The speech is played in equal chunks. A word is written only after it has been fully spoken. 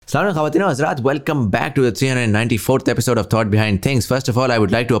Assalamu alaikum Hazrat. Welcome back to the 394th episode of Thought Behind Things. First of all, I would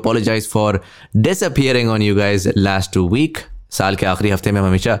like to apologize for disappearing on you guys last week. साल के आखिरी हफ्ते में हम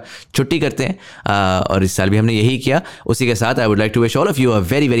हमेशा छुट्टी करते हैं और इस साल भी हमने यही किया. उसी के साथ I would like to wish all of you a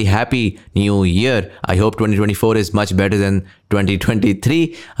very very happy new year. I hope 2024 is much better than 2023.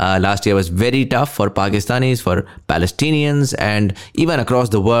 Last year was very tough for Pakistanis, for Palestinians and even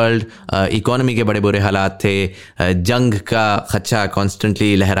across the world. Economy के बड़े बुरे हालात थे, जंग का खदशा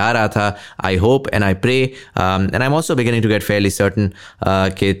constantly लहरा रहा था. I hope and I pray and I'm also beginning to get fairly certain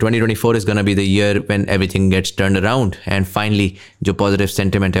कि 2024 is going to be the year when everything gets turned around and finally जो पॉजिटिव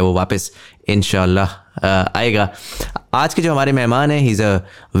सेंटिमेंट है वो वापस इंशाल्लाह आएगा. आज के जो हमारे मेहमान हैं, he is a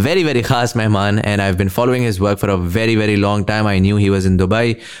very very ख़ास मेहमान and I have been following his work for a very very long time. I knew he was in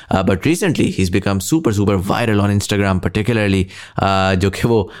Dubai but recently he is become super super viral on Instagram particularly, जो कि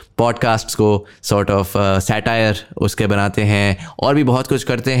वो podcasts को sort of satire उसके बनाते हैं और भी बहुत कुछ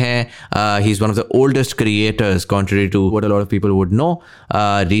करते हैं. He is one of the oldest creators contrary to what a lot of people would no.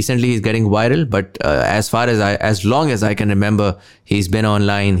 Recently he's getting viral, but as long as I can remember, he's been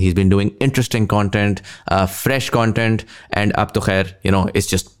online, he's been doing interesting content, fresh content, and ab to khair, it's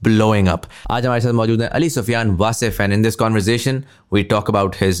just blowing up. आज हमारे साथ मौजूद हैं Ali Sufiyan Wasif, and in this conversation we talk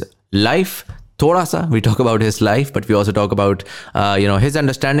about his life. थोड़ा सा we talk about his life, but we also talk about his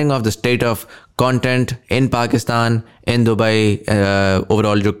understanding of the state of content in Pakistan, in Dubai,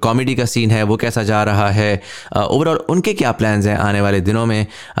 overall जो comedy का scene है वो कैसा जा रहा है, overall उनके क्या प्लान्स हैं आने वाले दिनों में.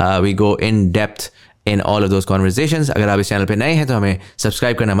 we go in depth in all of those conversations. अगर आप इस चैनल पे नए हैं तो हमें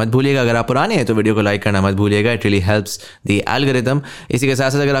सब्सक्राइब करना मत भूलिएगा. अगर आप पुराने हैं तो वीडियो को लाइक करना मत भूलिएगा. It really helps the algorithm. इसी के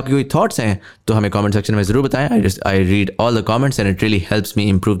साथ साथ अगर आपकी कोई थॉट्स हैं तो हमें कमेंट सेक्शन में ज़रूर बताएं. आई read all the comments and it really helps me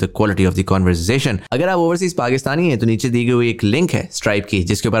improve the quality of the conversation. अगर आप ओवरसीज़ पाकिस्तानी हैं तो नीचे दी गई हुई एक लिंक है स्ट्राइप की,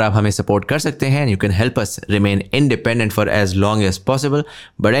 जिसके ऊपर आप हमें सपोर्ट कर सकते हैं. You can help us remain independent for as long as possible.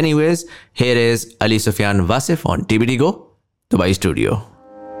 But anyways, here is Ali Sufiyan Wasif on TBD Go, Dubai studio.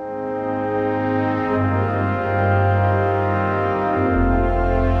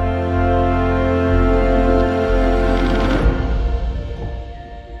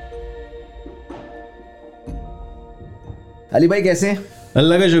 Ali भाई कैसे हैं?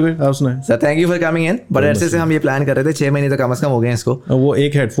 अल्लाह का शुक्र, आप सुनाएं. Sir thank you for coming in. But ऐसे से हम ये प्लान कर रहे थे 6 महीने तो कम से कम हो गए हैं इसको. वो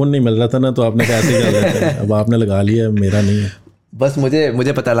एक हेडफोन नहीं मिल रहा था ना, तो आपने कहा ऐसे कर लेते हैं. अब आपने लगा लिया, मेरा नहीं है. बस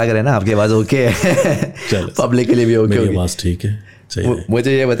मुझे पता लग रहा है ना आपकी आवाज़ ओके है. पब्लिक के लिए भी ओके होगी. आवाज़ ठीक है.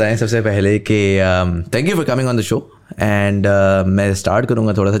 मुझे ये बताएं सबसे पहले कि thank you for coming on the show. And मैं स्टार्ट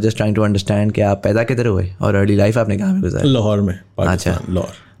करूँगा थोड़ा सा जस्ट ट्राइंग टू अंडरस्टैंड कि आप पैदा किधर हुए और अर्ली लाइफ आपने कहाँ पे गुजारी? लाहौर में. अच्छा,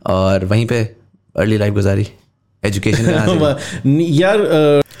 लाहौर. और वहीं पे अर्ली लाइफ गुजारी, एजुकेशन यार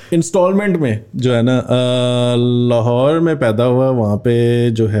इंस्टॉलमेंट में जो है ना, लाहौर में पैदा हुआ. वहाँ पे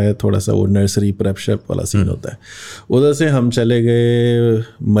जो है थोड़ा सा वो नर्सरी प्रेप शेप वाला सीन होता है. उधर से हम चले गए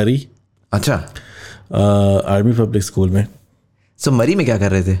मरी. अच्छा. आर्मी पब्लिक स्कूल में. सो मरी में क्या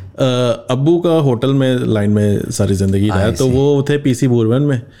कर रहे थे? अब्बू का होटल में लाइन में सारी ज़िंदगी रहा, तो वो थे PC बुरबन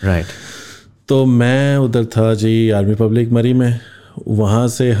में. राइट. तो मैं उधर था जी आर्मी पब्लिक मरी में. वहाँ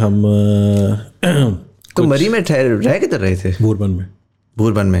से हम तो मरी में रह किधर रहे थे? बुरबन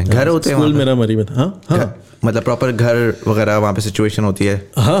में घर होते हैं? स्कूल मेरा मरी में था. हाँ, मतलब प्रॉपर घर वगैरह वहाँ पे सिचुएशन होती है?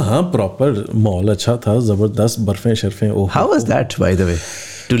 हाँ, प्रॉपर मॉल अच्छा था, ज़बरदस्त, बर्फ़ें शर्फ़ें. How was that by the way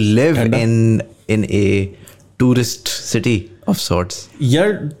to live in a tourist city of sorts?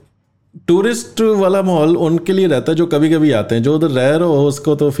 यार टूरिस्ट वाला माहौल उनके लिए रहता है जो कभी कभी आते हैं. जो उधर रह रहे हो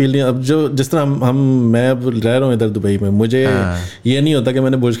उसको तो फील नहीं. अब जो जिस तरह मैं अब रह रहा हूँ इधर दुबई में, मुझे ये नहीं होता कि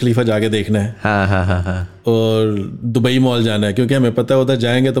मैंने बुर्ज खलीफा जाके देखना है. हाँ. और दुबई मॉल जाना है, क्योंकि हमें पता है उधर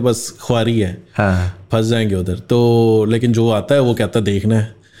जाएंगे तो बस ख्वारी है. फंस जाएंगे उधर. तो लेकिन जो आता है वो कहता है देखना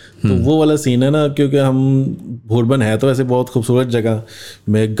है. तो वो वाला सीन है ना, क्योंकि हम बुरबन है तो ऐसे बहुत खूबसूरत जगह.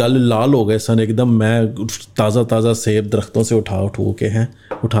 मेरे गल लाल हो गए सन एकदम. मैं ताज़ा सेब दरख्तों से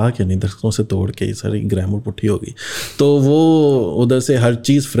उठा के नहीं, दरख्तों से तोड़ के. सारी ग्रामर पुट्ठी होगी. तो वो उधर से हर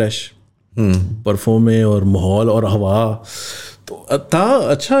चीज़ फ्रेश, परफ्यूमें और माहौल और हवा तो था.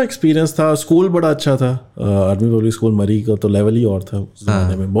 अच्छा एक्सपीरियंस था. स्कूल बड़ा अच्छा था. आर्मी पब्लिक स्कूल मरी का तो लेवल ही और था उस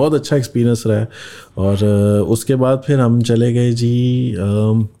ज़माने में. बहुत अच्छा एक्सपीरियंस रहा. और उसके बाद फिर हम चले गए जी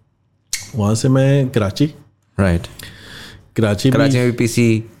वहाँ से मैं कराची. राइट. कराची में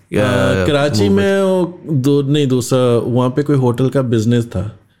PC कराची में दूसरा वहाँ पे कोई होटल का बिजनेस था.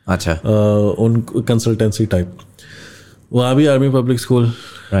 अच्छा. उन कंसल्टेंसी टाइप. वहाँ भी आर्मी पब्लिक स्कूल.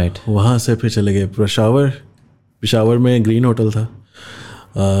 राइट. वहाँ से फिर चले गए पेशावर में ग्रीन होटल था.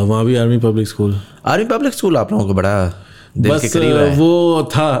 वहाँ भी आर्मी पब्लिक स्कूल. आप लोगों को बड़ा दिल के करीब है. वो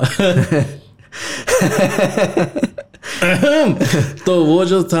था तो वो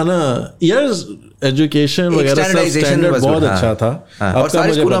जो था ना यार, एजुकेशन वगैरह सब स्टैंडर्ड बहुत अच्छा था। और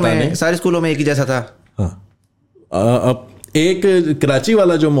सारे स्कूलों में एक ही जैसा था। अब एक कराची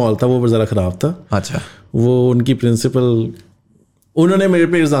वाला जो मॉल था वो ज़रा ख़राब था। अच्छा। वो उनकी प्रिंसिपल, उन्होंने मेरे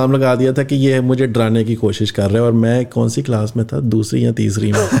पे इल्ज़ाम लगा दिया था कि ये मुझे डराने की कोशिश कर रहे हैं, और मैं कौन सी क्लास में था, दूसरी या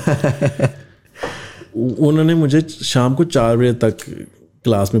तीसरी में। उन्होंने मुझे शाम को 4 बजे तक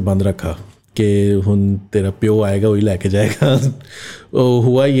क्लास में बंद रखा कि हुन तेरा प्यो आएगा वही लेके जाएगा।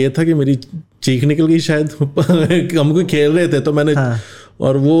 हुआ ये था कि मेरी चीख निकल गई शायद। हम कोई खेल रहे थे तो मैंने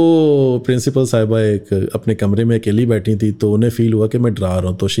और वो प्रिंसिपल साहिबा एक अपने कमरे में अकेली बैठी थी, तो उन्हें फील हुआ कि मैं डरा रहा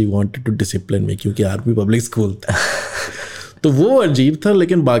हूँ, तो शी वांटेड टू डिसिप्लिन मी, क्योंकि आर्मी पब्लिक स्कूल था। तो वो अजीब था।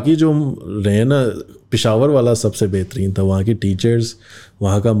 लेकिन बाकी जो रहे ना, पेशावर वाला सबसे बेहतरीन था। वहाँ की टीचर्स,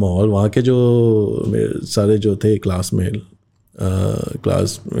 वहाँ का माहौल, वहाँ के जो सारे जो थे क्लास में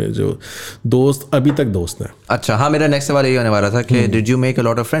जो दोस्त अभी तक दोस्त हैं। अच्छा, हाँ, मेरा नेक्स्ट सवाल यही होने वाला था कि did you make a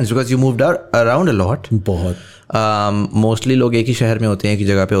lot of friends, because you moved around a lot. बहुत मोस्टली लोग एक ही शहर में होते हैं, एक ही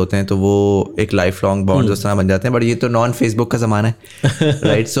जगह पे होते हैं, तो वो एक लाइफ लॉन्ग बॉन्ड उस तरह बन जाते हैं। बट ये तो नॉन फेसबुक का ज़माना है,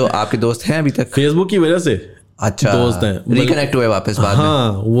 राइट? सो आपके दोस्त हैं अभी तक फेसबुक की वजह से? अच्छा, दोस्त हैं, रिकनेक्ट हुए वापस बाद में?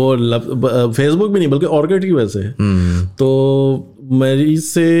 हाँ, वो फेसबुक भी नहीं बल्कि ऑर्किड की वजह से। तो मेरी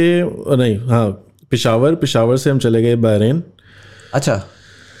से नहीं, हाँ, पेशावर से हम चले गए बहरीन। अच्छा।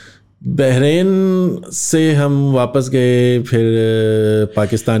 बहरीन से हम वापस गए फिर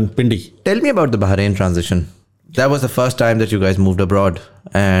पाकिस्तान, पिंडी। Tell me about the Bahrain transition. That was the first time that you guys moved abroad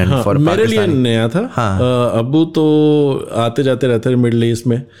and for मेरे लिए नया था। अबू तो आते जाते रहते थे मिडल ईस्ट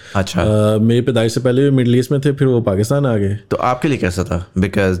में। अच्छा। मेरी पैदाइश से पहले भी मिडल ईस्ट में थे, फिर वो पाकिस्तान आ गए। तो आपके लिए कैसा था?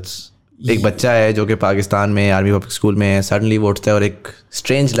 बिकॉज एक बच्चा है जो कि पाकिस्तान में आर्मी पब्लिक स्कूल में है, सडनली वो उठता है और एक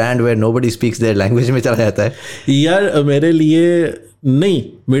strange land where nobody speaks their language में चला जाता है। यार मेरे लिए नहीं,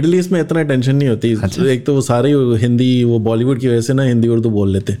 मिडिल ईस्ट में इतना टेंशन नहीं होती। अच्छा। एक तो वो सारे हिंदी, वो बॉलीवुड की वजह से ना हिंदी उर्दू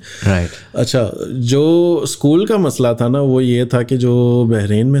बोल लेते हैं, राइट। अच्छा, जो स्कूल का मसला था ना वो ये था कि जो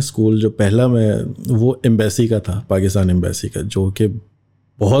बहरीन में स्कूल जो पहला वो एम्बेसी का था, पाकिस्तान एम्बेसी का, जो कि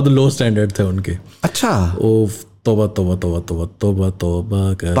बहुत लो स्टैंडर्ड थे उनके। अच्छा। ओ तौबा तौबा तौबा तौबा तौबा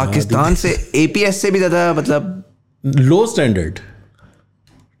तौबा, पाकिस्तान से एपीएस से भी ज़्यादा मतलब लो स्टैंडर्ड,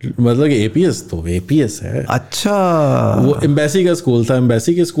 मतलब कि एपीएस तो एपीएस है। अच्छा। वो एम्बेसी का स्कूल था।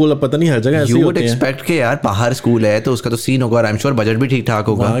 एम्बेसी के स्कूल अब पता नहीं हर जगह ऐसे ही होते हैं। यू वुड एक्सपेक्ट के यार बाहर स्कूल है तो उसका तो सीन होगा, और आई एम श्योर बजट भी ठीक ठाक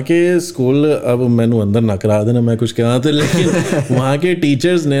होगा। वहाँ के स्कूल, अब मैंने अंदर ना करा देना, मैं कुछ कहा था, लेकिन वहाँ के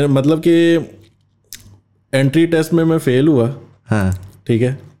टीचर्स ने, मतलब कि एंट्री टेस्ट में मैं फेल हुआ। हाँ, ठीक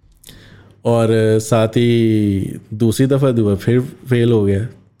है, और साथ ही दूसरी दफ़ा फिर फेल हो गया,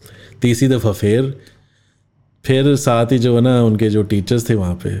 तीसरी दफ़ा फिर साथ ही जो है ना उनके जो टीचर्स थे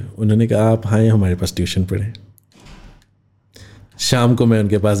वहाँ पे, उन्होंने कहा आप आए हमारे पास ट्यूशन पढ़ें। शाम को मैं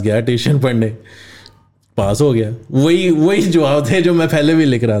उनके पास गया ट्यूशन पढ़ने, पास हो गया। वही जवाब थे जो मैं पहले भी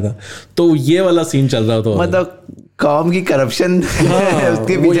लिख रहा था। तो ये वाला सीन चल रहा था, मतलब कॉम की करप्शन। हाँ,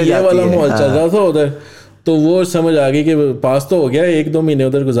 उसके पीछे ये वाला माहौल चल रहा था उधर। तो वो समझ आ गई कि पास तो हो गया, 1-2 महीने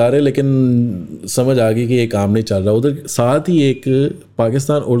उधर गुजारे, लेकिन समझ आ गई कि ये काम नहीं चल रहा उधर। साथ ही एक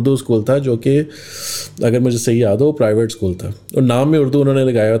पाकिस्तान उर्दू स्कूल था जो कि अगर मुझे सही याद हो प्राइवेट स्कूल था, और नाम में उर्दू उन्होंने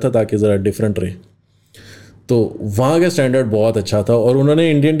लगाया था ताकि ज़रा डिफरेंट रहे। तो वहाँ का स्टैंडर्ड बहुत अच्छा था, और उन्होंने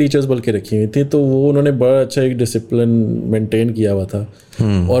इंडियन टीचर्स बल्कि रखी हुई थी, तो वो उन्होंने बड़ा अच्छा एक डिसिप्लिन मेंटेन किया हुआ था।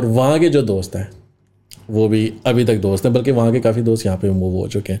 और वहाँ के जो दोस्त हैं वो भी अभी तक दोस्त हैं, बल्कि वहाँ के काफ़ी दोस्त यहाँ पे मूव हो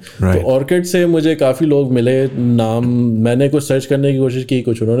चुके हैं। तो ऑर्किड से मुझे काफ़ी लोग मिले। नाम मैंने कुछ सर्च करने की कोशिश की,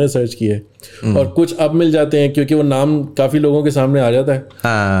 कुछ उन्होंने सर्च किए, और कुछ अब मिल जाते हैं क्योंकि वो नाम काफ़ी लोगों के सामने आ जाता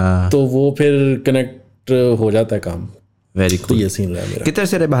है। तो वो फिर कनेक्ट हो जाता है काम। Very cool. तो ये सीन रहा मेरा। कितने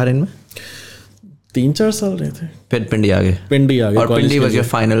से रहे बहरीन में? 3-4 साल रहे थे। फिर पिंडी आ गए। और Pindi was your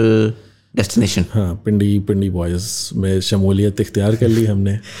final destination? हाँ, पिंडी बॉयज़ में शमूलियत इख्तियार कर ली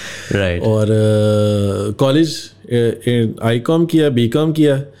हमने। राइट। और कॉलेज आई.कॉम किया, बी.कॉम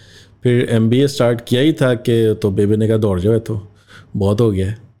किया, फिर MBA स्टार्ट किया ही था कि तो बेबी ने कहा दौड़ जाओ, तो बहुत हो गया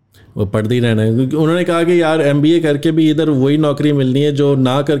है, वो पढ़ते ही रहना है। क्योंकि उन्होंने कहा कि यार MBA करके भी इधर वही नौकरी मिलनी है जो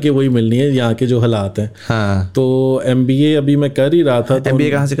ना करके वही मिलनी है, यहाँ के जो हालात हैं। हाँ। तो MBA अभी मैं कर ही रहा था। तो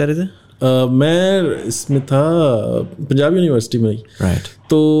MBA कहाँ से कर रहे थे? मैं इसमें था पंजाब यूनिवर्सिटी में। राइट।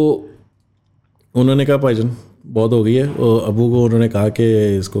 तो उन्होंने कहा भाईजान बहुत हो गई है, और अबू को उन्होंने कहा कि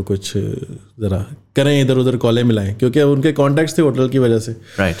इसको कुछ ज़रा करें, इधर उधर कॉलें मिलाएं, क्योंकि उनके कॉन्टैक्ट्स थे होटल की वजह से।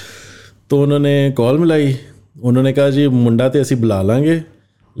 राइट। तो उन्होंने कॉल मिलाई, उन्होंने कहा जी मुंडा तो असी बुला लांगे,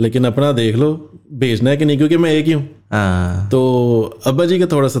 लेकिन अपना देख लो भेजना है कि नहीं, क्योंकि मैं एक ही हूँ। तो अब्बा जी का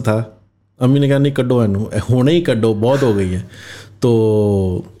थोड़ा सा था, अम्मी ने कहा नहीं कड्डो इनू, होने ही कड्डो, बहुत हो गई है।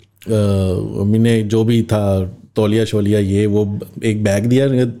 तो अम्मी ने जो भी था तौलिया शोलिया ये वो एक बैग दिया,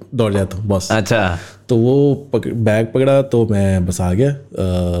 दौड़ जाता हूँ बस। अच्छा। तो वो बैग पकड़ा तो मैं बस आ गया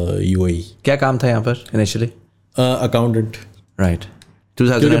UAE। क्या काम था यहाँ पर इनिशियली? अकाउंटेंट। राइट।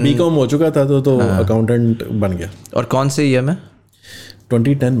 क्योंकि बीकॉम हो चुका था तो अकाउंटेंट बन गया। और कौन से ईयर में?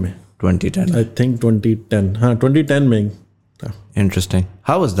 2010 में। 2010 आई थिंक 2010, हाँ 2010 में था। इंटरेस्टिंग।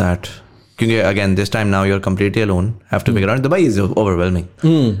 How was that? क्योंकि again this time now you are completely alone, have to figure out. Dubai is overwhelming.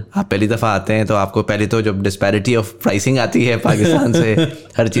 आप पहली दफ़ा आते हैं तो आपको पहले तो जब डिस्पैरिटी ऑफ प्राइसिंग आती है पाकिस्तान से,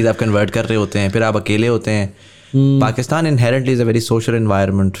 हर चीज़ आप कन्वर्ट कर रहे होते हैं, फिर आप अकेले होते हैं। Pakistan inherently is a very social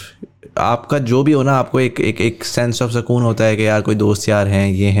environment. आपका जो भी हो ना, आपको एक सेंस ऑफ सुकून होता है कि यार कोई दोस्त यार हैं,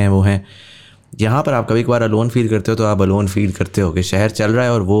 ये हैं वो हैं। यहाँ पर आप कभी कभार अलोन फील करते हो तो आप अलोन फील करते हो कि शहर चल रहा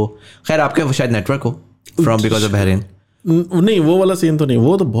है और वो, खैर आपके शायद नेटवर्क हो फ्रॉम बिकॉज ऑफ बहरीन। नहीं, वो वाला सीन तो नहीं,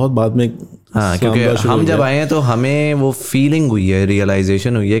 वो तो बहुत बाद में। हाँ, क्योंकि हम जब आए हैं तो हमें वो फीलिंग हुई है,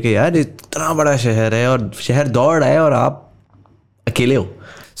 रियलाइजेशन हुई है कि यार इतना बड़ा शहर है और शहर दौड़ रहा है और आप अकेले हो।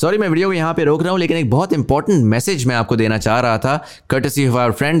 सॉरी मैं वीडियो को यहाँ पे रोक रहा हूँ, लेकिन एक बहुत इंपॉर्टेंट मैसेज मैं आपको देना चाह रहा था, courtesy of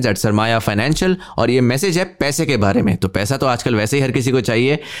our friends at सरमाया financial. और ये मैसेज है पैसे के बारे में। तो पैसा तो आजकल वैसे ही हर किसी को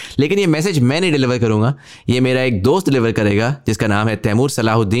चाहिए, लेकिन ये मैसेज मैं नहीं डिलीवर करूँगा, ये मेरा एक दोस्त डिलीवर करेगा जिसका नाम है Taimur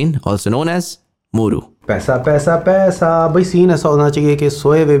Salahuddin, also known as मूरू। पैसा पैसा पैसा भाई, सीन ऐसा होना चाहिए कि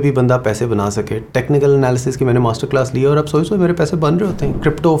सोए हुए भी बंदा पैसे बना सके। टेक्निकल एनालिसिस की मैंने मास्टर क्लास ली है और अब सोए मेरे पैसे बन रहे होते हैं।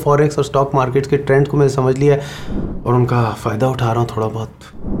 क्रिप्टो, फॉरेक्स और स्टॉक मार्केट्स के ट्रेंड को मैंने समझ लिया है और उनका फ़ायदा उठा रहा हूँ थोड़ा बहुत।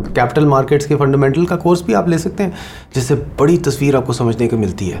 कैपिटल मार्केट्स के फंडामेंटल का कोर्स भी आप ले सकते हैं, जिससे बड़ी तस्वीर आपको समझने को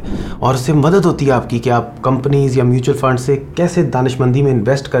मिलती है और उससे मदद होती है आपकी कि आप कंपनीज़ या म्यूचुअल फंड से कैसे दानिशमंदी में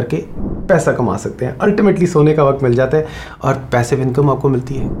इन्वेस्ट करके पैसा कमा सकते हैं। अल्टीमेटली सोने का वक्त मिल जाता है और पैसिव इनकम आपको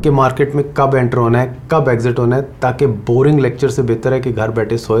मिलती है कि मार्केट में कब एंटर होना है, कब एग्जिट होना है, ताकि बोरिंग लेक्चर से बेहतर है कि घर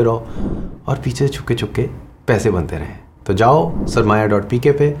बैठे सोए रहो और पीछे छुपके छुपके पैसे बनते रहें। तो जाओ सरमाया.pk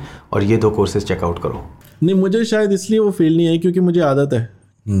पे और ये 2 कोर्सेज चेकआउट करो। नहीं, मुझे शायद इसलिए वो फील नहीं है क्योंकि मुझे आदत है।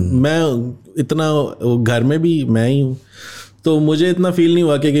 मैं इतना घर में भी मैं ही हूँ, तो मुझे इतना फील नहीं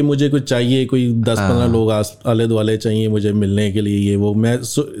हुआ कि मुझे कुछ चाहिए, कोई 10-15 लोग आले दुआले चाहिए मुझे मिलने के लिए, ये वो। मैं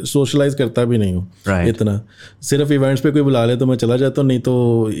सोशलाइज करता भी नहीं हूँ इतना। सिर्फ इवेंट्स पे कोई बुला ले तो मैं चला जाता हूँ, नहीं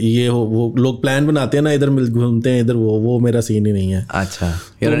तो ये वो लोग प्लान बनाते हैं ना, इधर मिल घूमते हैं इधर, वो मेरा सीन ही नहीं है। अच्छा,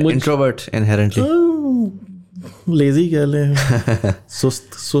 you're an introvert inherently? Lazy कह लें,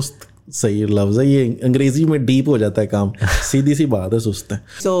 सुस्त सही लफ्ज़ है ये। अंग्रेजी में डीप हो जाता है काम, सीधी सी बात है, सुस्त है।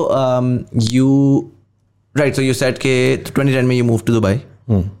 So Right, so you said कि 2010 में you moved to Dubai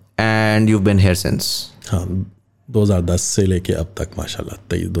and you've been here since. हाँ, 2010 से लेके अब तक माशाल्लाह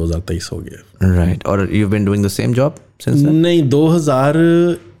 2023 हो गया। Right, और you've been doing the same job since then? नहीं,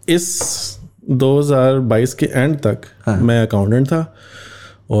 2022 के एंड तक मैं अकाउंटेंट था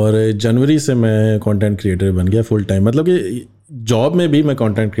और जनवरी से मैं कंटेंट क्रिएटर बन गया फुल टाइम। मतलब कि जॉब में भी मैं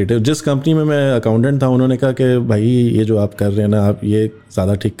कंटेंट क्रिएटर, जिस कंपनी में मैं अकाउंटेंट था उन्होंने कहा कि भाई ये जो आप कर रहे हैं ना, आप ये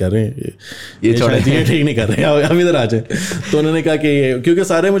ज़्यादा ठीक कर रहे हैं, ये ठीक नहीं कर रहे हैं, आप इधर आ जाए। तो उन्होंने कहा कि क्योंकि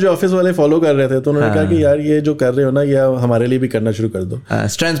सारे मुझे ऑफिस वाले फॉलो कर रहे थे, तो उन्होंने कहा कि यार ये जो कर रहे हो ना, ये हमारे लिए भी करना शुरू कर दो।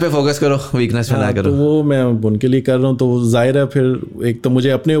 स्ट्रेंथ पे फोकस करो, वीकनेस पे ना करो। तो वो मैं उनके लिए कर रहा हूँ, तो जाहिर है फिर एक तो मुझे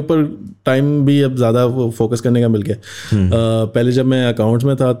अपने ऊपर टाइम भी अब ज़्यादा फोकस करने का मिल गया। पहले जब मैं अकाउंट्स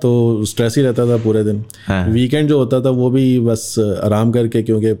में था तो स्ट्रेस ही रहता था पूरे दिन। वीकेंड जो होता था वो भी बस आराम करके,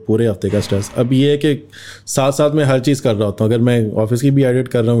 क्योंकि पूरे हफ्ते का स्ट्रेस। अब ये है कि साथ साथ में हर चीज़ कर रहा होता हूँ। अगर मैं ऑफिस की भी एडिट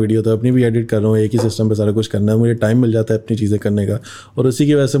कर रहा हूँ वीडियो, तो अपनी भी एडिट कर रहा हूँ, एक ही सिस्टम पे सारा कुछ करना है, मुझे टाइम मिल जाता है अपनी चीज़ें करने का। और उसी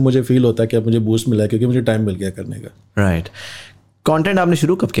की वजह से मुझे फील होता है कि अब मुझे बूस्ट मिला है क्योंकि मुझे टाइम मिल गया करने का। राइट। कंटेंट आपने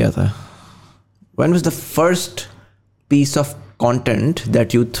शुरू कब किया था? When was the first piece of content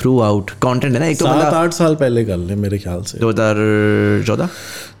that you through out? Content है ना, एक तो 7-8 साल पहले कर ले मेरे ख्याल से, 2014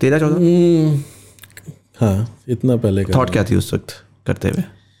 13-14। हाँ, इतना पहले। थॉट क्या थी उस वक्त करते हुए?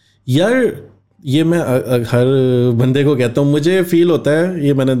 यार ये मैं हर बंदे को कहता हूँ, मुझे फील होता है,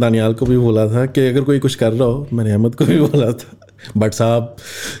 ये मैंने दानियाल को भी बोला था कि अगर कोई कुछ कर रहा हो, मैंने अहमद को भी बोला था, बट साहब,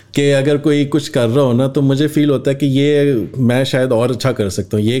 कि अगर कोई कुछ कर रहा हो ना, तो मुझे फील होता है कि ये मैं शायद और अच्छा कर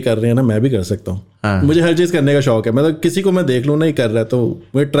सकता हूँ, ये कर रहे हैं ना, मैं भी कर सकता हूँ। मुझे हर चीज़ करने का शौक है। मतलब किसी को मैं देख लूँ ना ही कर रहा है तो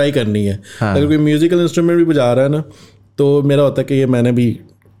मुझे ट्राई करनी है। अगर कोई म्यूजिकल इंस्ट्रूमेंट भी बजा रहा है ना, तो मेरा होता है कि ये मैंने भी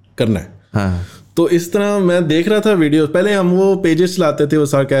करना है। तो इस तरह मैं देख रहा था वीडियो। पहले हम वो पेजेस चलाते थे, वो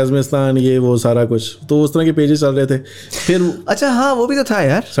सार्काज़्मिस्तान, ये वो सारा कुछ, तो उस तरह के पेजेस चल रहे थे। फिर अच्छा, हाँ वो भी तो था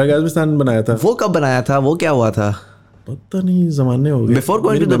यार, सार्काज़्मिस्तान बनाया था। वो कब बनाया था? वो क्या हुआ था? पता नहीं, ज़माने हो गए। बिफोर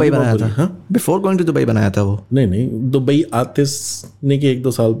गोइंग टू दुबई बनाया था? हाँ, बिफोर गोइंग टू दुबई बनाया था वो? नहीं, दुबई आते ने कि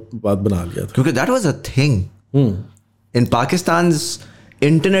 1-2 साल बाद बना लिया था, क्योंकि that was a thing in Pakistan.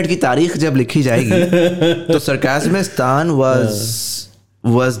 Internet की तारीख जब लिखी जाएगी तो सार्काज़्मिस्तान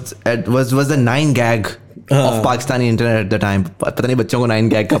was the 9 gag of Pakistani internet at the time. पता नहीं बच्चों को 9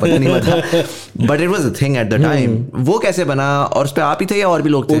 gag का पता नहीं पता, but it was a thing at the time. वो कैसे बना? और उस पे आप ही थे या और भी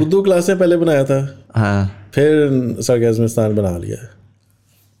लोग थे? उर्दू क्लास से पहले बनाया था। हाँ, फिर सरगर्मिस्तान बना लिया।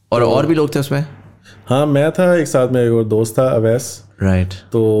 और भी लोग थे उसमें? हाँ, मैं था, एक साथ में एक और दोस्त था अवैस, राइट।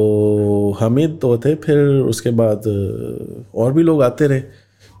 तो हामिद तो थे। फिर उसके बाद और भी लोग आते रहे,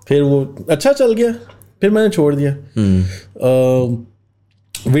 फिर वो अच्छा चल गया, फिर मैंने छोड़ दिया।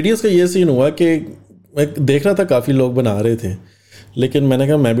 वीडियोस का ये सीन हुआ कि मैं देख रहा था काफ़ी लोग बना रहे थे, लेकिन मैंने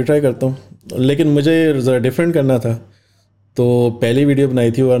कहा मैं भी ट्राई करता हूँ, लेकिन मुझे ज़रा डिफरेंट करना था। तो पहली वीडियो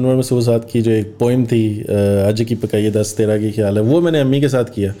बनाई थी वो अनवर मसूद साहब की, जो एक पोइम थी आज की पकाइए 10-13 की ख्याल है, वो मैंने अम्मी के साथ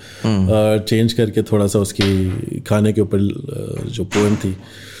किया, चेंज करके थोड़ा सा उसकी खाने के ऊपर जो पोइम थी।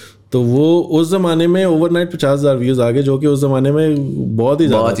 तो वो उस ज़माने में ओवरनाइट 50,000 व्यूज़ आ गए, जो कि उस ज़माने में बहुत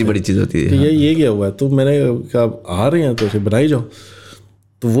ही बड़ी चीज़ होती है। कि ये क्या हुआ है। तो मैंने कहा आ रहे हैं तो फिर बनाई जाओ,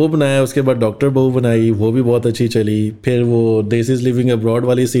 तो वो बनाया। उसके बाद डॉक्टर बहू बनाई, वो भी बहुत अच्छी चली। फिर वो दिस इज़ लिविंग अब्रॉड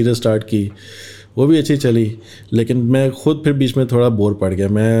वाली सीरीज़ स्टार्ट की, वो भी अच्छी चली। लेकिन मैं खुद फिर बीच में थोड़ा बोर पड़ गया।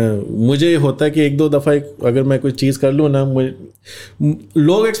 मुझे होता है कि 1-2 दफ़ा अगर मैं कोई चीज़ कर लूँ ना,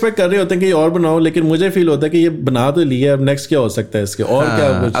 लोग एक्सपेक्ट कर रहे होते हैं कि और बनाओ, लेकिन मुझे फील होता है कि ये बना तो लिया, अब नेक्स्ट क्या हो सकता है इसके, और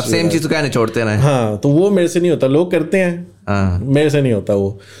क्या कुछ, अब सेम चीज़ क्या छोड़ते हैं। हाँ, तो वो मेरे से नहीं होता। लोग करते हैं, मेरे से नहीं होता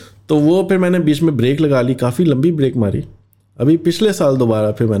वो। तो वो फिर मैंने बीच में ब्रेक लगा ली, काफ़ी लंबी ब्रेक मारी। अभी पिछले साल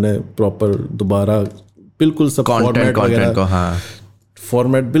दोबारा फिर मैंने प्रॉपर दोबारा बिल्कुल सब फॉर्मेट वगैरह,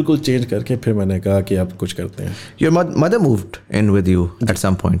 फॉर्मेट बिल्कुल चेंज करके फिर मैंने कहा कि अब कुछ करते हैं। Your mother moved in with you at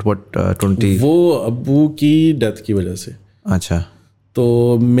some point, what 20? वो अब्बू की डेथ की वजह से। अच्छा।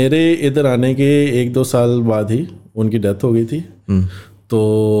 तो मेरे इधर आने के 1-2 साल बाद ही उनकी डेथ हो गई थी। तो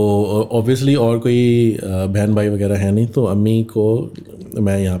ऑब्वियसली और कोई बहन भाई वगैरह है नहीं, तो अम्मी को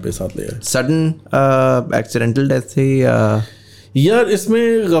मैं यहाँ पे साथ ले आया। सडन एक्सीडेंटल डेथ थी यार?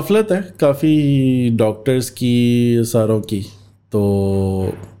 इसमें गफलत है काफ़ी डॉक्टर्स की, सारों की।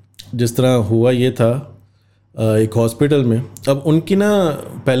 तो जिस तरह हुआ ये था, एक हॉस्पिटल में, अब उनकी ना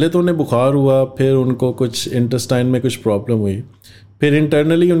पहले तो उन्हें बुखार हुआ, फिर उनको कुछ इंटेस्टाइन में कुछ प्रॉब्लम हुई, फिर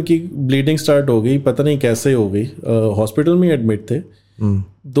इंटरनली उनकी ब्लीडिंग स्टार्ट हो गई, पता नहीं कैसे हो गई। हॉस्पिटल में एडमिट थे,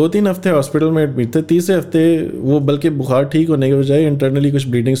 2-3 हफ्ते हॉस्पिटल में एडमिट थे। तीसरे हफ्ते वो, बल्कि बुखार ठीक होने के बजाय इंटरनली कुछ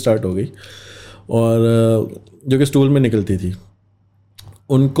ब्लीडिंग स्टार्ट हो गई, और जो कि स्टूल में निकलती थी।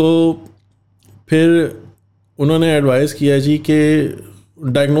 उनको फिर उन्होंने एडवाइस किया जी कि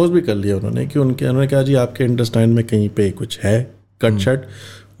डायग्नोज भी कर लिया उन्होंने कि उन्होंने कहा जी आपके इंटेस्टाइन में कहीं पे कुछ है कट शट,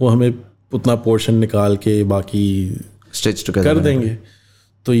 वो हमें उतना पोर्शन निकाल के बाकी स्टिच कर देंगे,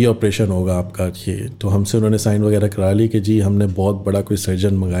 तो ये ऑपरेशन होगा आपका। ये तो हमसे उन्होंने साइन वगैरह करा ली कि जी हमने बहुत बड़ा कोई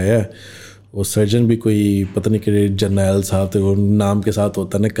सर्जन मंगाया है। वो सर्जन भी कोई पता नहीं कि जर्नैल साहब थे, वो नाम के साथ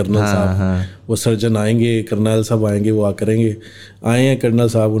होता है ना, कर्नल साहब। वो सर्जन आएंगे, कर्नल साहब आएंगे, वो करेंगे। आए हैं कर्नल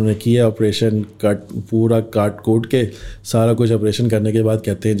साहब, उन्होंने किया ऑपरेशन, पूरा काट कूट के सारा कुछ ऑपरेशन करने के बाद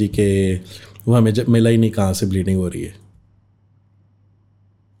कहते हैं जी कि वो हमें मिला ही नहीं कहाँ से ब्लीडिंग हो रही है।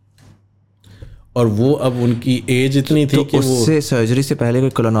 और वो अब उनकी एज इतनी थी कि उससे सर्जरी से पहले कोई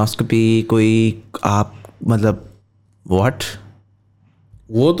कोलोनोस्कोपी, कोई आप मतलब व्हाट,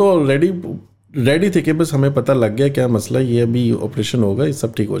 वो तो रेडी थे कि बस हमें पता लग गया क्या मसला, ये अभी ऑपरेशन होगा, ये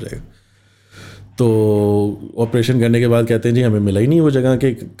सब ठीक हो जाएगा। तो ऑपरेशन करने के बाद कहते हैं जी हमें मिला ही नहीं वो जगह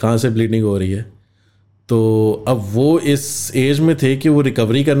कि कहाँ से ब्लीडिंग हो रही है। तो अब वो इस एज में थे कि वो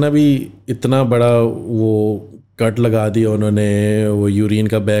रिकवरी करना भी इतना बड़ा, वो कट लगा दिया उन्होंने, वो यूरिन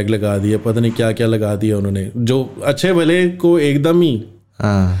का बैग लगा दिया, पता नहीं क्या क्या लगा दिया उन्होंने, जो अच्छे भले को एकदम ही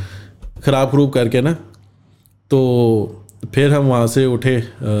ख़राब करके ना। तो फिर हम वहाँ से उठे,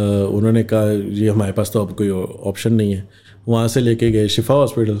 उन्होंने कहा जी हमारे पास तो अब कोई ऑप्शन नहीं है। वहाँ से लेके गए शिफा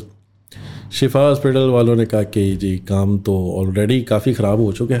हॉस्पिटल वालों ने कहा कि जी काम तो ऑलरेडी काफ़ी ख़राब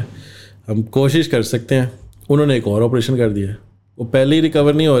हो चुका है, हम कोशिश कर सकते हैं। उन्होंने एक और ऑपरेशन कर दिया, वो पहले ही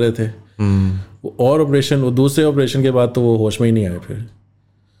रिकवर नहीं हो रहे थे, वो और ऑपरेशन, वो दूसरे ऑपरेशन के बाद तो वो होश में ही नहीं आए। फिर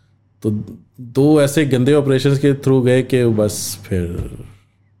तो 2 ऐसे गंदे ऑपरेशन के थ्रू गए कि बस फिर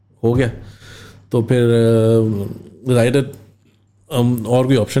हो गया। तो फिर जाहिर और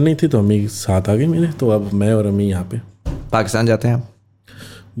कोई ऑप्शन नहीं थी, तो अम्मी साथ आ गई मेरे। तो अब मैं और अम्मी यहाँ पे पाकिस्तान जाते हैं।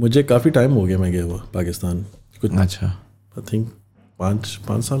 मुझे काफ़ी टाइम हो गया मैं गया हुआ पाकिस्तान, कुछ अच्छा आई थिंक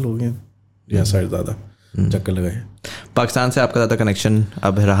 5 साल हो गए या शायद ज़्यादा चक्कर लगाए। पाकिस्तान से आपका ज़्यादा कनेक्शन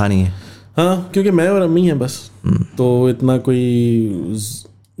अब रहा नहीं है? हाँ, क्योंकि मैं और अम्मी हैं बस, तो इतना कोई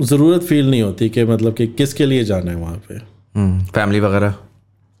ज़रूरत फील नहीं होती कि मतलब कि किसके लिए जाना है वहाँ पे। फैमिली वगैरह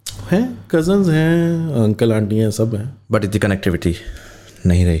हैं, कज़न्स हैं, अंकल आंटी हैं, सब हैं, बट इतनी कनेक्टिविटी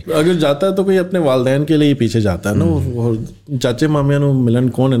नहीं रही। अगर जाता है तो कोई अपने वालदैन के लिए पीछे जाता है ना, और चाचे मामिया नो मिलन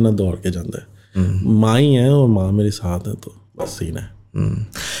कौन है ना दौड़ के जाता है। माँ ही है और माँ मेरे साथ है, तो बस सीन है।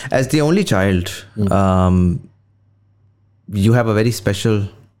 As the only child, you have a very special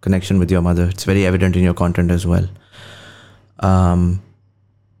connection with your mother. It's very evident in your content as well.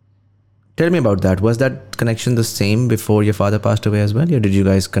 Tell me about that. Was that connection the same before your father passed away as well, or did you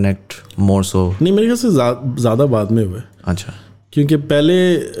guys connect more so? नहीं, मेरे ख्याल से ज़्यादा बाद में हुए. अच्छा. क्योंकि पहले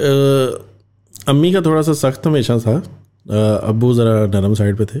अम्मी का थोड़ा सा सख्त हमेशा था, अब्बू ज़रा नरम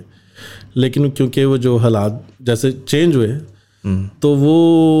साइड पे थे. लेकिन क्योंकि वो जो हालात जैसे चेंज हुए तो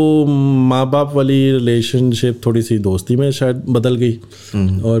वो माँ बाप वाली रिलेशनशिप थोड़ी सी दोस्ती में शायद बदल गई.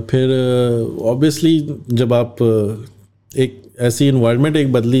 और फिर ऑब्वियसली जब आप एक ऐसी इन्वायरमेंट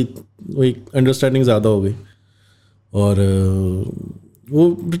एक बदली, वो एक अंडरस्टैंडिंग ज़्यादा हो गई और वो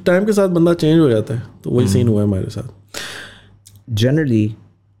टाइम के साथ बंदा चेंज हो जाता है. तो वही सीन हुआ है हमारे साथ. जनरली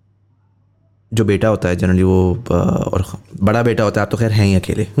जो बेटा होता है जनरली वो और बड़ा बेटा होता है, आप तो खैर हैं ही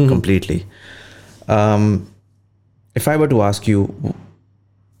अकेले completely. If I were to ask you,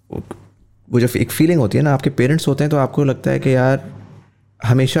 वो जो एक फीलिंग होती है ना, आपके पेरेंट्स होते हैं तो आपको लगता है कि यार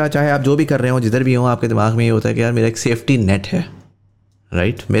हमेशा चाहे आप जो भी कर रहे हो जिधर भी हो, आपके दिमाग में ये होता है कि यार मेरा एक सेफ्टी नेट है,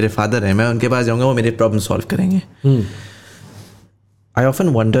 राइट? मेरे फादर हैं, मैं उनके पास जाऊँगा, वो मेरे प्रॉब्लम सॉल्व करेंगे. आई ऑफन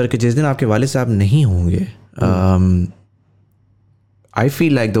वंडर कि जिस दिन आपके वालिद साहब नहीं होंगे, I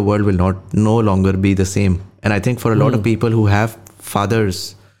feel like the world will no longer be the same. And I think for a lot of people who have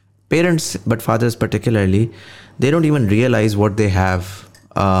parents, but fathers particularly, they don't even realize what they have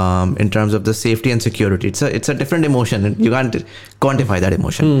in terms of the safety and security. It's a different emotion, and you can't quantify that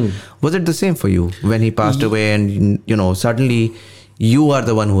emotion. Was it the same for you when he passed away, and suddenly you are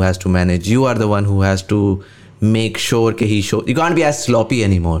the one who has to manage, you are the one who has to make sure that you can't be as sloppy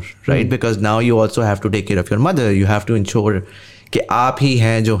anymore, right? Because now you also have to take care of your mother, you have to ensure कि आप ही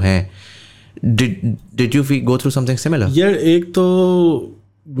हैं जो हैं. Did you go through something similar? यार एक तो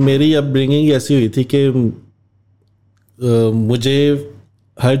मेरी upbringing ऐसी हुई थी कि मुझे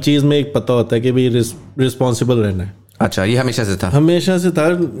हर चीज़ में एक पता होता है कि भाई रिस्पॉन्सिबल रहना है. अच्छा, ये हमेशा से था? हमेशा से था.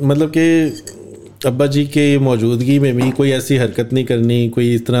 मतलब कि अब्बा जी के मौजूदगी में भी कोई ऐसी हरकत नहीं करनी,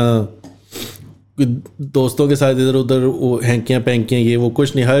 कोई इस तरह दोस्तों के साथ इधर उधर वो हैंकियाँ पैंकियाँ ये वो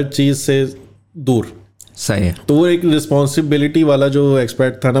कुछ नहीं, हर चीज़ से दूर. सही है. तो वो एक रिस्पॉन्सिबिलिटी वाला जो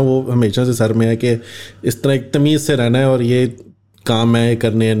एक्सपेक्ट था ना, वो हमेशा से सर में है कि इस तरह एक तमीज़ से रहना है और ये काम है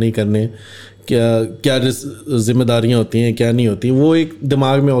करने या नहीं करने, क्या जिम्मेदारियाँ होती हैं क्या नहीं होती, वो एक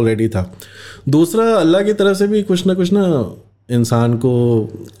दिमाग में ऑलरेडी था. दूसरा अल्लाह की तरफ से भी कुछ ना इंसान को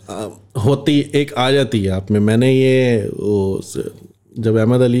होती एक आ जाती है आप में. मैंने ये जब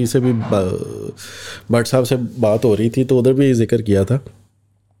अहमद अली से भी भट्ट साहब से बात हो रही थी तो उधर भी जिक्र किया था.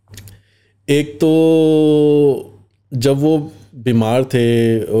 एक तो जब वो बीमार थे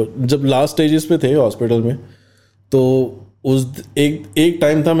और जब लास्ट स्टेजेस पे थे हॉस्पिटल में, तो उस एक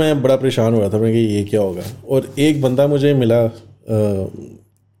टाइम था मैं बड़ा परेशान हो रहा था मैं कि ये क्या होगा. और एक बंदा मुझे मिला,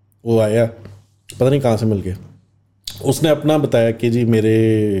 वो आया, पता नहीं कहाँ से मिल गया. उसने अपना बताया कि जी मेरे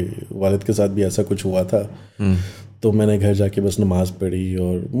वालिद के साथ भी ऐसा कुछ हुआ था. तो मैंने घर जाके बस नमाज़ पढ़ी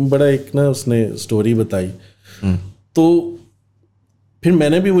और बड़ा एक उसने स्टोरी बताई. तो फिर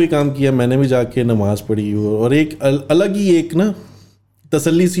मैंने भी वही काम किया, मैंने भी जाके नमाज़ पढ़ी और एक अलग ही एक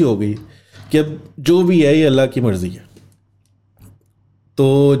तसल्ली सी हो गई कि अब जो भी है ये अल्लाह की मर्ज़ी है. तो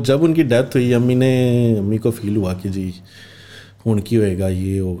जब उनकी डेथ हुई, अम्मी को फील हुआ कि जी उनकी होएगा,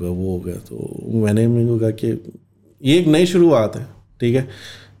 ये होगा वो होगा. तो मैंने अम्मी को कहा कि ये एक नई शुरुआत है, ठीक है,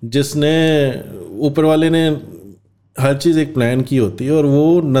 जिसने ऊपर वाले ने हर चीज़ एक प्लान की होती है और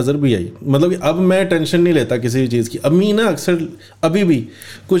वो नज़र भी आई. मतलब कि अब मैं टेंशन नहीं लेता किसी भी चीज़ की. अम्मी अक्सर अभी भी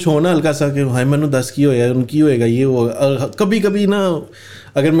कुछ होना हल्का सा कि हाय मैंने 10 की होया, उनकी होएगा, ये होगा. कभी कभी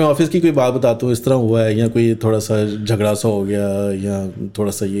अगर मैं ऑफिस की कोई बात बताता हूँ इस तरह हुआ है या कोई थोड़ा सा झगड़ा सा हो गया या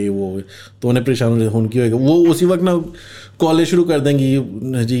थोड़ा सा ये वो, तो उन्हें परेशान हो उनकी होएगा. वो उसी वक्त कॉलेज शुरू कर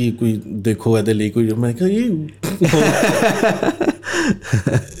देंगी जी, कोई देखो है दिल्ली कोई. मैं कहा ये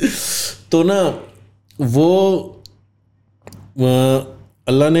तो वो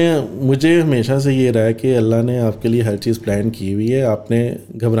अल्लाह ने मुझे हमेशा से ये रहा है कि अल्लाह ने आपके लिए हर चीज़ प्लान की हुई है, आपने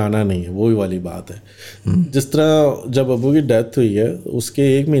घबराना नहीं है. वो ही वाली बात है. जिस तरह जब अबू की डेथ हुई है उसके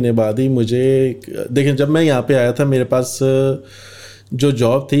 1 महीने बाद ही मुझे देखें, जब मैं यहाँ पे आया था मेरे पास जो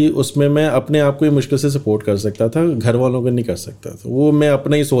जॉब थी उसमें मैं अपने आप को ही मुश्किल से सपोर्ट कर सकता था, घर वालों को नहीं कर सकता था. वो मैं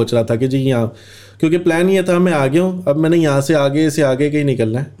अपना ही सोच रहा था कि जी यहाँ, क्योंकि प्लान ये था मैं आ गया हूँ, अब मैंने यहाँ से आगे कहीं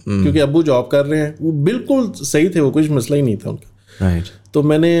निकलना है. क्योंकि अब्बू जॉब कर रहे हैं, वो बिल्कुल सही थे, वो कुछ मसला ही नहीं था उनका. तो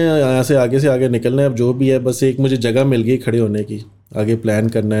मैंने यहाँ से आगे निकलना है. अब जो भी है बस एक मुझे जगह मिल गई खड़े होने की, आगे प्लान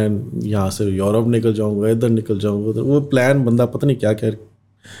करना है, यहाँ से यूरोप निकल जाऊँगा, इधर निकल जाऊँगा उधर. वो प्लान बंदा पता नहीं क्या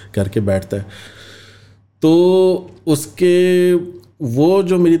करके बैठता है. तो उसके वो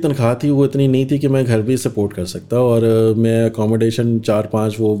जो मेरी तनख्वाह थी वो इतनी नहीं थी कि मैं घर भी सपोर्ट कर सकता. और मैं अकोमोडेशन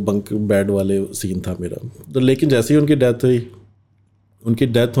 4-5 वो बंक बेड वाले सीन था मेरा. तो लेकिन जैसे ही उनकी डेथ हुई उनकी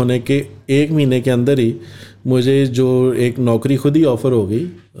डेथ होने के 1 महीने के अंदर ही मुझे जो एक नौकरी खुद ही ऑफ़र हो गई,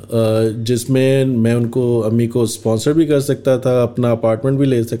 जिसमें मैं उनको अम्मी को स्पॉन्सर भी कर सकता था, अपना अपार्टमेंट भी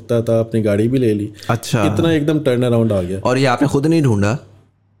ले सकता था, अपनी गाड़ी भी ले ली। अच्छा, इतना एकदम टर्न अराउंड आ गया। और ये आपने खुद नहीं ढूंढा?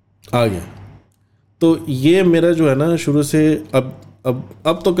 आ गया। तो ये मेरा जो है ना शुरू से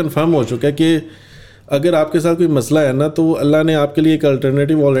अब तो कंफर्म हो चुका है कि अगर आपके साथ कोई मसला है ना तो अल्लाह ने आपके लिए एक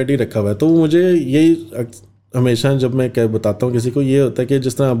अल्टरनेटिव ऑलरेडी रखा हुआ है। तो मुझे यही हमेशा जब मैं क्या बताता हूँ किसी को, ये होता है कि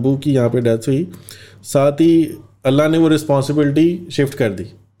जिस तरह अब्बू की यहाँ पे डेथ हुई, साथ ही अल्लाह ने वो रिस्पॉन्सिबिलिटी शिफ्ट कर दी,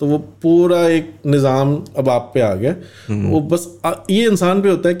 तो वो पूरा एक निज़ाम अब आप पे आ गया। वो बस ये इंसान पे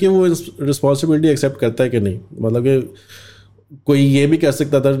होता है कि वो रिस्पॉन्सिबिलिटी एक्सेप्ट करता है कि नहीं। मतलब कि कोई ये भी कह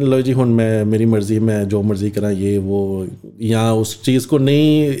सकता था लो जी हुन मैं मेरी मर्ज़ी, मैं जो मर्ज़ी करा, ये वो, यहाँ उस चीज़ को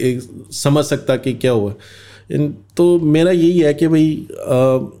नहीं समझ सकता कि क्या हुआ। तो मेरा यही है कि भाई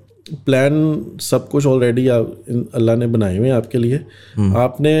प्लान सब कुछ ऑलरेडी अल्लाह ने बनाए हुए हैं आपके लिए,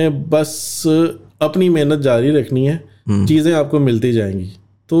 आपने बस अपनी मेहनत जारी रखनी है, चीज़ें आपको मिलती जाएंगी।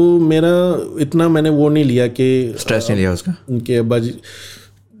 तो मेरा इतना मैंने वो नहीं लिया कि स्ट्रेस नहीं लिया उसका कि अब्बाजी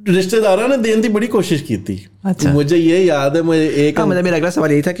रिश्तेदारों ने देने की बड़ी कोशिश की थी। अच्छा। मुझे ये याद है, मुझे एक मतलब मेरा अगला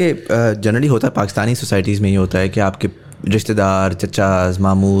सवाल यही था कि जनरली होता है पाकिस्तानी सोसाइटीज़ में ये होता है कि आपके रिश्तेदार, चचाज,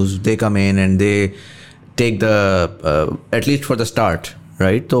 मामूज, दे कम in and they take the at least for the start,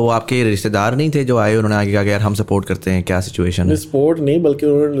 right? तो आपके रिश्तेदार नहीं थे जो आए, उन्होंने आगे कहा कि यार हम सपोर्ट करते हैं, क्या सिचुएशन है? सपोर्ट नहीं, बल्कि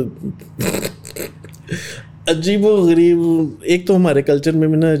उन्होंने अजीबो गरीब, एक तो हमारे कल्चर में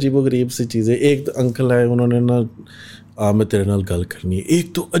भी ना अजीबो गरीब सी चीज़ें। एक तो अंकल आए, उन्होंने ना मैं तेरे नाल गल करनी है,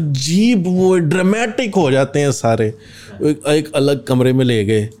 एक तो अजीब वो ड्रामेटिक हो जाते हैं सारे, एक अलग कमरे में ले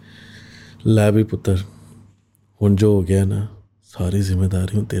गए, ला भी पुत्र हुन जो हो गया ना सारी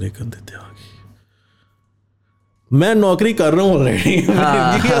जिम्मेदारी हूँ तेरे कंधे पे आ गई, मैं नौकरी कर रहा हूँ ऑलरेडी,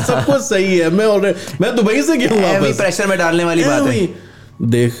 सब कुछ सही है, मैं दुबई से गया हूँ वापस। प्रेशर में डालने वाली बात है।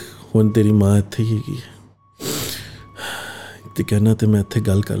 देख हुन तेरी माँ इत्थे ही तो कहना तो मैं इत्थे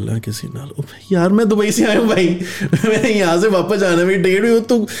गल कर ला किसी नाल, यार मैं दुबई से आया हूँ भाई, मैं यहाँ से वापस जाना भी टिकट भी,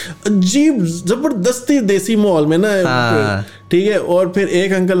 तो अजीब जबरदस्ती देसी माहौल में ना, ठीक है। और फिर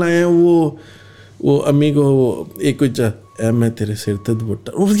एक अंकल आए हैं, वो अम्मी को एक कुछ मैं तेरे सिर ते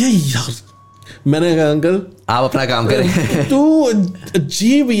दुपट्टा, ये यार मैंने कहा अंकल आप अपना काम करें। तो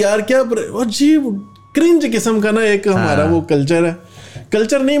अजीब यार, क्या अजीब क्रिंज किस्म का ना एक हमारा वो कल्चर है।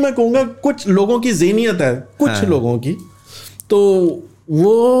 कल्चर नहीं मैं कहूँगा, कुछ लोगों की ज़हनियत है, कुछ लोगों की, तो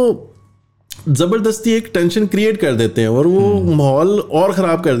वो ज़बरदस्ती एक टेंशन क्रिएट कर देते हैं और वो माहौल और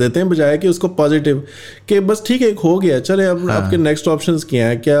ख़राब कर देते हैं, बजाय कि उसको पॉजिटिव कि बस ठीक है एक हो गया, चले अब आपके नेक्स्ट ऑप्शंस क्या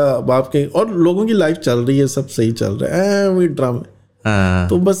है, क्या अब आपके और लोगों की लाइफ चल रही है, सब सही चल रहा है, वही ड्रामे।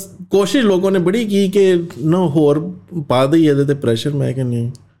 तो बस कोशिश लोगों ने बड़ी की कि ना होर पा दी है प्रेशर में कि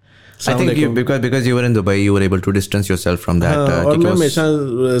नहीं। I think because you were in Dubai, you were able to distance yourself from that. और मैं हमेशा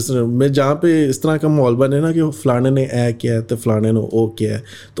मैं जहाँ पे इस तरह का माहौल बने ना कि फलाने ने ए किया है तो फलाने ने ओ किया है,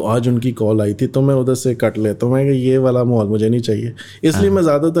 तो आज उनकी कॉल आई थी तो मैं उधर से कट लेता हूँ, मैं कि ये वाला माहौल मुझे नहीं चाहिए। इसलिए मैं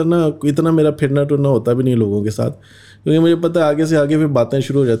ज़्यादातर ना इतना मेरा फिरना टुरना होता भी नहीं लोगों के साथ, क्योंकि मुझे पता है आगे से आगे फिर बातें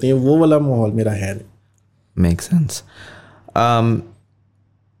शुरू हो जाती हैं, वो वाला माहौल मेरा है नहीं। Makes sense.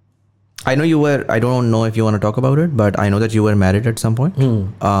 I know you were, I don't know if you want to talk about it, but I know that you were married at some point.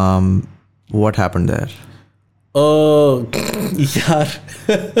 What happened there? यार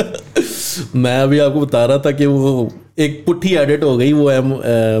मैं अभी आपको बता रहा था कि वो एक पुट्ठी एडिट हो गई वो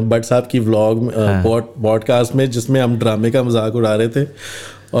भट्ट साहब की व्लॉग पॉडकास्ट में, जिसमें हम ड्रामे का मजाक उड़ा रहे थे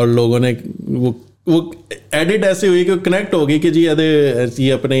और लोगों ने वो एडिट ऐसे हुई कि कनेक्ट हो गई कि जी ये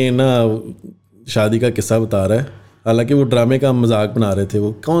अपने ना शादी का किस्सा बता रहा है, हालांकि वो ड्रामे का मजाक बना रहे थे।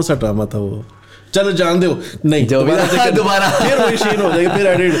 वो कौन सा ड्रामा था वो, चलो जान दो, नहीं दोबारा फिर वही सीन हो जाएगा, फिर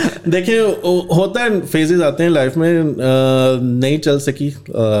एडिट। देखिए होता है, फेजेस आते हैं लाइफ में, नहीं चल सकी,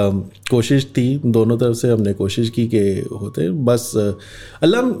 कोशिश थी दोनों तरफ से, हमने कोशिश की कि होते, बस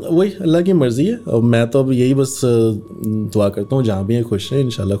अल्लाह की मर्ज़ी है। और मैं तो अब यही बस दुआ करता हूँ जहाँ भी है खुश है,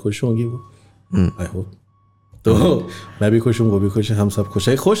 इंशाल्लाह खुश होंगी वो, आई होप। तो मैं भी खुश हूँ, वो भी खुश है, हम सब खुश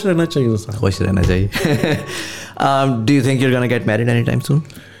है, खुश रहना चाहिए इंसान, खुश रहना चाहिए। Do you think you're gonna get married anytime soon?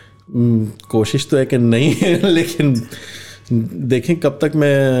 कोशिश तो है कि नहीं है, लेकिन देखें कब तक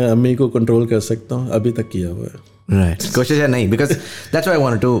मैं अम्मी को कंट्रोल कर सकता हूँ, अभी तक किया हुआ है। Right. कोशिश है नहीं, because that's what I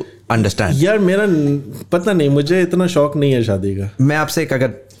wanted to understand. यार मेरा पता नहीं, मुझे इतना शौक नहीं है शादी का। मैं आपसे एक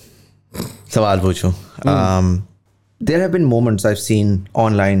अगर सवाल पूछूं, there have been moments I've seen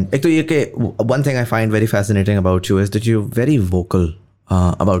online. एक तो ये कि one thing I find very fascinating about you is that you're very vocal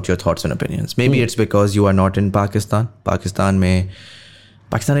about your thoughts and opinions. Maybe it's because you are not in Pakistan. Pakistan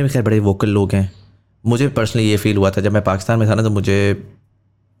में भी खैर बड़े vocal लोग हैं। मुझे पर्सनली ये फील हुआ था जब मैं पाकिस्तान में था ना, तो मुझे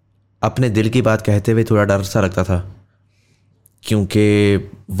अपने दिल की बात कहते हुए थोड़ा डर सा लगता था क्योंकि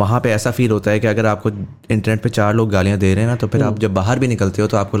वहाँ पे ऐसा फील होता है कि अगर आपको इंटरनेट पे 4 लोग गालियाँ दे रहे हैं ना, तो फिर आप जब बाहर भी निकलते हो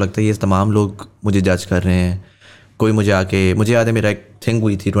तो आपको लगता है ये तमाम लोग मुझे जज कर रहे हैं. कोई मुझे याद है मेरा एक थिंग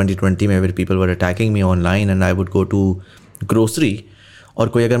हुई थी 2020 में, where people were attacking me online and I would go to grocery, और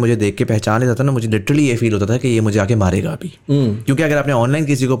कोई अगर मुझे देख के पहचान लेता था ना, मुझे लिटरली ये फील होता था कि ये मुझे आके मारेगा अभी. क्योंकि अगर आपने ऑनलाइन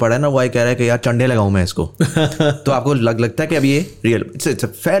किसी को पढ़ा है ना, वो कह रहा है कि यार चंडे लगाऊं मैं इसको तो आपको लगता है कि अब ये real, it's a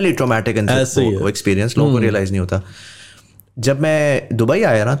fairly traumatic experience. लोगों को रियलाइज नहीं होता. जब मैं दुबई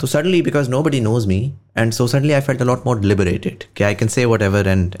आया ना, तो suddenly because nobody knows me and so suddenly I felt a lot more liberated कि I can say whatever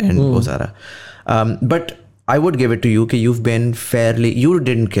and वो सारा. But I would give it to you कि you've been fairly, you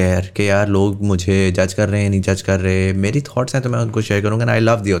didn't care कि यार लोग मुझे जज कर रहे हैं, नहीं जज कर रहे. मेरी thoughts हैं तो मैं उनको शेयर करूँगा. and I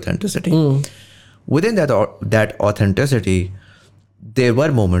love the authenticity. Within that authenticity, there were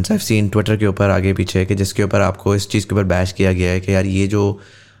moments I've seen Twitter के ऊपर आगे पीछे कि जिसके ऊपर आपको इस चीज़ के ऊपर बैश किया गया है कि यार ये जो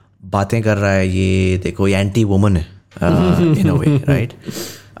बातें कर रहा है, ये देखो ये एंटी वुमन है in a way, right?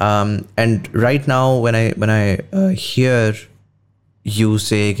 And right now when I hear you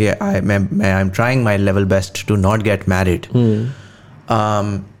say कि I'm trying my level best to not get married.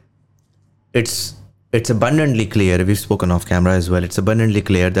 It's abundantly clear, we've spoken off camera as well, it's abundantly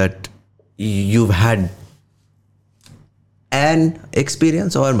clear that you've had an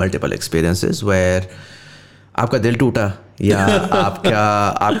experience or multiple experiences where आपका दिल टूटा या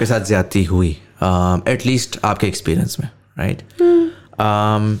आपके साथ ज्यादती हुई, at least आपके experience में, right?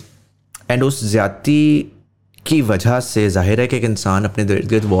 And उस ज्यादती की वजह से जाहिर है कि एक इंसान अपने इर्द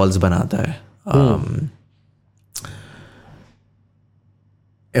गिर्द वॉल्स बनाता है.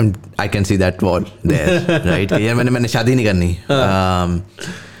 I can see that wall there, right? यार मैंने शादी नहीं करनी.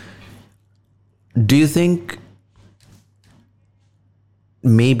 Do you think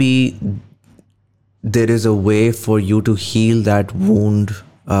may be there is a way for you to heal that wound,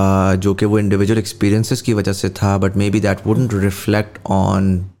 जो कि वो इंडिविजुअल एक्सपीरियंसेस की वजह से था, but may be that wouldn't reflect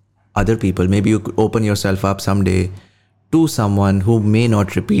on other people? Maybe you could open yourself up someday to someone who may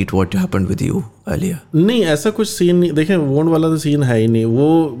not repeat what happened with you earlier. नहीं, ऐसा कुछ सीन नहीं. देखें, वोंड वाला तो सीन है ही नहीं. वो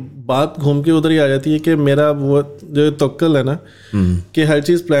बात घूम के उधर ही आ जाती है कि मेरा वो जो तवक्कल है ना कि हर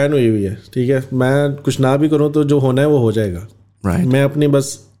चीज़ प्लान हुई है, ठीक है, मैं कुछ ना भी करूँ तो जो होना है वो हो जाएगा. मैं अपनी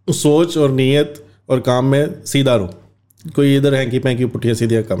बस सोच और नीयत और काम में सीधा रहूँ, कोई इधर हैंकी पैंकी पुट्ठियाँ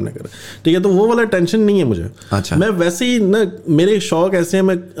सीधियाँ काम नहीं करे, ठीक है. तो वो वाला टेंशन नहीं है मुझे. अच्छा. मैं वैसे ही ना, मेरे शौक ऐसे हैं,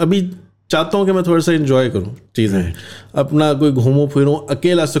 मैं अभी चाहता हूँ कि मैं थोड़ा सा एंजॉय करूँ चीज़ें, अपना कोई घूमूं फिरूँ,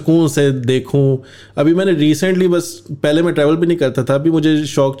 अकेला सुकून से देखूँ. अभी मैंने रिसेंटली, बस पहले मैं ट्रैवल भी नहीं करता था, अभी मुझे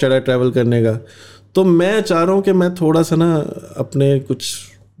शौक चढ़ा ट्रैवल करने का. तो मैं चाह रहा हूँ कि मैं थोड़ा सा ना अपने कुछ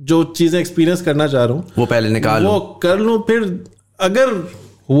जो चीज़ें एक्सपीरियंस करना चाह रहा हूँ वो पहले निकाल वो कर लूँ. फिर अगर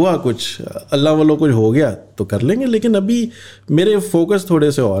हुआ कुछ, अल्लाह वालों कुछ हो गया तो कर लेंगे. लेकिन अभी मेरे फोकस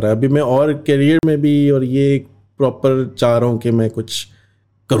थोड़े से और है. अभी मैं और करियर में भी और ये प्रॉपर चाह रहा हूँ कि मैं कुछ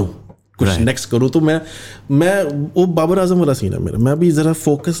करूँ, कुछ नेक्स्ट करूँ. तो मैं वो बाबर आजम वाला सीन है मेरा. मैं अभी ज़रा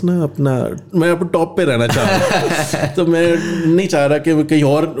फोकस ना अपना, मैं अपने टॉप पे रहना चाह रहा हूँ. तो मैं नहीं चाह रहा कि कहीं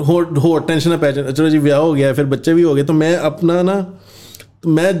और हो टेंशन ना पै जाए. चलो जी ब्याह हो गया, फिर बच्चे भी हो गए, तो मैं अपना ना, तो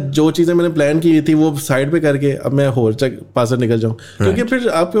मैं जो चीज़ें मैंने प्लान की थी वो साइड पे करके अब मैं होर पास निकल जाऊँ. क्योंकि फिर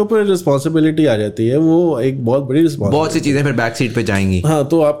आपके ऊपर रिस्पॉन्सिबिलिटी आ जाती है, वो एक बहुत बड़ी रिस्पॉन्सिबिलिटी. बहुत सी चीज़ें फिर बैक सीट पे जाएंगी. हाँ,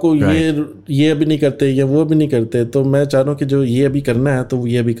 तो आपको ये अभी नहीं करते या वो अभी नहीं करते, तो मैं चाह रहा हूँ कि जो ये अभी करना है तो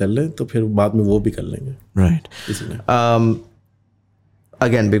ये अभी कर लें, तो फिर बाद में वो भी कर लेंगे. राइट.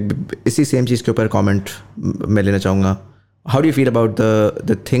 अगेन इसी सेम चीज़ के ऊपर कमेंट मैं लेना चाहूँगा. How do you feel about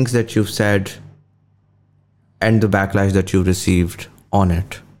the things that you said and the backlash that you received on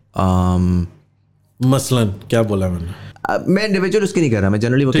it? मसलन क्या बोला मैंने? मैं इंडिविजुअल उसकी नहीं कर रहा, मैं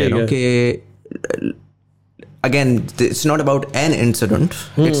जनरली वो कह रहा हूँ कि again it's not about an incident.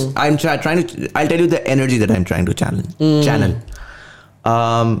 I'll tell you the energy that I'm trying to channel.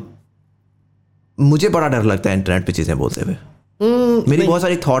 मुझे बड़ा डर लगता है इंटरनेट पे चीज़ें बोलते हुए. मेरी बहुत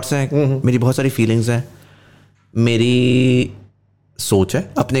सारी थॉट्स हैं, मेरी बहुत सारी फीलिंग्स हैं, मेरी सोच है,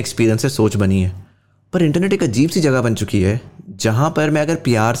 अपने एक्सपीरियंस से सोच बनी है. पर इंटरनेट एक अजीब सी जगह बन चुकी है जहाँ पर मैं अगर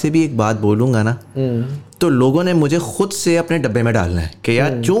प्यार से भी एक बात बोलूँगा ना, तो लोगों ने मुझे खुद से अपने डब्बे में डालना है कि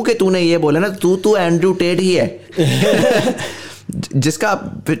यार चूंकि तूने ये बोला ना, तू एंड्रू टेट ही है. जिसका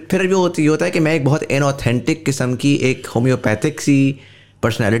फिर भी होता है कि मैं एक बहुत इनऑथेंटिक किस्म की एक होम्योपैथिक सी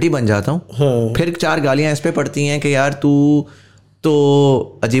पर्सनैलिटी बन जाता हूँ. फिर 4 गालियाँ इस पर पड़ती हैं कि यार तू तो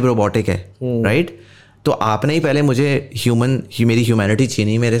अजीब रोबोटिक है, राइट? तो आपने ही पहले मुझे मेरी ह्यूमैनिटी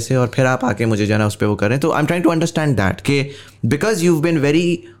छीनी मेरे से, और फिर आप आके मुझे जाना उस पर वो करें. तो I am trying to understand that कि because you been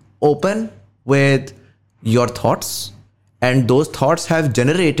very open with your thoughts and those thoughts have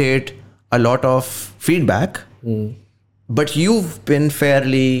generated a lot of feedback, but you been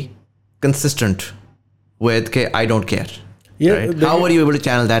fairly consistent with के I don't care. How were you able to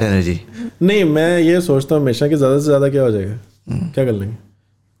channel that energy? नहीं, मैं ये सोचता हूँ हमेशा कि ज़्यादा से ज़्यादा क्या हो जाएगा, क्या कर लेंगे.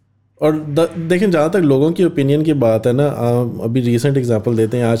 और देखें, जहाँ तक लोगों की ओपिनियन की बात है ना, अभी रिसेंट एग्जांपल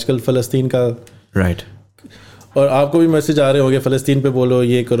देते हैं, आजकल फ़लस्तीन का राइट, और आपको भी मैसेज आ रहे होंगे फ़लस्तीन पे बोलो,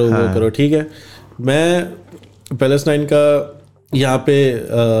 ये करो, वो करो. ठीक है, मैं पैलेस्टाइन का यहाँ पे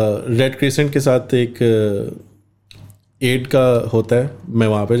रेड क्रिसेंट के साथ एक एड का होता है, मैं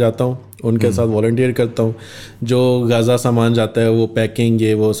वहाँ पे जाता हूँ, उनके साथ वॉलंटियर करता हूँ. जो गाज़ा सामान जाता है वो पैकिंग,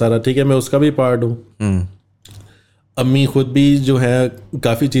 ये वो सारा, ठीक है, मैं उसका भी पार्ट हूँ. अम्मी खुद भी जो है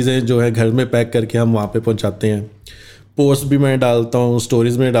काफ़ी चीज़ें जो है घर में पैक करके हम वहाँ पे पहुँचाते हैं. पोस्ट भी मैं डालता हूँ,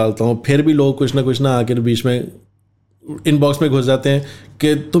 स्टोरीज में डालता हूँ, फिर भी लोग कुछ ना आकर बीच में इनबॉक्स में घुस जाते हैं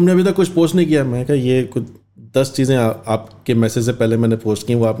कि तुमने अभी तक कुछ पोस्ट नहीं किया. मैं कहा ये कुछ 10 चीज़ें आपके मैसेज से पहले मैंने पोस्ट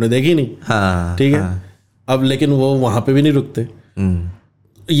की, वो आपने देखी नहीं. ठीक है. अब लेकिन वो वहाँ पे भी नहीं रुकते.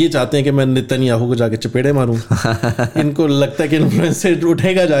 ये चाहते हैं कि मैं नेतन्याहू को जाके चपेड़े मारूं. इनको लगता है कि इन्फ्लुएंसर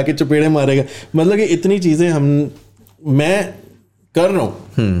उठेगा जाके चपेड़े मारेगा. मतलब कि इतनी चीज़ें मैं कर रहा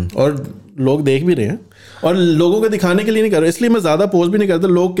हूँ और लोग देख भी रहे हैं, और लोगों को दिखाने के लिए नहीं कर रहा, इसलिए मैं ज़्यादा पोस्ट भी नहीं करता.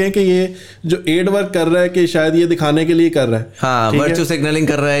 लोग कहें कि ये जो एड वर्क कर रहा है कि शायद ये दिखाने के लिए कर रहा है, हाँ, वर्चुअल सिग्नलिंग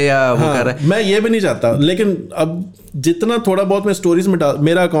कर रहा है या वो कर रहा है. मैं ये भी नहीं चाहता. लेकिन अब जितना थोड़ा बहुत मैं स्टोरीज में डाल,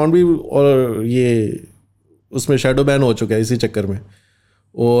 मेरा अकाउंट भी और ये उसमें शैडो बैन हो चुका है इसी चक्कर में.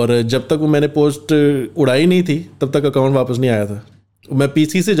 और जब तक वो मैंने पोस्ट उड़ाई नहीं थी तब तक अकाउंट वापस नहीं आया था. मैं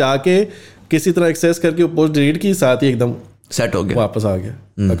पीसी से जाके किसी तरह एक्सेस करके वो पोस्ट डिलीट की, साथ ही एकदम सेट हो गया, वापस आ गया.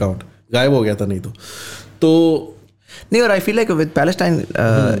 अकाउंट गायब हो गया था नहीं तो नहीं. और I feel like with Palestine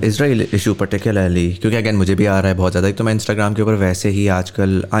Israel issue particularly, क्योंकि अगेन मुझे भी आ रहा है बहुत ज़्यादा. तो मैं इंस्टाग्राम के ऊपर वैसे ही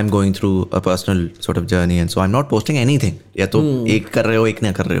आजकल I am going through a personal sort of journey and so I am not posting anything. या तो एक कर रहे हो, एक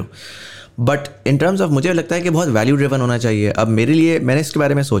ना कर रहे हो. बट इन टर्म्स ऑफ मुझे लगता है कि बहुत वैल्यू ड्रिवन होना चाहिए. अब मेरे लिए, मैंने इसके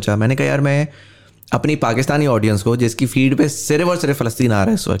बारे में सोचा, मैंने कहा यार मैं अपनी पाकिस्तानी ऑडियंस को, जिसकी फीड पे सिर्फ और सिर्फ फ़लस्तीन आ रहा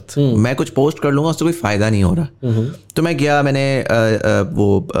है इस वक्त, मैं कुछ पोस्ट कर लूँगा उससे कोई फ़ायदा नहीं हो रहा. तो मैं गया, मैंने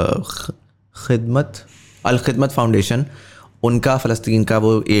वो अल खिदमत फाउंडेशन, उनका फ़लस्तीन का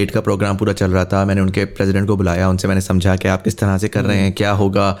वो एड का प्रोग्राम पूरा चल रहा था. मैंने उनके प्रेसिडेंट को बुलाया, उनसे मैंने समझा कि आप किस तरह से कर रहे हैं, क्या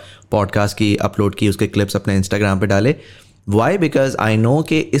होगा. पॉडकास्ट की अपलोड की, उसके क्लिप्स अपने इंस्टाग्राम पे डाले. वाई? बिकॉज आई नो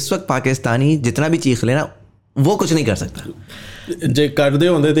कि इस वक्त पाकिस्तानी जितना भी चीख लेना वो कुछ नहीं कर सकता. जे करदे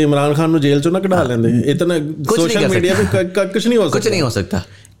होंदे ते इमरान खान जेल चो ना कढ़ा लेंदे. इतना सोशल मीडिया पे कुछ नहीं हो सकता.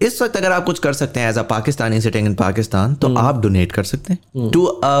 इस वक्त अगर आप कुछ कर सकते हैं as a Pakistani sitting in Pakistan, तो आप डोनेट कर सकते हैं टू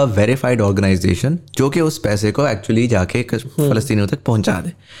अ वेरीफाइड ऑर्गेनाइजेशन जो कि उस पैसे को एक्चुअली जाके फ़लस्तीनियों तक पहुंचा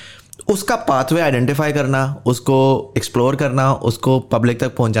दे. उसका पाथवे आइडेंटिफाई करना, उसको एक्सप्लोर करना, उसको पब्लिक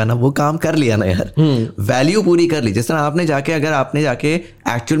तक पहुंचाना, वो काम कर लिया ना यार. वैल्यू पूरी कर ली. जिस तरह आपने जाके, अगर आपने जाके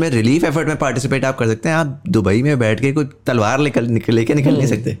एक्चुअल में रिलीफ एफर्ट में पार्टिसिपेट आप कर सकते हैं. आप दुबई में बैठ के कोई तलवार लेके निकल नहीं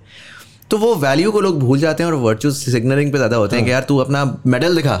सकते. तो वो वैल्यू को लोग भूल जाते हैं और वर्चुअल सिग्नलिंग पे ज़्यादा होते हैं कि यार तू अपना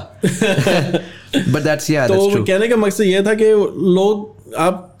मेडल दिखा. बट दैट्स तो कहने का मकसद ये था कि लोग,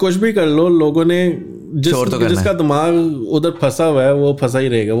 आप कुछ भी कर लो, लोगों ने जिसका दिमाग उधर फंसा हुआ है वो फंसा ही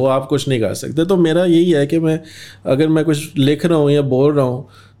रहेगा, वो आप कुछ नहीं कर सकते. तो मेरा यही है कि अगर मैं कुछ लिख रहा हूँ या बोल रहा हूँ,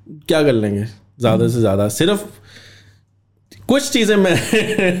 क्या कर लेंगे ज़्यादा से ज़्यादा. सिर्फ कुछ चीज़ें मैं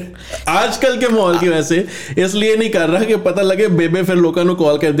आजकल के माहौल की वजह से इसलिए नहीं कर रहा कि पता लगे बेबे फिर लोगों को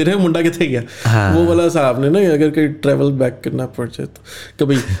कॉल कर दे रहे मुंडा कितने गया. वो वाला साहब ने ना, अगर कोई ट्रैवल बैक करना पड़ जाए तो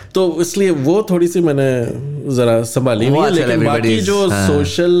कभी, तो इसलिए वो थोड़ी सी मैंने ज़रा संभाली हुई है. लेकिन बाकी जो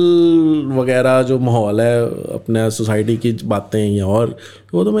सोशल वगैरह जो माहौल है अपने सोसाइटी की बातें या और,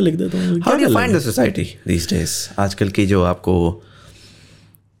 वो तो मैं लिख देता हूँ. How do you find the society these days? आजकल की जो आपको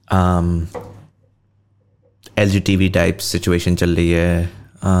LGTB टाइप सिचुएशन चल रही है,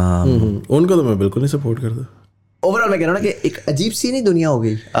 उनको तो मैं बिल्कुल नहीं सपोर्ट करता. ओवरऑल मैं कह रहा हूँ ना कि एक अजीब सी नहीं दुनिया हो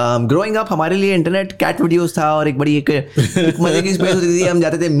गई. ग्रोइंग अप हमारे लिए इंटरनेट कैट वीडियोस था और एक बड़ी एक मजे की स्पेस होती थी. हम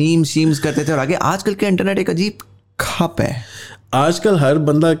जाते थे, मीम शीम्स करते थे. और आगे आजकल के इंटरनेट एक अजीब खप है. आजकल हर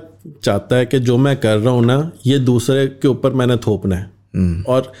बंदा चाहता है कि जो मैं कर रहा हूँ ना, ये दूसरे के ऊपर मैंने थोपना है,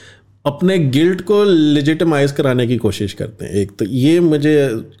 और अपने गिल्ट को लेजिटिमाइज कराने की कोशिश करते हैं. एक तो ये मुझे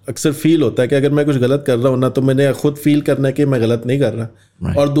अक्सर फील होता है कि अगर मैं कुछ गलत कर रहा हूँ ना, तो मैंने खुद फील करना है कि मैं गलत नहीं कर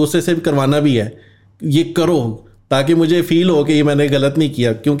रहा, और दूसरे से भी करवाना भी है, ये करो ताकि मुझे फील हो कि ये मैंने गलत नहीं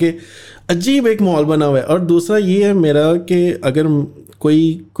किया. क्योंकि अजीब एक माहौल बना हुआ है. और दूसरा ये है मेरा कि अगर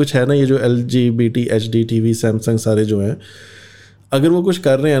कोई कुछ है ना, ये जो LGBT HD TV सैमसंग सारे जो हैं, अगर वो कुछ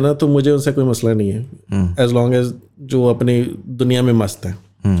कर रहे हैं ना, तो मुझे उनसे कोई मसला नहीं है, एज लॉन्ग एज जो अपनी दुनिया में मस्त है.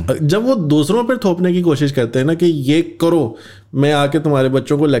 जब वो दूसरों पर थोपने की कोशिश करते हैं ना कि ये करो, मैं आके तुम्हारे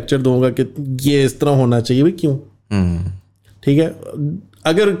बच्चों को लेक्चर दूंगा कि ये इस तरह होना चाहिए, भाई क्यों? ठीक है,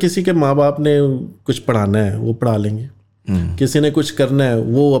 अगर किसी के माँ बाप ने कुछ पढ़ाना है वो पढ़ा लेंगे, किसी ने कुछ करना है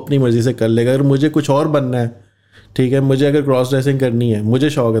वो अपनी मर्जी से कर लेगा. अगर मुझे कुछ और बनना है ठीक है, मुझे अगर क्रॉस ड्रेसिंग करनी है, मुझे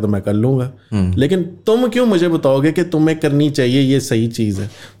शौक है तो मैं कर लूँगा, लेकिन तुम क्यों मुझे बताओगे कि तुम्हें करनी चाहिए, ये सही चीज़ है?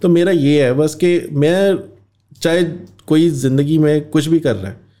 तो मेरा ये है बस कि मैं चाहे कोई ज़िंदगी में कुछ भी कर रहा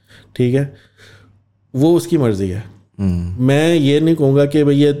है, ठीक है, वो उसकी मर्ज़ी है। मैं ये नहीं कहूँगा कि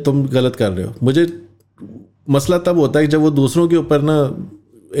भाई ये तुम गलत कर रहे हो। मुझे मसला तब होता है जब वो दूसरों के ऊपर ना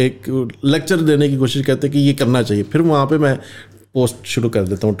एक लेक्चर देने की कोशिश करते हैं कि ये करना चाहिए, फिर वहाँ पे मैं पोस्ट शुरू कर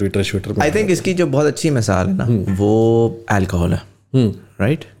देता हूँ ट्विटर में। आई थिंक इसकी जो बहुत अच्छी मिसाल है ना वो अल्कोहल है,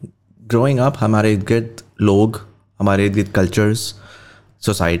 राइट? ग्रोइंग अप हमारे इर्द गिर्द लोग, हमारे इर्द गिर्द कल्चर्स,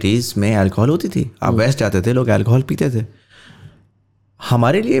 सोसाइटीज़ में अल्कोहल होती थी। आप वेस्ट जाते थे, लोग अल्कोहल पीते थे।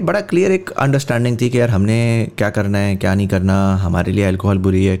 हमारे लिए बड़ा क्लियर एक अंडरस्टैंडिंग थी कि यार हमने क्या करना है, क्या नहीं करना, हमारे लिए अल्कोहल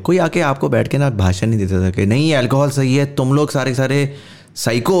बुरी है। कोई आके आपको बैठ के ना भाषण नहीं देता था कि नहीं ये अल्कोहल सही है, तुम लोग सारे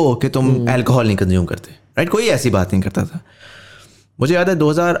साइको कि तुम अल्कोहल नहीं कंज्यूम करते, राइट? कोई ऐसी बात नहीं करता था। मुझे याद है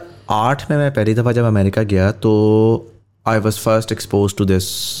 2008 में मैं पहली दफ़ा जब अमेरिका गया तो I was first expose to this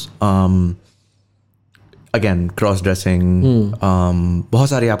again cross dressing. बहुत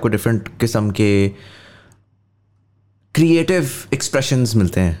सारे आपको डिफरेंट किस्म के क्रिएटिव एक्सप्रेशंस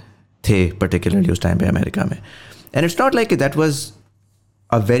मिलते हैं थे पर्टिकुलरली उस टाइम पे अमेरिका में। And it's not like that was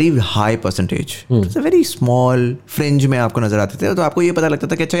a very high percentage, it's a very small fringe में आपको नज़र आते थे। तो आपको ये पता लगता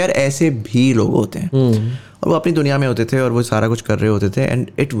था कि अच्छा यार ऐसे भी लोग होते हैं और वो अपनी दुनिया में होते थे और वो सारा कुछ कर रहे होते थे। And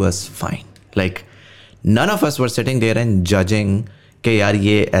it was fine, like none of us were sitting there and judging कि यार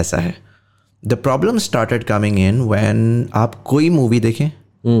ये ऐसा है। The problem started coming in when आप कोई मूवी देखें,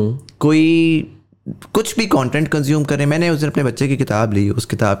 कोई कुछ भी कंटेंट कंज्यूम करें। मैंने उस दिन अपने बच्चे की किताब ली, उस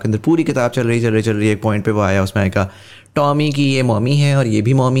किताब के अंदर पूरी किताब चल रही एक पॉइंट पे वो आया, उसमें आएगा टॉमी की ये मॉमी है और ये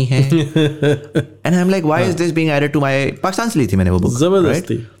भी मॉमी है। And I am like why is this being added to my, Pakistan से ली थी मैंने वो बुक,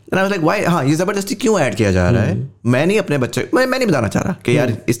 जबरदस्ती। And I was like why, हाँ ये ज़बरदस्ती क्यों ऐड किया जा रहा है? मैं नहीं अपने बच्चे, मैं नहीं बताना चाह रहा कि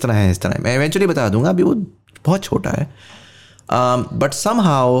यार इस तरह है इस तरह है। मैं इवेंचुअली बता दूंगा, अभी वो बहुत छोटा है। बट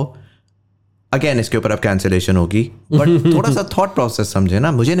समहाउ अगेन इसके ऊपर अब कैंसिलेशन होगी, बट थोड़ा सा थॉट प्रोसेस समझे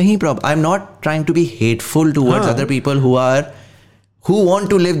ना। मुझे नहीं problem, I am not trying to be hateful towards other people who want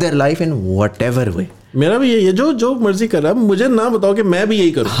to live their life in whatever वे। मेरा भी ये जो मर्जी कर रहा है, मुझे ना बताओ कि मैं भी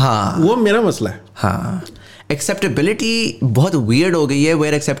यही करूँ। हाँ, वो मेरा मसला है। हाँ, एक्सेप्टेबिलिटी बहुत वियर्ड हो गई है,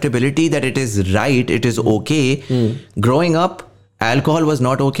 where acceptability that it is right, it is okay. Growing up alcohol was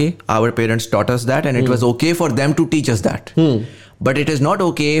not okay. Our parents taught us that, and it was okay for them to teach us that. But it is not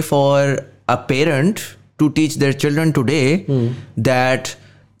okay for a parent to teach their children today that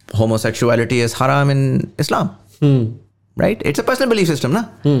homosexuality is haram in Islam. Right? It's a personal belief system ना।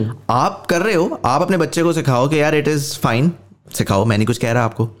 आप कर रहे हो, आप अपने बच्चे को सिखाओ कि यार it is fine, सिखाओ, मैं नहीं कुछ कह रहा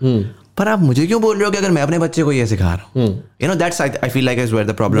आपको, पर आप मुझे क्यों बोल रहे हो कि अगर मैं अपने बच्चे को ये सिखा रहा हूँ? You know, that's I feel like is where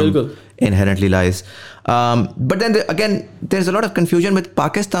the problem inherently lies. But then again, there's a lot of confusion with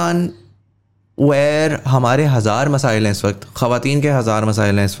Pakistan, where हमारे 1000 मसाइल हैं इस वक्त, ख़वातीन के 1000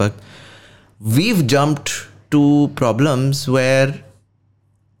 मसाइल हैं इस वक्त। We've jumped to problems where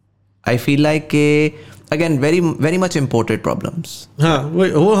I feel like again very much imported problems. हाँ,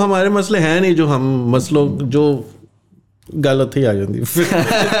 वो हमारे मसले हैं नहीं, जो हम मसलों जो गलत ही आ जाती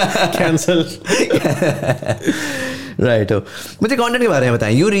कैंसल। राइट। मुझे कंटेंट के बारे में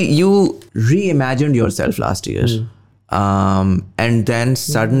बताएं। You reimagined yourself last year and then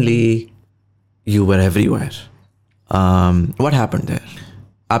suddenly you were everywhere. What happened there?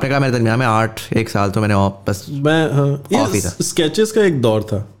 आपने कहा मेरे दरमियान में 1 साल तो मैंने बस ऑफ ही था। स्केचेस का एक दौर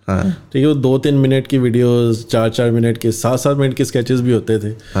था, ठीक है, वो 2-3 मिनट की वीडियोस, 4-4 मिनट के, 7-7 मिनट के स्केचेस भी होते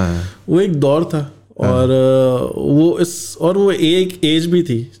थे। वो एक दौर था और वो एक एज भी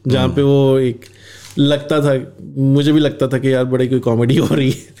थी जहाँ पे वो एक लगता था, मुझे भी लगता था कि यार बड़ी कोई कॉमेडी हो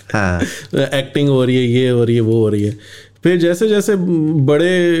रही है, एक्टिंग हो रही है, ये हो रही है, वो हो रही है। फिर जैसे जैसे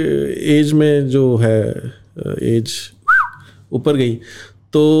बड़े एज में जो है एज ऊपर गई,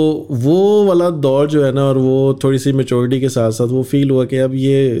 तो वो वाला दौर जो है ना, और वो थोड़ी सी मेच्योरिटी के साथ साथ वो फील हुआ कि अब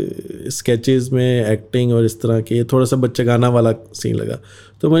ये स्केचेस में एक्टिंग और इस तरह के थोड़ा सा बच्चेगाना वाला सीन लगा।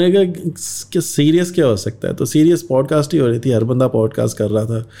 तो मैंने कहा कि सीरियस क्या हो सकता है? तो सीरियस पॉडकास्ट ही हो रही थी, हर बंदा पॉडकास्ट कर रहा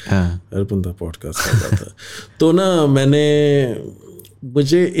था। हर बंदा पॉडकास्ट कर रहा था। तो ना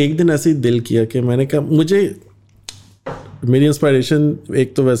मुझे एक दिन ऐसे ही दिल किया कि मैंने कहा, मेरी इंस्पायरेशन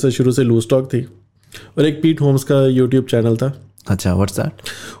एक तो वैसे शुरू से लूज टॉक थी, और एक पीट होम्स का यूट्यूब चैनल था। अच्छा, व्हाट्स दैट?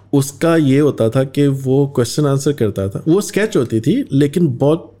 उसका ये होता था कि वो क्वेश्चन आंसर करता था, वो स्केच होती थी लेकिन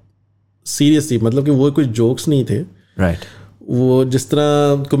बहुत सीरियस थी, मतलब कि वो कोई जोक्स नहीं थे। राइट। वो जिस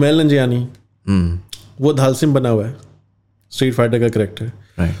तरह कुमेल नंजियानी, वो धालसिम बना हुआ है, स्ट्रीट फाइटर का करेक्टर।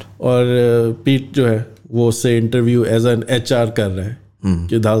 राइट। और पीट जो है वो उससे इंटरव्यू एज एन HR कर रहा है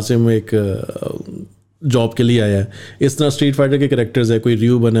कि धालसिम एक जॉब के लिए आया है। इस तरह स्ट्रीट फाइटर के कैरेक्टर्स है, कोई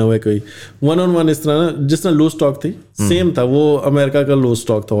रियू बना हुआ है, कोई 1-on-1 इस तरह ना, जिस तरह लूज टॉक थी सेम था, वो अमेरिका का लूज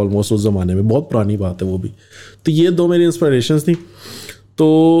टॉक था ऑलमोस्ट उस ज़माने में, बहुत पुरानी बात है वो भी। तो ये 2 मेरी इंस्पिरेशंस थी। तो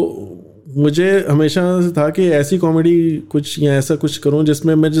मुझे हमेशा से था कि ऐसी कॉमेडी कुछ या ऐसा कुछ करूं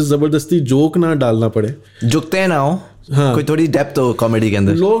जिसमें मुझे ज़बरदस्ती जोक ना डालना पड़े, झुकते ना हो, हाँ, कोई थोड़ी डेप्थ हो कॉमेडी के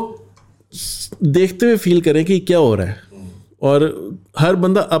अंदर, लोग देखते हुए फील करें कि क्या हो रहा है, और हर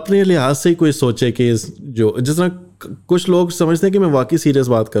बंदा अपने लिहाज से ही कोई सोचे कि जो जिस तरह कुछ लोग समझते हैं कि मैं वाकई सीरियस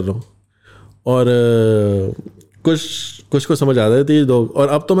बात कर रहा हूँ, और कुछ को समझ आ जाती है लोग। और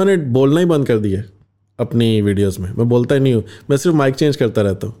अब तो मैंने बोलना ही बंद कर दिया अपनी वीडियोस में, मैं बोलता ही नहीं हूँ, मैं सिर्फ माइक चेंज करता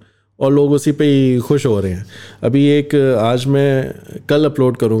रहता हूँ और लोग उसी पे ही खुश हो रहे हैं। अभी आज मैं कल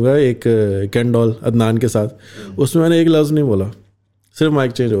अपलोड करूँगा एक कैंडॉल अदनान के साथ, उसमें मैंने एक लफ्ज़ नहीं बोला, सिर्फ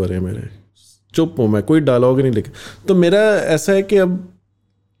माइक चेंज हो रहे हैं मेरे, चुप हूँ मैं, कोई डायलॉग नहीं लिखा। तो मेरा ऐसा है कि अब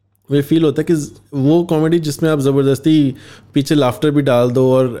मुझे फील होता है कि वो कॉमेडी जिसमें आप ज़बरदस्ती पीछे लाफ्टर भी डाल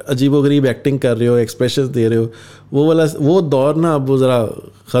दो और अजीबोगरीब एक्टिंग कर रहे हो, एक्सप्रेशंस दे रहे हो, वो दौर ना अब वो ज़रा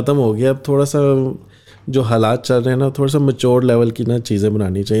ख़त्म हो गया। अब थोड़ा सा जो हालात चल रहे हैं ना, थोड़ा सा मैच्योर लेवल की ना चीज़ें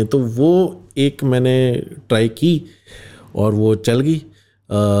बनानी चाहिए। तो वो एक मैंने ट्राई की और वो चल गई।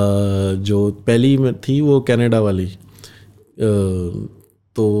 जो पहली में थी वो कनाडा वाली,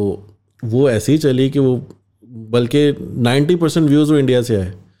 तो वो ऐसे ही चली कि वो बल्कि 90% व्यूज़ वो इंडिया से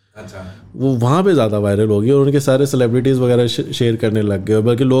आए। अच्छा, वो वहाँ पे ज़्यादा वायरल हो गई और उनके सारे सेलिब्रिटीज़ वगैरह शेयर करने लग गए,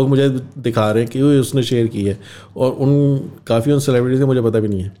 बल्कि लोग मुझे दिखा रहे हैं कि उसने शेयर की है, और काफ़ी उन सेलिब्रिटीज़ का मुझे पता भी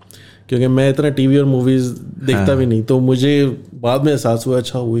नहीं है क्योंकि मैं इतना टीवी और मूवीज़ देखता भी नहीं। तो मुझे बाद में एहसास हुआ,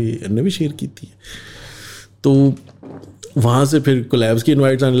 अच्छा हुई इन्होंने भी शेयर की थी। तो वहाँ से फिर कोलैब्स की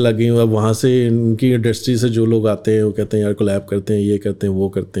इनवाइट्स आने लग गई। अब वहाँ से इनकी इंडस्ट्री से जो लोग आते हैं वो कहते हैं यार कोलैब करते हैं, ये करते हैं, वो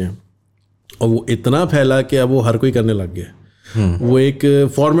करते हैं, और वो इतना फैला कि अब वो हर कोई करने लग गया। वो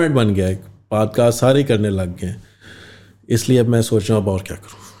एक फॉर्मेट बन गया, एक पॉडकास्ट सारे करने लग गए। इसलिए अब मैं सोच रहा हूँ अब और क्या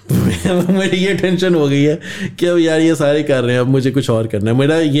करूँ। मेरी ये टेंशन हो गई है कि अब यार ये सारे कर रहे हैं, अब मुझे कुछ और करना है।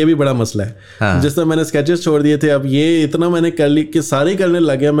 मेरा ये भी बड़ा मसला है। हाँ। जिस तरह मैंने स्केचेस छोड़ दिए थे, अब ये इतना मैंने कर ली कि सारे करने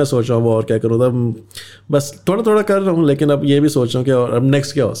लग गया। मैं सोच रहा हूँ और क्या करूँ, तब बस थोड़ा थोड़ा कर रहा हूँ, लेकिन अब ये भी सोच रहा हूँ कि और अब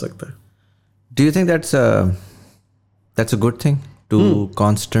नेक्स्ट क्या हो सकता है। Do you think that's a good thing to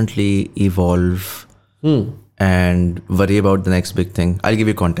constantly evolve and worry about the next big thing? I'll give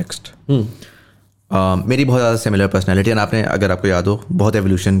you context. मेरी बहुत ज़्यादा सिमिलर पर्सनैलिटी है। आपने, अगर आपको याद हो, बहुत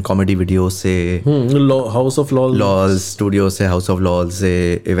एवोल्यूशन कॉमेडी वीडियो से, हाउस ऑफ लॉल्स स्टूडियो से, हाउस ऑफ लॉल्स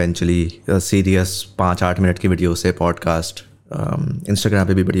से इवेंचुअली सीरियस 5-8 मिनट की वीडियो से पॉडकास्ट, इंस्टाग्राम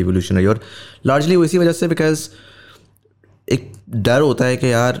पे भी बड़ी एवोल्यूशन रही। और लार्जली वो इसी वजह से बिकॉज एक डर होता है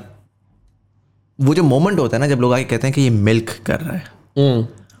कि यार वो जो मोमेंट होता है ना जब लोग आके कहते हैं कि ये मिल्क कर रहा है,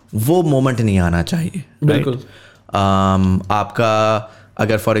 वो मोमेंट नहीं आना चाहिए। बिल्कुल। आपका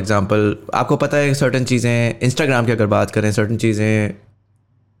अगर फॉर एग्जांपल आपको पता है सर्टन चीज़ें, इंस्टाग्राम की अगर बात करें, सर्टन चीज़ें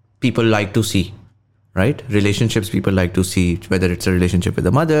people like to C, right, relationships people like to C, whether it's a relationship with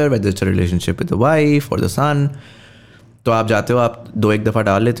the mother, whether it's a relationship with the wife और द सन। तो आप जाते हो, आप 2-1 दफ़ा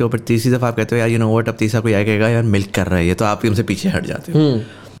डाल लेते हो, फिर तीसरी दफ़ा आप कहते हो यार यू नो व्हाट, अब तीसरा कोई आएगा यार मिल्क कर रहा है ये, तो आप उनसे पीछे हट जाते हो।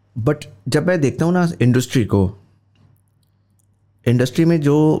 बट जब मैं देखता हूँ ना इंडस्ट्री को, इंडस्ट्री में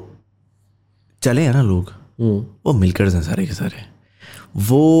जो चले हैं ना लोग, वो मिलकर्स हैं सारे के सारे।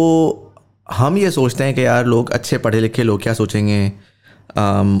 वो हम ये सोचते हैं कि यार लोग अच्छे पढ़े लिखे लोग क्या सोचेंगे,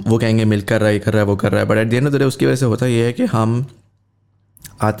 वो कहेंगे मिल कर रहा है, ये कर रहा है, वो कर रहा है। But at the end of the day उसकी वजह से होता ये है कि हम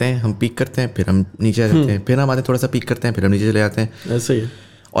आते हैं, हम पीक करते हैं, फिर हम नीचे आ जाते हैं, फिर हम आते हैं, थोड़ा सा पीक करते हैं, फिर हम नीचे चले जाते हैं। ऐसे ही।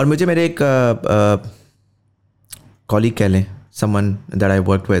 और मुझे मेरे एक कॉलीग कह लें, someone that I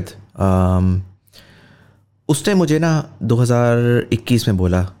work with, उसने मुझे ना 2021 में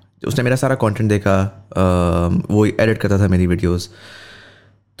बोला, उसने मेरा सारा कंटेंट देखा, वो एडिट करता था मेरी वीडियोस,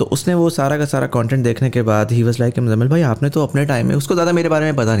 तो उसने वो सारा का सारा कंटेंट देखने के बाद ही वाज लाइक मुज़म्मिल भाई आपने तो अपने टाइम में, उसको ज़्यादा मेरे बारे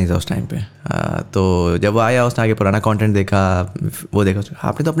में पता नहीं था उस टाइम पे, तो जब वो आया उसने आगे पुराना कंटेंट देखा, वो देखा,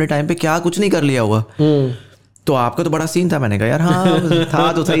 आपने तो अपने टाइम पे क्या कुछ नहीं कर लिया हुआ, तो आपका तो बड़ा सीन था। मैंने कहा यार हाँ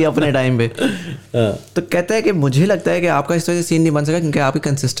था तो सही अपने टाइम पे। तो कहता है कि मुझे लगता है कि आपका इस वजह से सीन नहीं बन सका क्योंकि आपकी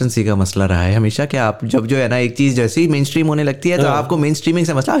कंसिस्टेंसी का मसला रहा है हमेशा, कि आप जब जो है ना एक चीज़ जैसे ही मेन स्ट्रीम होने लगती है तो आपको मेन स्ट्रीमिंग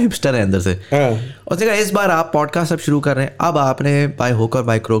से मसला, हिपस्टर है अंदर से। उसने कहा इस बार आप पॉडकास्ट अब शुरू कर रहे हैं, अब आपने बाय होक और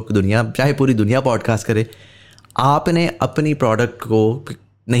बाय क्रोक दुनिया, चाहे पूरी दुनिया पॉडकास्ट करे, आपने अपनी प्रोडक्ट को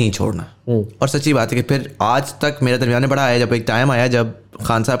नहीं छोड़ना। और सच्ची बात है कि फिर आज तक मेरे दरमियान बड़ा आया, जब एक टाइम आया जब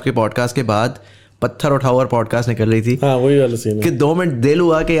खान साहब के पॉडकास्ट के बाद पत्थर उठाओ और पॉडकास्ट निकल रही थी, हाँ वही वाला सीन है कि 2 मिनट दिल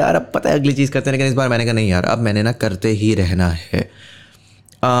हुआ कि यार अब पता है अगली चीज़ करते हैं, लेकिन इस बार मैंने कहा नहीं यार अब मैंने ना करते ही रहना है।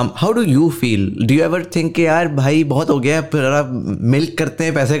 How do you feel, do you ever think कि यार भाई बहुत हो गया, फिर मिल्क करते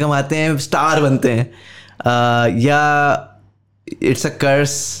हैं, पैसे कमाते हैं, स्टार बनते हैं, या इट्स अ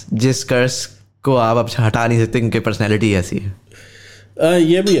कर्स जिस कर्स को आप अब हटा नहीं सकते क्योंकि पर्सनैलिटी ऐसी है।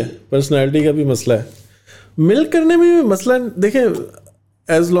 ये भी है, पर्सनैलिटी का भी मसला है, मिल करने में भी मसला। देखें,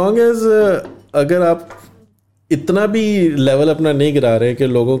 एज लॉन्ग एज अगर आप इतना भी लेवल अपना नहीं गिरा रहे कि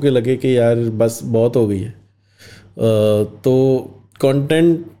लोगों के लगे कि यार बस बहुत हो गई है, तो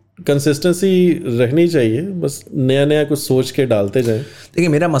कंटेंट कंसिस्टेंसी रखनी चाहिए, बस नया नया कुछ सोच के डालते जाएं। देखिए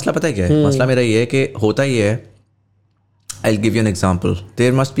मेरा मसला पता है क्या है, मसला मेरा ये है कि होता ही है, I will give you an example,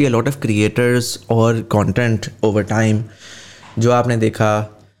 there must be a lot of creators और कंटेंट ओवर टाइम जो आपने देखा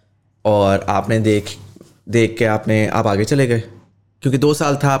और आपने देख के आप आगे चले गए क्योंकि 2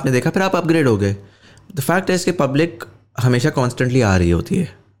 साल था, आपने देखा, फिर आप अपग्रेड हो गए। द फैक्ट है कि पब्लिक हमेशा कॉन्स्टेंटली आ रही होती है,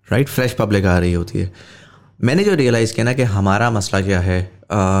 राइट, फ्रेश पब्लिक आ रही होती है। मैंने जो रियलाइज़ किया ना कि हमारा मसला क्या है,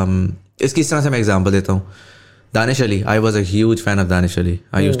 इसकी इस तरह से मैं एग्जांपल देता हूँ। Danish Ali, I was a huge fan of Danish Ali,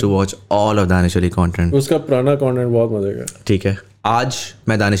 I used to watch all of Danish Ali content. उसका पुराना कंटेंट बहुत मजे का, ठीक है। आज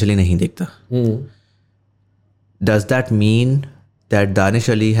मैं दानिश अली नहीं देखता। Does that mean that Danish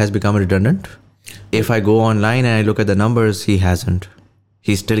Ali has become redundant? If I go online and I look at the numbers, he hasn't.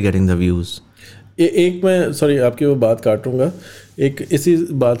 He's still getting the views. एक मैं सॉरी आपकी वो बात काटूंगा, एक इसी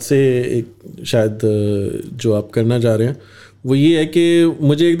बात से एक शायद जो आप करना चाह रहे हैं वो ये है कि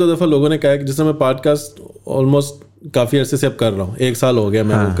मुझे 1-2 दफ़ा लोगों ने कहा कि जैसे मैं पॉडकास्ट ऑलमोस्ट काफ़ी अरसे से अब कर रहा हूँ, 1 साल हो गया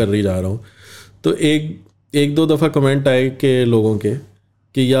मैं वो कर ही जा रहा हूँ, तो एक दो दफ़ा कमेंट आए कि लोगों के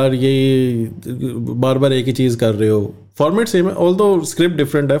कि यार ये बार बार एक ही चीज़ कर रहे हो, फॉर्मेट सेम है, ऑल्दो स्क्रिप्ट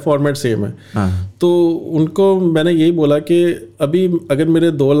डिफरेंट है, फॉर्मेट सेम है। तो उनको मैंने यही बोला कि अभी अगर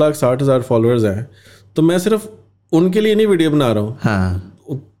मेरे 2,60,000 फॉलोअर्स हैं तो मैं सिर्फ उनके लिए नहीं वीडियो बना रहा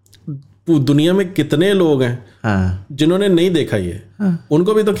हूँ, दुनिया में कितने लोग हैं जिन्होंने नहीं देखा ये,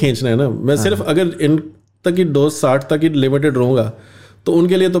 उनको भी तो खींचना है ना। मैं सिर्फ अगर इन तक ही 260 तक ही लिमिटेड रहूँगा तो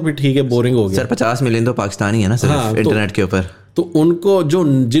उनके लिए तो फिर ठीक है, बोरिंग हो गया। सर 50 मिलियन तो पाकिस्तानी है ना सिर्फ इंटरनेट के ऊपर, तो उनको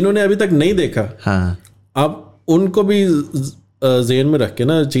जिन्होंने अभी तक नहीं देखा, आप उनको भी ज़हन में रख के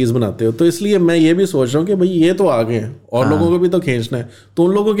ना चीज़ बनाते हो। तो इसलिए मैं ये भी सोच रहा हूँ कि भाई ये तो आगे हैं और लोगों को भी तो खींचना है, तो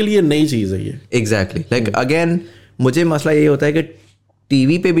उन लोगों के लिए नई चीज़ है ये। एग्जैक्टली, लाइक अगेन मुझे मसला यही होता है कि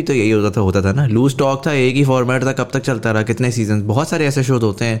टीवी पे भी तो यही होता था ना, लूज टॉक था, एक ही फॉर्मेट था, कब तक चलता रहा, कितने सीजन, बहुत सारे ऐसे शोज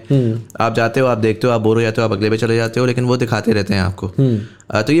होते हैं, आप जाते हो, आप देखते हो, आप बोर हो जाते हो, आप अगले पे चले जाते हो, लेकिन वो दिखाते रहते हैं आपको।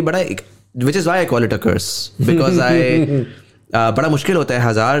 तो ये बड़ा, which is why I call it a curse, because बड़ा मुश्किल होता है,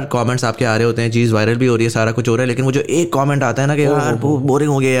 1000 कमेंट्स आपके आ रहे होते हैं, चीज़ वायरल भी हो रही है, सारा कुछ हो रहा है, लेकिन वो जो एक कमेंट आता है ना कि यार बोरिंग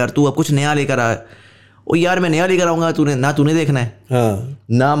हो गया यार, तू अब कुछ नया लेकर आ, ओ यार मैं नया लेकर आऊँगा, तूने देखना है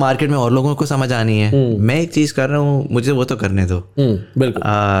ना, मार्केट में और लोगों को समझ आनी है, मैं एक चीज़ कर रहा हूँ, मुझे वो तो करने दो।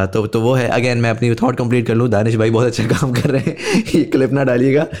 बिल्कुल। तो वो है, अगेन मैं अपनी थॉट कंप्लीट कर लूँ, दानिश भाई बहुत अच्छा काम कर रहे हैं, ये क्लिप ना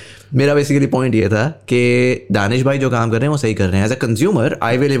डालिएगा। मेरा बेसिकली पॉइंट ये था कि दानिश भाई जो काम कर रहे हैं वो सही कर रहे हैं। As a consumer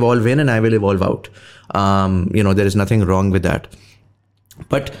I will evolve in and I will evolve out, there is nothing wrong with that.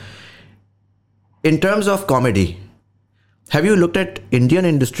 But in terms of comedy, have you looked at Indian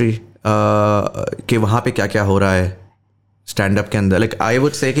industry कि वहाँ पे क्या क्या हो रहा है स्टैंड अप के अंदर? Like I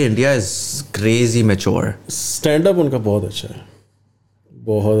would say कि India is crazy mature. Stand up उनका बहुत अच्छा है,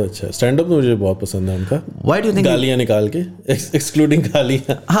 बहुत अच्छा है स्टैंड अप, मुझे बहुत पसंद है उनका। Why do you think गालियाँ निकाल के, एक्सक्लूडिंग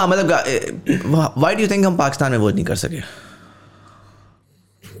गालियाँ, हाँ मतलब why do you think हम पाकिस्तान में वो नहीं कर सके?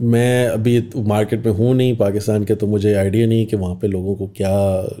 मैं अभी मार्केट में हूँ नहीं पाकिस्तान के, तो मुझे आइडिया नहीं कि वहाँ पे लोगों को क्या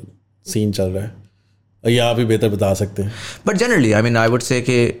सीन चल रहा है, या आप भी बेहतर बता सकते हैं। But generally I mean I would say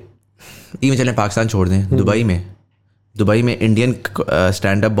कि इवन चलें पाकिस्तान छोड़ दें, दुबई में इंडियन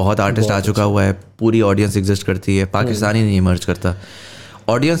स्टैंड अप बहुत आर्टिस्ट आ चुका हुआ है, पूरी ऑडियंस एग्जिस्ट करती है, पाकिस्तानी नहीं इमर्ज करता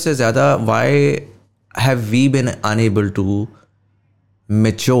ऑडियंस से ज़्यादा। Why have we been unable to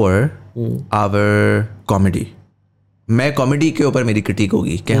mature our comedy? मैं कॉमेडी के ऊपर मेरी क्रिटिक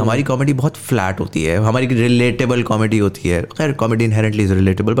होगी कि हमारी कॉमेडी बहुत फ्लैट होती है, हमारी रिलेटेबल कॉमेडी होती है, खैर comedy inherently is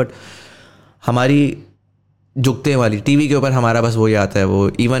relatable, but हमारी झुकते वाली टीवी के ऊपर हमारा बस वही आता है। वो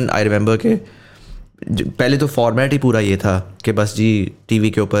इवन आई रिमेंबर के पहले तो फॉर्मेट ही पूरा ये था कि बस जी टीवी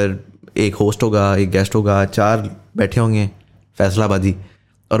के ऊपर एक होस्ट होगा, एक गेस्ट होगा, 4 बैठे होंगे फैसलाबादी,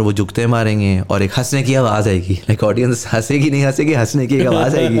 और वो झुकते मारेंगे और एक हंसने की आवाज़ आएगी, लाइक ऑडियंस हंसेगी नहीं हंसेगी, हंसने की एक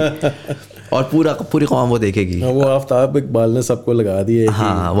आवाज़ आएगी और पूरी कौम वो देखेगी। वो आफ्ताब इकबाल ने सबको लगा दिया,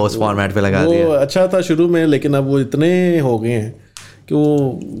 हाँ वो उस फॉर्मेट पे लगा दिया। वो अच्छा था शुरू में, लेकिन अब वो इतने हो गए हैं कि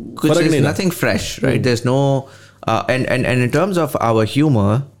वो कुछ नहीं, nothing fresh, right, there is no and in terms of our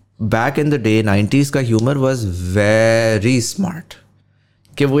humour back in the day 90s का ह्यूमर वाज वेरी स्मार्ट,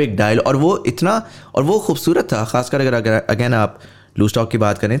 कि वो एक डायल और वो इतना और वो खूबसूरत था, खासकर अगर अगेन आप लूज टॉक की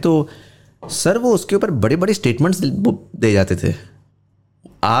बात करें तो सर वो उसके ऊपर बड़े बड़े स्टेटमेंट्स दे जाते थे।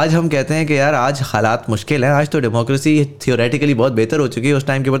 आज हम कहते हैं कि यार आज हालात मुश्किल हैं, आज तो डेमोक्रेसी थियोरेटिकली बहुत बेहतर हो चुकी है, उस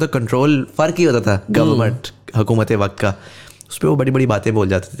टाइम के ऊपर तो कंट्रोल फ़र्क ही होता था गवर्नमेंट हुकूमत वक्त का। उस पर वो बड़ी बड़ी बातें बोल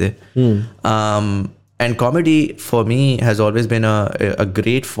जाते थे. And comedy for me has always been a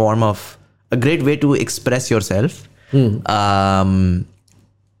great form of a great way to express yourself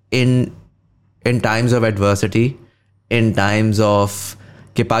in times of adversity, in times of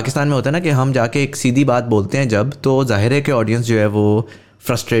कि पाकिस्तान में होता है ना कि हम जाके एक सीधी बात बोलते हैं जब, तो जाहिर है कि ऑडियंस जो है वो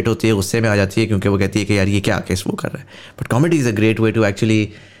फ्रस्ट्रेट होती है, गुस्से में आ जाती है, क्योंकि वो कहती है कि यार ये क्या केस वो कर रहा है. But comedy is a great way to actually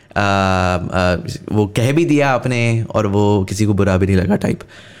वो कह भी दिया आपने और वो किसी को बुरा भी नहीं लगा टाइप.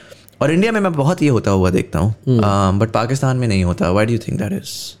 और इंडिया में मैं बहुत ये होता हुआ देखता हूँ, बट पाकिस्तान में नहीं होता. Why do you think that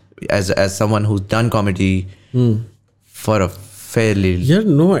is as someone who done comedy for a fairly? यार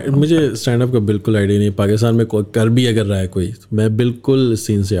नो, मुझे स्टैंड अप का बिल्कुल आइडिया नहीं. पाकिस्तान में कोई कर भी अगर रहा है कोई, मैं बिल्कुल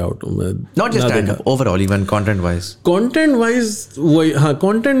सीन से आउट हूँ. मैं not just stand up, overall even content wise वही. हाँ,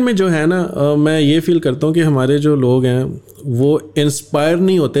 कंटेंट में जो है ना, मैं ये फील करता हूँ कि हमारे जो लोग हैं वो इंस्पायर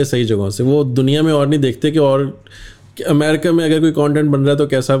नहीं होते सही जगहों से. वो दुनिया में और नहीं देखते कि और अमेरिका में अगर कोई कंटेंट बन रहा है तो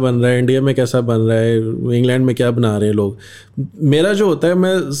कैसा बन रहा है, इंडिया में कैसा बन रहा है, इंग्लैंड में क्या बना रहे हैं लोग. मेरा जो होता है,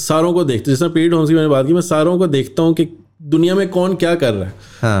 मैं सारों को देखता हूँ. जिस तरह पीरियड होम्स की मैंने बात की, मैं सारों को देखता हूँ कि दुनिया में कौन क्या कर रहा है.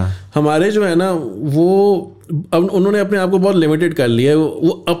 हाँ. हमारे जो है ना वो अब उन्होंने अपने आप को बहुत लिमिटेड कर लिया है.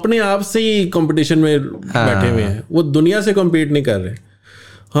 वो अपने आप से ही कंपटीशन में बैठे हुए हैं. वो दुनिया से कम्पीट नहीं कर रहे.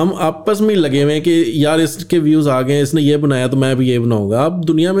 हम आपस में लगे हुए हैं कि यार इसके व्यूज़ आ गए, इसने ये बनाया तो मैं भी ये बनाऊंगा. आप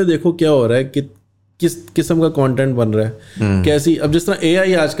दुनिया में देखो क्या हो रहा है, कि किस किस्म का कंटेंट बन रहा है, कैसी. अब जिस तरह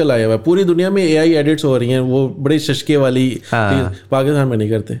एआई आजकल आया हुआ है, पूरी दुनिया में एआई एडिट्स हो रही हैं, वो बड़े शशके वाली. पाकिस्तान में नहीं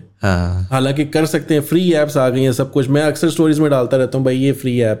करते. हालांकि कर सकते हैं, फ्री ऐप्स आ गई हैं, सब कुछ. मैं अक्सर स्टोरीज में डालता रहता हूँ, भाई ये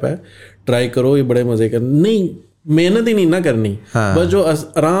फ्री ऐप है, ट्राई करो, ये बड़े मजे का. नहीं, मेहनत ही नहीं ना करनी. बस जो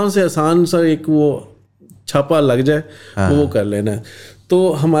आराम से आसान सा एक वो छापा लग जाए वो कर लेना.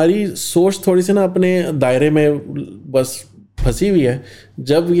 तो हमारी सोच थोड़ी सी ना अपने दायरे में बस फंसी हुई है.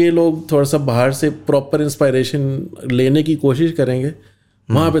 जब ये लोग थोड़ा सा बाहर से प्रॉपर इंस्पायरेशन लेने की कोशिश करेंगे,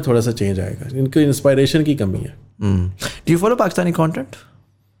 वहाँ पे थोड़ा सा चेंज आएगा. इनकी इंस्पायरेशन की कमी है. Do you follow Pakistani content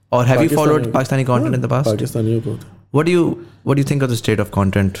और have you followed Pakistani content in the past? पाकिस्तानियों को what do you think of the state of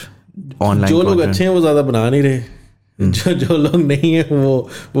content online? जो लोग अच्छे हैं वो ज़्यादा बना नहीं रहे. जो लोग नहीं है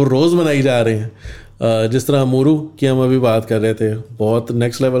वो रोज़ बनाई जा रहे हैं. जिस तरह मूरू की हम अभी बात कर रहे थे, बहुत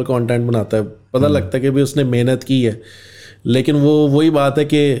नेक्स्ट लेवल कंटेंट बनाता है. पता लगता है कि भी उसने मेहनत की है. लेकिन वो वही बात है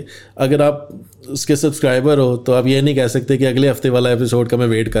कि अगर आप उसके सब्सक्राइबर हो तो आप ये नहीं कह सकते कि अगले हफ्ते वाला एपिसोड का मैं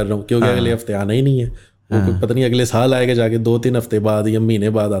वेट कर रहा हूँ, क्योंकि अगले हफ्ते आना ही नहीं है. वो पता नहीं अगले साल आएगा जाके, 2-3 हफ्ते बाद या महीने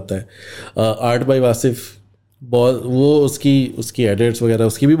बाद आता है. आर्ट बाय वासिफ, बहुत वो उसकी एडिट्स वगैरह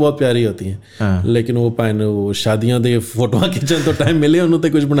उसकी भी बहुत प्यारी होती हैं. लेकिन वो शादियां दे फोटो खींचन तो टाइम मिले उन्होंने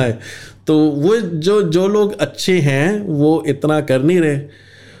कुछ बनाए. तो वो जो लोग अच्छे हैं वो इतना कर नहीं रहे.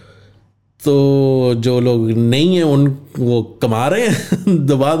 तो जो लोग नहीं है वो कमा रहे हैं.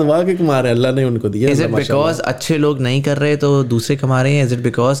 दबा के कमा रहे हैं. अल्लाह ने उनको दिया. इज इट बिकॉज अच्छे लोग नहीं कर रहे तो दूसरे कमा रहे हैं? इज इट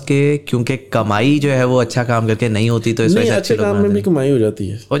बिकॉज के क्योंकि कमाई जो है वो अच्छा काम करके नहीं होती, तो इस वजह से अच्छे काम में भी कमाई हो जाती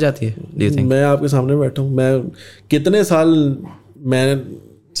है. Do you think? मैं आपके सामने बैठा हूँ, मैं कितने साल मैं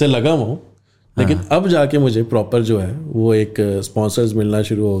से लगा हूँ, लेकिन अब जाके मुझे प्रॉपर जो है वो एक स्पॉन्सर्स मिलना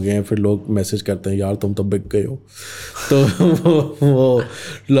शुरू हो गए हैं. फिर लोग मैसेज करते हैं, यार तुम तो बिक गए हो, तो वो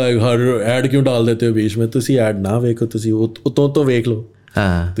लाइक हर ऐड क्यों डाल देते हो बीच में? तुसी ऐड ना वेखो, तुसी तो वेख लो.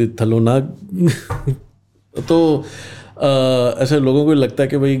 तो थलो ना. तो ऐसे लोगों को लगता है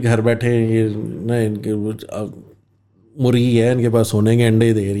कि भाई घर बैठे ये ना, इनके मुर्गी है, इनके पास सोने के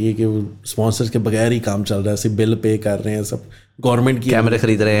अंडे दे रही है, कि वो स्पॉन्सर्स के बगैर ही काम चल रहा है. सिर्फ बिल पे कर रहे हैं, सब गवर्नमेंट की कैमरे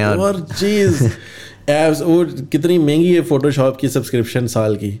खरीद रहे हैं और चीज़ एप्स. और कितनी महंगी है फोटोशॉप की सब्सक्रिप्शन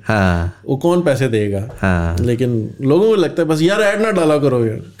साल की. वो कौन पैसे देगा? लेकिन लोगों को लगता है बस यार ऐड ना डाला करो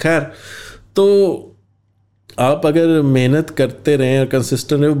यार. खैर, तो आप अगर मेहनत करते रहें और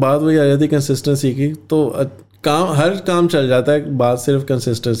कंसिस्टेंट रहे, बात वही आ जाती है कंसिस्टेंसी की. तो हर काम चल जाता है. बात सिर्फ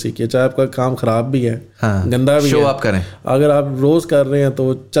कंसिस्टेंसी की. चाहे आपका काम खराब भी है, गंदा भी शो है, आप करें, अगर आप रोज कर रहे हैं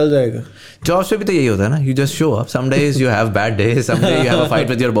तो चल जाएगा. जॉब्स पे भी तो यही होता है ना. You just show up. Some days you have bad days, some day you have a fight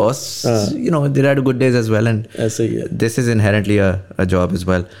with your boss, you know, there are good days as well, and ऐसे ही है. This is inherently a job as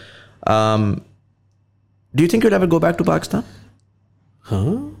well. Do you think you'll ever go back to Pakistan?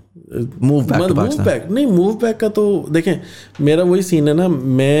 हाँ, move back to Pakistan. नहीं, move back का तो देखें, मेरा वही सीन है ना,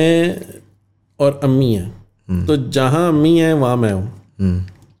 मैं और अम्मी है. तो जहाँ अम्मी है वहाँ मैं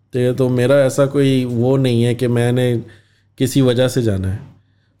हूँ. तो मेरा ऐसा कोई वो नहीं है कि मैंने किसी वजह से जाना है.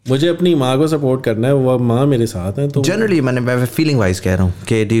 मुझे अपनी माँ को सपोर्ट करना है, वो माँ मेरे साथ हैं. तो जनरली मैं फीलिंग वाइज कह रहा हूँ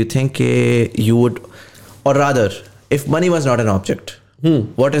कि डू यू थिंक कि यू वुड, और rather if money was not an object,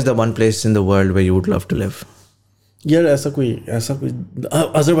 what is the one place in the world where you would love to live? यार ऐसा कोई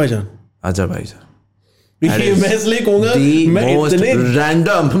अजरबैजान. मैं इसलिए कहूँगा, मैं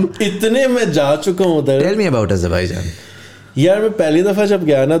रैंडम इतने मैं जा चुका हूँ उधर. Tell me about Azerbaijan. यार मैं पहली दफ़ा जब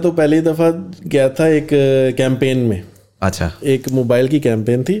गया ना, तो पहली दफ़ा गया था एक कैंपेन में. अच्छा. एक मोबाइल की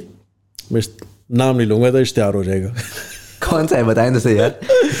कैंपेन थी, मैं नाम नहीं लूँगा तो इश्तिहार हो जाएगा. कौन सा है बताएं तो सही यार.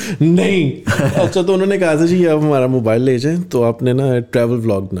 नहीं. अच्छा, तो उन्होंने कहा था जी आप हमारा मोबाइल ले जाएं, तो आपने ना ट्रैवल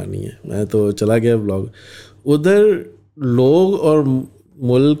व्लॉग बनानी है. मैं तो चला गया व्लॉग. उधर लोग और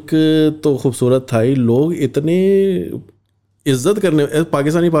मुल्क तो खूबसूरत था ही, लोग इतने इज्जत करने,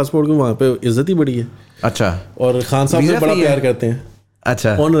 पाकिस्तानी पासपोर्ट को वहाँ पे इज्जत ही बड़ी है. अच्छा. और खान साहब से बड़ा प्यार करते हैं.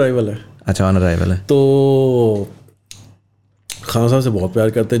 अच्छा. ऑन अराइवल है. अच्छा, ऑन अराइवल है. तो खान साहब से बहुत प्यार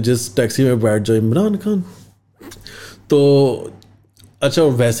करते हैं. जिस टैक्सी में बैठ जाओ इमरान खान, तो अच्छा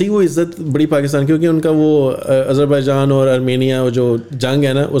वैसे ही वो इज्जत बड़ी पाकिस्तान, क्योंकि उनका वो अजरबैजान और आर्मेनिया जो जंग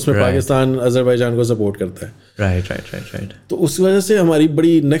है ना, उसमें पाकिस्तान अजरबैजान को सपोर्ट करता है. राइट. तो उस वजह से हमारी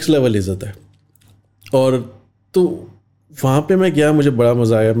बड़ी नेक्स्ट लेवल इज्जत है. और तो वहाँ पे मैं गया, मुझे बड़ा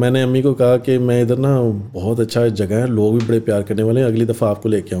मज़ा आया. मैंने अम्मी को कहा कि मैं इधर ना बहुत अच्छा जगह है, लोग भी बड़े प्यार करने वाले हैं, अगली दफ़ा आपको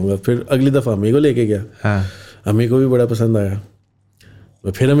लेके आऊँगा. फिर अगली दफ़ा अम्मी को लेके गया. हाँ. अम्मी को भी बड़ा पसंद आया.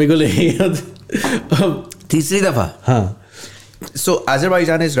 फिर अम्मी को लेके गया तीसरी दफ़ा. हाँ. So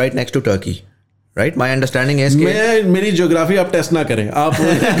Azerbaijan is right next to Turkey, right? My understanding is कि मेरी ज्योग्राफी आप टेस्ट ना करें, आप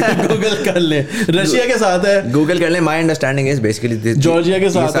गूगल कर लें. रशिया के साथ है. गूगल कर लें. My understanding is basically Georgia के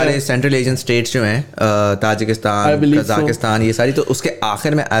साथ सारे सेंट्रल एशियन स्टेट्स जो हैं, ताजिकिस्तान, कजाकिस्तान, ये सारी, तो उसके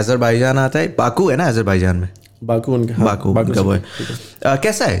आखिर में अजरबैजान आता है. बाकू है ना अजरबैजान में. बाकू उनका. हाँ, बाकू उनका वो है.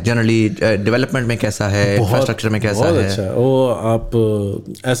 कैसा है जनरली डेवलपमेंट में, कैसा है इंफ्रास्ट्रक्चर में, कैसा है? अच्छा. वो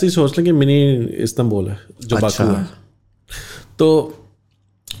आप ऐसे ही सोच लें कि मिनी इस्तांबुल है जो बाकू है. तो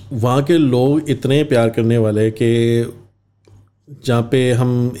वहाँ के लोग इतने प्यार करने वाले कि जहाँ पे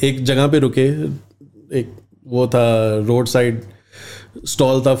हम एक जगह पे रुके, एक वो था रोड साइड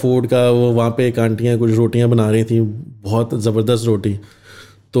स्टॉल था फूड का, वो वहाँ पे एक आंटियाँ कुछ रोटियाँ बना रही थी, बहुत ज़बरदस्त रोटी.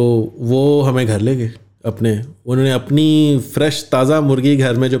 तो वो हमें घर ले गए अपने. उन्होंने अपनी फ्रेश ताज़ा मुर्गी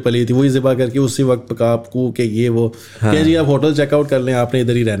घर में जो पली थी वही ज़िबा करके उसी वक्त पका आपको कि ये वो. हाँ. कि जी आप होटल चेकआउट कर लें, आपने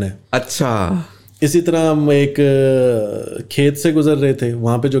इधर ही रहना है. अच्छा. इसी तरह हम एक खेत से गुजर रहे थे.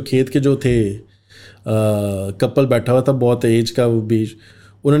 वहाँ पे जो खेत के जो थे कपल बैठा हुआ था, बहुत एज का वो बीच.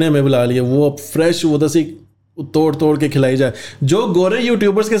 उन्होंने हमें बुला लिया. वो अब फ्रेश उधर से तोड़ के खिलाई जाए, जो गोरे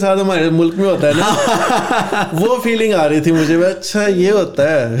यूट्यूबर्स के साथ हमारे मुल्क में होता है ना. वो फीलिंग आ रही थी मुझे. अच्छा ये होता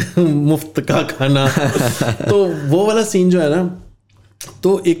है मुफ्त का खाना. तो वो वाला सीन जो है ना,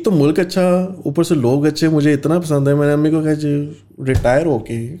 तो एक तो मुल्क अच्छा, ऊपर से लोग अच्छे, मुझे इतना पसंद है. मैंने अम्मी को कहा जी रिटायर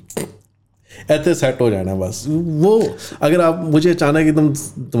होके ऐसे सेट हो जाना बस. वो अगर आप मुझे अचानक एकदम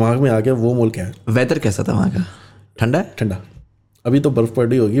दिमाग में आ गया वो मुल्क है. वेदर कैसा था वहाँ का? ठंडा है? ठंडा. अभी तो बर्फ़ पड़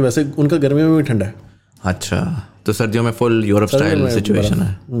रही होगी. वैसे उनका गर्मियों में भी ठंडा है. अच्छा. तो सर्दियों में फुल यूरोप स्टाइल सिचुएशन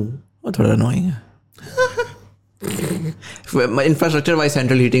है. वो थोड़ा अनोइंग है. इंफ्रास्ट्रक्चर वाइज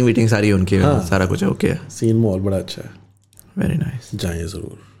सेंट्रल हीटिंग वीटिंग सारी उनकी. हाँ. सारा कुछ ओके है. सीन मॉल बड़ा अच्छा है. Very nice. जाइए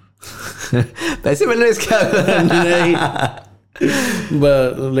ज़रूर. पैसे मिल रहे इसका नहीं.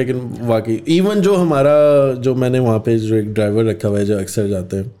 लेकिन वाकई इवन जो हमारा जो मैंने वहाँ पे जो एक ड्राइवर रखा हुआ है जो अक्सर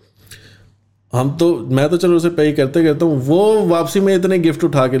जाते हैं, हम तो मैं तो चलो उसे पे करते करता हूँ, वो वापसी में इतने गिफ्ट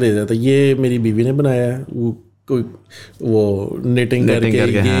उठा के ले जाता है. ये मेरी बीवी ने बनाया है, वो निटिंग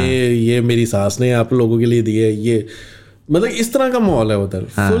करके ये मेरी सास ने आप लोगों के लिए दिए. ये मतलब इस तरह का माहौल है उधर.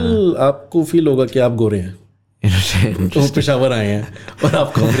 फुल आपको फील होगा कि आप गोरे हैं, तो पेशावर आए हैं और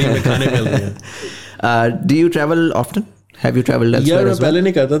आपको फ्री में खाने मिल रहे हैं. Do you travel often? Have you traveled elsewhere? यार मैं पहले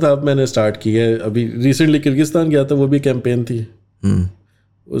नहीं करता था, अब मैंने स्टार्ट किया है. अभी रिसेंटली किर्गिस्तान गया था, वो भी कैंपेन थी.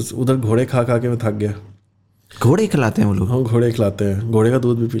 उधर घोड़े खा के मैं थक गया. घोड़े खिलाते हैं वो लोग? हाँ घोड़े खिलाते हैं. घोड़े का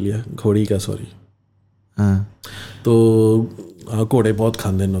दूध भी पी लिया. घोड़ी का सॉरी. हाँ. तो हाँ घोड़े बहुत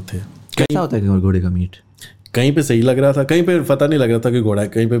खानदेन थे. कैसा होता है घोड़े का मीट? कहीं पे सही लग रहा था, कहीं पे पता नहीं लग रहा था कि घोड़ा है,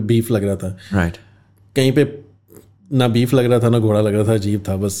 कहीं पे बीफ लग रहा था. राइट. कहीं पे ना बीफ लग रहा था ना घोड़ा लग रहा था, अजीब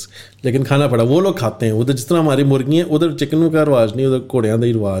था बस. लेकिन खाना पड़ा. वो लोग खाते हैं उधर. जिस तरह हमारी मुर्गियाँ, उधर चिकन का रिवाज नहीं, उधर घोड़ियाँ का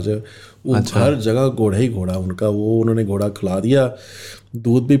ही रिवाज है. वो हर जगह घोड़ा ही घोड़ा उनका. वो उन्होंने घोड़ा खिला दिया,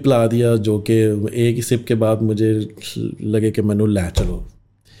 दूध भी पिला दिया, जो कि एक ही सिप के बाद मुझे लगे कि मैनू लै चलो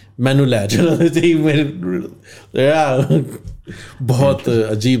बहुत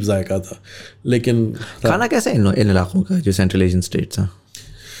अजीब जायका था. लेकिन खाना कैसा इन इलाकों का जो सेंट्रल एशियन स्टेट्स हैं?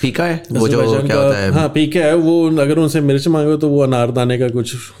 फीका है वो जो क्या होता है? हाँ फीका है वो. अगर उनसे मिर्च मांगो तो वो अनारदाने का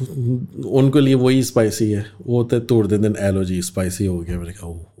कुछ उनके लिए वही स्पाइसी है. वो तो तोड़ देते हैं एलो जी स्पाइसी हो गया. मैंने कहा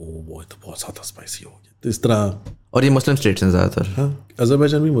वो तो बहुत ज़्यादा स्पाइसी हो गया. तो इस तरह. और ये मुस्लिम स्टेट्स हैं ज़्यादातर? हाँ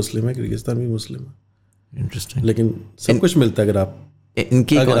अज़रबैजान भी मुस्लिम है, किर्गिस्तान भी मुस्लिम है. इंटरेस्टिंग. लेकिन सब कुछ मिलता है अगर आप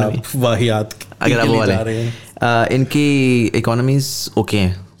इनकी वाहियात अगर आप वो वाले इनकी इकोनॉमीज ओके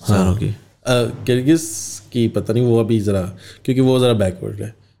हैं सारों की. किर्गिज की पता नहीं, वो अभी ज़रा क्योंकि वो ज़रा बैकवर्ड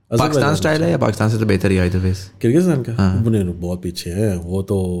है. पाकिस्तान स्टाइल है या पाकिस्तान से तो बेहतर ही है इधर? किर्गिस्तान का बहुत पीछे है वो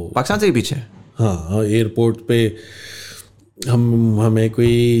तो, पाकिस्तान से ही पीछे है। हाँ, एयरपोर्ट पे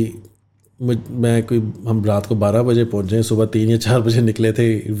हम रात को 12 बजे पहुंचे, सुबह 3 या 4 बजे निकले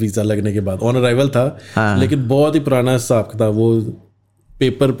थे वीज़ा लगने के बाद। ऑन अराइवल था, लेकिन बहुत ही पुराना हिसाब था। वो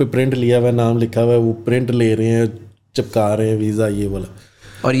पेपर पे प्रिंट लिया हुआ, नाम लिखा हुआ है, वो प्रिंट ले रहे हैं, चिपका रहे हैं वीज़ा, ये वाला।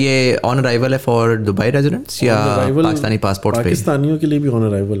 और ये ऑन अराइवल है फॉर दुबई रेजिडेंट्स या पाकिस्तानी पासपोर्ट पे? पाकिस्तानियों के लिए भी ऑन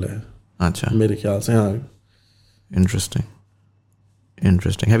अराइवल है। अच्छा, मेरे ख्याल से, हाँ। Interesting.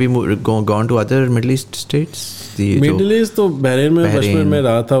 Have you gone to other Middle East states? Middle East तो बहरीन में बचपन में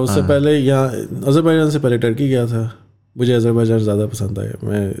रहा था। उससे पहले यहाँ अज़रबैजान से पहले टर्की गया था। मुझे अज़रबैजान ज़्यादा पसंद आया।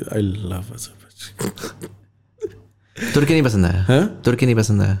 I love Azerbaijan. तुर्की नहीं पसंद आया? हाँ, तुर्की नहीं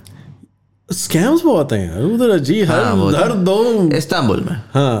पसंद आया। स्कैम्स बहुत हैं यार उधर। जी, हर दो, इस्तांबुल में,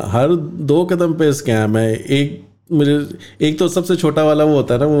 हाँ, हर 2 कदम पे स्कैम है। एक तो सबसे छोटा वाला वो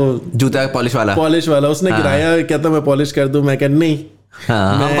होता है ना, वो जूता पॉलिश वाला उसने किराया, कहता मैं पॉलिश कर दूं। मैं कह नहीं,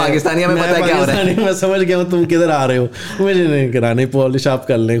 हम पाकिस्तानी, हमें पता है क्या हो रहा है। मैं समझ गया हूँ तुम किधर आ रहे हो, मुझे नहीं कराने पॉलिश, आप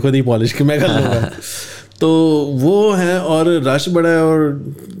कर लें, खुद ही पॉलिश मैं कर लूँगा। तो वो है, और रश बड़ा है,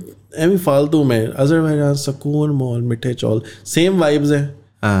 और एवं फालतू में। अज़रबैजान सुकून, मॉल, मिठे चौल, सेम वाइब्स हैं,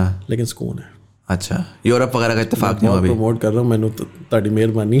 लेकिन सुकून है। अच्छा, यूरोप वगैरह का इत्तेफाक नहीं हुआ? प्रमोट कर रहा हूँ, मैंने तो ताड़ी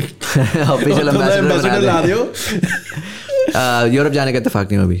मेहरबानी ऑफिशियल एम्बेसडर ला दियो। यूरोप जाने का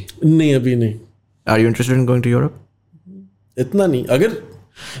इत्तेफाक नहीं हुआ अभी? नहीं, अभी नहीं। Are you interested in going to Europe? इतना नहीं, अगर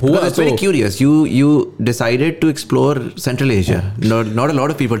हुआ तो। Very curious. You decided to explore Central Asia. Not a lot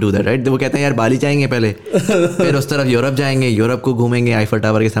of people do that, right? वो कहते हैं यार बाली जाएंगे पहले, फिर उस तरफ यूरोप जाएंगे, यूरोप को घूमेंगे, आईफल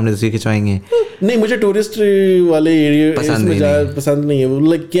टावर के सामने तस्वीर खिंचवाएंगे। नहीं, मुझे टूरिस्ट वाले एरिया पसंद नहीं है।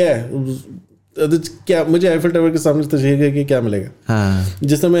 लाइक क्या मुझे आईफल टावर के सामने तस्वीर करके क्या मिलेगा? हाँ।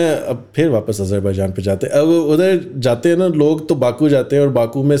 जिस समय अब फिर वापस अज़रबैजान पे जाते हैं, अब उधर जाते हैं ना लोग, तो बाकू जाते हैं, और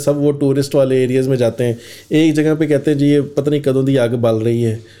बाकू में सब वो टूरिस्ट वाले एरियाज में जाते हैं। एक जगह पे कहते हैं जी ये पता नहीं कदों दी आग बल रही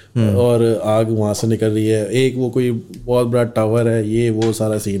है, और आग वहाँ से निकल रही है। एक वो कोई बहुत बड़ा टावर है, ये वो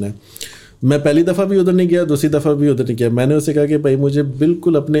सारा सीन है। मैं पहली दफ़ा भी उधर नहीं गया, दूसरी दफ़ा भी उधर नहीं गया। मैंने उससे कहा कि भाई मुझे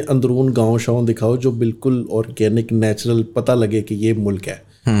बिल्कुल अपने अंदरून गाँव शाँव दिखाओ, जो बिल्कुल ऑर्गेनिक, नेचुरल, पता लगे कि ये मुल्क है।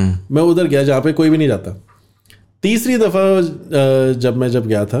 मैं उधर गया जहाँ पे कोई भी नहीं जाता। तीसरी दफ़ा जब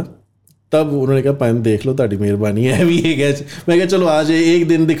गया था, तब उन्होंने कहा पाइन देख लो, ताड़ी मेहरबानी है भी ये गया। मैं कहा चलो आज एक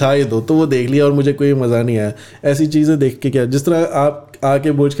दिन दिखाए दो, तो वो देख लिया, और मुझे कोई मज़ा नहीं आया। ऐसी चीज़ें देख के क्या, जिस तरह आप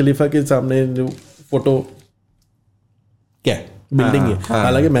आके बुर्ज खलीफा के सामने जो फोटो, क्या बिल्डिंग है,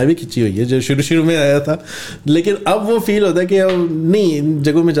 हालांकि मैं भी खिंची हुई है जो शुरू में आया था, लेकिन अब वो फील होता है कि अब नहीं, इन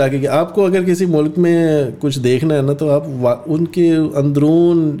जगहों में जाके आपको अगर किसी मुल्क में कुछ देखना है ना, तो आप उनके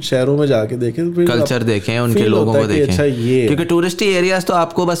अंदरून शहरों में जाके देखें, फिर कल्चर देखें, उनके लोगों को देखें। अच्छा, ये क्योंकि टूरिस्टी एरियाज तो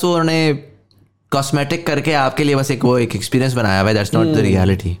आपको बस वो उन्होंने कॉस्मेटिक करके आपके लिए बस एक एक्सपीरियंस बनाया हुआ है। That's not the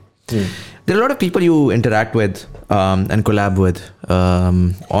reality. There are a lot of people you interact with and collab with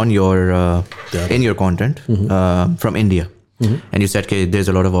on in your content from India. And you said that there's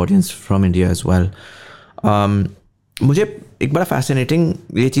a lot of audience from India as well. मुझे एक बड़ा fascinating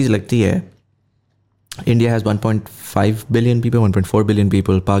ये चीज़ लगती है, India has 1.5 billion people, 1.4 billion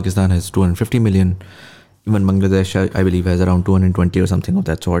people. Pakistan has 250 million. Even Bangladesh, I believe, has around 220 or something of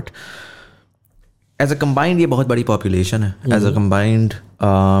that sort. As a combined, ये बहुत बड़ी population है. As a combined,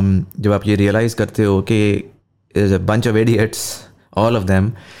 जब आप ये realize करते हो कि there's a bunch of idiots, all of them,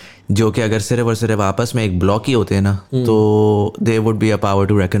 जो कि अगर सिर्फ और सिर्फ आपस में एक ब्लॉक ही होते हैं ना, तो they would be a power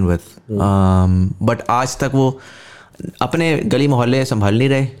to reckon with. But आज तक वो अपने गली मोहल्ले संभाल नहीं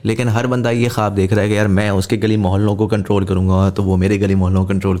रहे, लेकिन हर बंदा ये ख्वाब देख रहा है कि यार मैं उसके गली मोहल्लों को कंट्रोल करूँगा, तो वो मेरे गली मोहल्लों को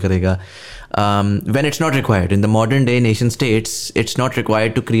कंट्रोल करेगा। When it's not required in the modern day nation states, it's not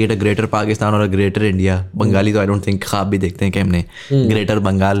required to create a greater Pakistan और अ ग्रेटर इंडिया। बंगाली तो आई डोंट थिंक ख्वाब भी देखते हैं कि हमने ग्रेटर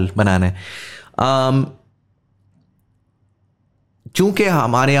बंगाल बनाना है। चूँकि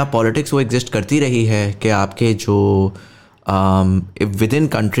हमारे यहाँ पॉलिटिक्स वो एग्जिस्ट करती रही है कि आपके जो with in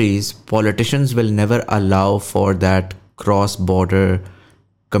countries politicians will never allow for that cross border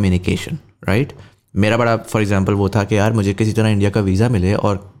communication, right. मेरा बड़ा फॉर एग्जांपल वो था कि यार मुझे किसी तरह इंडिया का वीज़ा मिले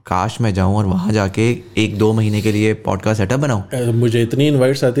और काश मैं जाऊँ और वहाँ जाके 1-2 महीने के लिए पॉडकास्ट सेटअप बनाऊँ। मुझे इतनी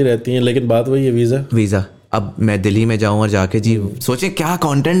इन्वाइट्स आती रहती हैं, लेकिन बात वही है वीज़ा। अब मैं दिल्ली में जाऊँ और जाके जी सोचे क्या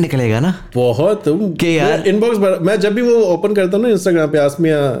कंटेंट निकलेगा ना, बहुत कि यार इनबॉक्स मैं जब भी वो ओपन करता हूँ ना इंस्टाग्राम पे, आस्क मी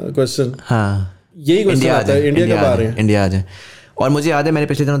अ क्वेश्चन, हाँ यही क्वेश्चन आता है, इंडिया कब आ रहे हैं, इंडिया आ जाए। और मुझे याद है मैंने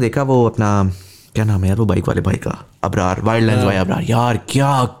पिछले दिनों देखा वो अपना क्या नाम है यार वो बाइक वाले भाई का, अबरार, वाइल्ड लाइफ भाई अबरार, यार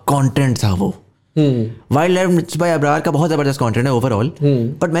क्या कंटेंट था वो। वाइल्ड लाइफ भाई अबरार का बहुत ज़बरदस्त कंटेंट है ओवरऑल,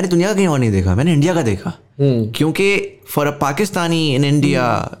 बट मैंने दुनिया का कहीं और नहीं देखा, मैंने इंडिया का देखा। क्योंकि for a Pakistani in India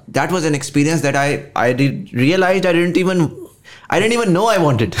that was an experience that I realised I I didn't even know I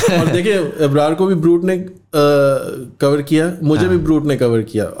wanted. और देखिए अब्रार को भी ब्रूट ने कवर किया, मुझे भी ब्रूट ने कवर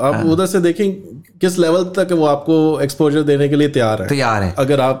किया. आप उधर से देखें किस लेवल तक वो आपको एक्सपोजर देने के लिए तैयार है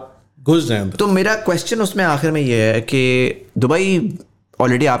अगर आप घुस जाएं. तो मेरा क्वेश्चन उसमें आखिर में ये है कि दुबई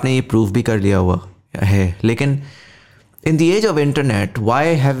ऑलरेडी आपने ये प्रूव भी कर लिया हुआ है, लेकिन in the age of internet, why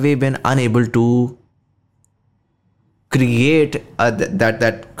have we been unable to create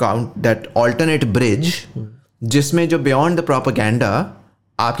that alternate bridge जिसमें जो beyond the propaganda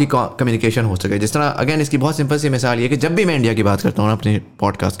आपकी कम्युनिकेशन हो सके. जिस तरह अगेन इसकी बहुत सिंपल सी मिसाल ये कि जब भी मैं इंडिया की बात करता हूँ ना अपने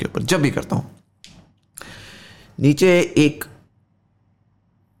पॉडकास्ट के ऊपर, जब भी करता हूँ, नीचे एक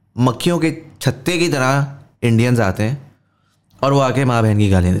मक्खियों के छत्ते की तरह इंडियंस आते हैं और वो आके माँ बहन की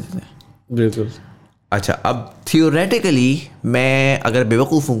गालियाँ देते हैं. बिल्कुल. अच्छा, अब थियोरेटिकली मैं अगर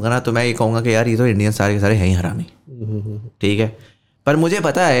बेवकूफ़ हूँगा ना तो मैं ये कहूँगा कि यार ये तो इंडियंस सारे के सारे हैं ही हरामी. ठीक है, पर मुझे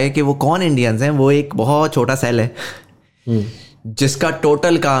पता है कि वो कौन इंडियंस हैं. वो एक बहुत छोटा सेल है जिसका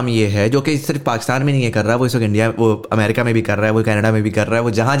टोटल काम ये है, जो कि सिर्फ पाकिस्तान में नहीं है कर रहा, वो इस वक्त इंडिया, वो अमेरिका में भी कर रहा है, वो कनाडा में भी कर रहा है,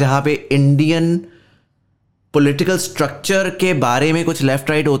 वो जहाँ जहाँ पे इंडियन पॉलिटिकल स्ट्रक्चर के बारे में कुछ लेफ्ट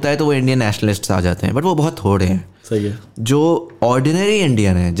राइट होता है तो वो इंडियन नेशनलिस्ट्स आ जाते हैं. बट वो बहुत थोड़े हैं. सही है. जो ऑर्डिनरी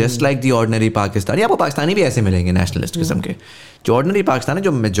इंडियन है, just like the ordinary Pakistani, आपको पाकिस्तानी भी ऐसे मिलेंगे नेशनलिस्ट किस्म के. जो ऑर्डिनरी पाकिस्तान है,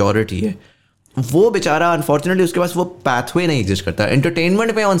 जो मेजॉरिटी है, वो बेचारा अनफॉर्चुनेटली उसके पास वो पाथवे नहीं एग्जिस्ट करता.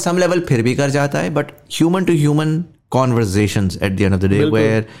 एंटरटेनमेंट में ऑन सम लेवल फिर भी कर जाता है, but human to human conversations at the end of the day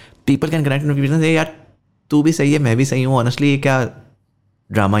where people can connect with, यार तू भी सही है, मैं भी सही हूँ, ऑनेस्टली ये क्या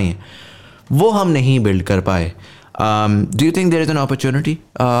ड्रामा ही है, वो हम नहीं बिल्ड कर पाए. Do you think there is an opportunity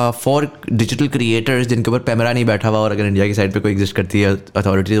for digital creators जिनके ऊपर पैमरा नहीं बैठा हुआ, और अगर इंडिया की साइड पे कोई एग्जिस्ट करती है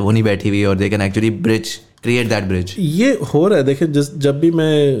अथॉरिटी, वो नहीं बैठी हुई, और they can actually bridge create that bridge? ये हो रहा है. देखिए जब भी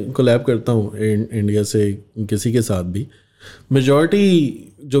मैं कोलैब करता हूँ इंडिया से किसी के साथ भी, मेजॉरिटी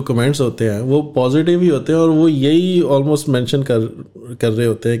जो कमेंट्स होते हैं वो पॉजिटिव ही होते हैं, और वो यही ऑलमोस्ट मेंशन कर रहे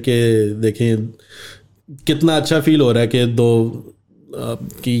होते हैं कि देखें कितना अच्छा फील हो रहा है कि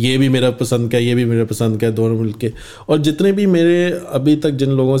कि ये भी मेरा पसंद का, ये भी मेरा पसंद का, दोनों मिलके. और जितने भी मेरे अभी तक जिन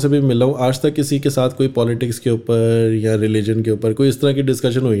लोगों से भी मिला हूँ, आज तक किसी के साथ कोई पॉलिटिक्स के ऊपर या रिलीजन के ऊपर कोई इस तरह की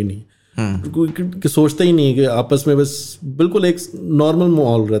डिस्कशन हुई नहीं. कोई सोचते ही नहीं कि आपस में बस बिल्कुल एक नॉर्मल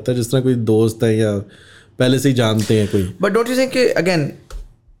माहौल रहता है, जिस तरह कोई दोस्त है या पहले से ही जानते हैं कोई. बट डोंट यू थिंक कि अगेन,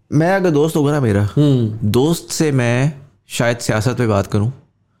 मैं अगर दोस्त होगा ना मेरा, दोस्त से मैं शायद सियासत पे बात करूँ,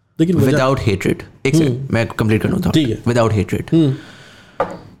 लेकिन विदाउट हेट्रेड. एक सेकंड मैं कंप्लीट कर लूँ था. Without hatred.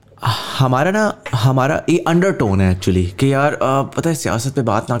 हमारा ये अंडरटोन है एक्चुअली कि यार पता है सियासत पे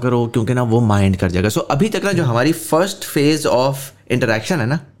बात ना करो क्योंकि ना वो माइंड कर जाएगा. सो अभी तक ना जो हमारी फर्स्ट फेज ऑफ इंटरेक्शन है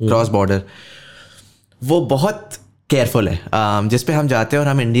ना क्रॉस बॉर्डर, वो बहुत केयरफुल है. जिस पे हम जाते हैं और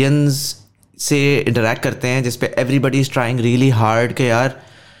हम इंडियंस से इंटरेक्ट करते हैं, जिस पे everybody is trying really hard कि यार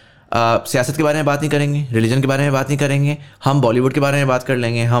सियासत के बारे में बात नहीं करेंगे, रिलीजन के बारे में बात नहीं करेंगे, हम बॉलीवुड के बारे में बात कर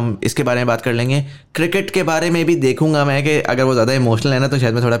लेंगे, हम इसके बारे में बात कर लेंगे, क्रिकेट के बारे में भी देखूंगा मैं कि अगर वो ज़्यादा इमोशनल है ना तो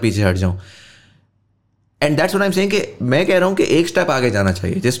शायद मैं थोड़ा पीछे हट जाऊँ. And that's what I am saying कि मैं कह रहा हूँ कि एक स्टेप आगे जाना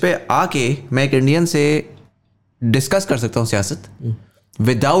चाहिए, जिस पे आके मैं एक इंडियन से डिस्कस कर सकता हूँ सियासत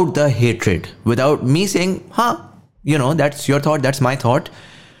without the hatred, without me saying हाँ you know that's your thought, that's my thought,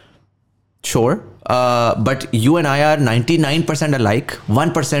 sure, but you and I are 99% alike,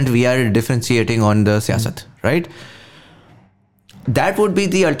 1% we are differentiating on the siyasat, right? That would be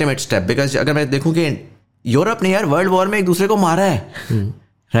the ultimate step, because अगर मैं देखूं कि Europe ने यार world war में एक दूसरे को मारा है,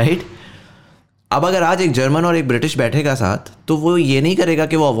 right? अब अगर आज एक जर्मन और एक ब्रिटिश बैठेगा साथ, तो वो ये नहीं करेगा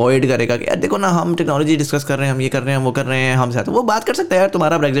कि वो अवॉइड करेगा कि यार देखो ना हम टेक्नोलॉजी डिस्कस कर रहे हैं, हम ये कर रहे हैं, वो कर रहे हैं, हम साथ वो बात कर सकते हैं, यार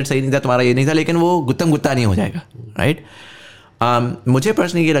तुम्हारा ब्रेग्जिट सही नहीं था, तुम्हारा ये नहीं था, लेकिन वो गुत्तम गुत्ता नहीं हो जाएगा, राइट? मुझे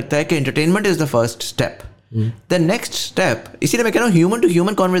पर्सनली ये लगता है कि entertainment is the first step. The next step, इसीलिए मैं कह रहा हूँ human to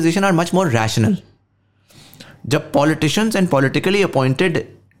human conversation are much more rational. जब politicians and politically appointed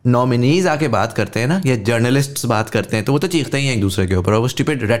nominees आके बात करते हैं ना, या जर्नलिस्ट्स बात करते हैं, तो वो तो चीखते ही हैं एक दूसरे के ऊपर, और वो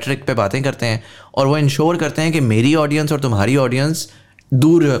स्टूपिड रेटरिक पे बातें करते हैं, और वो इंश्योर करते हैं कि मेरी ऑडियंस और तुम्हारी ऑडियंस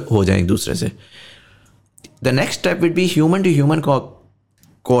दूर हो जाए एक दूसरे से. The next step would be human to human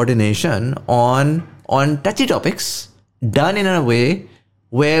coordination on touchy topics, done in a way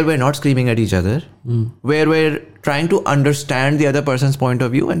where we're not screaming at each other, where we're trying to understand the other person's point of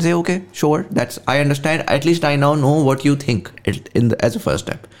view and say, okay, sure, I understand, at least I now know what you think as a first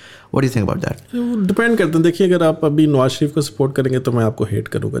step. What do you think about that? Depend करते हैं. देखिए अगर आप अभी नवाज शरीफ को support करेंगे तो मैं आपको हेट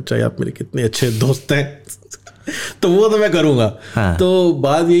करूंगा, चाहे आप मेरे कितने अच्छे दोस्त हैं तो वो तो मैं करूँगा. हाँ. तो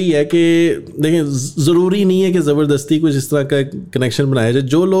बात यही है कि देखिए ज़रूरी नहीं है कि ज़बरदस्ती कुछ इस तरह का कनेक्शन बनाया जाए.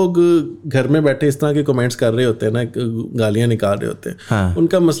 जो लोग घर में बैठे इस तरह के कमेंट्स कर रहे होते हैं ना, गालियाँ निकाल रहे होते हैं, हाँ.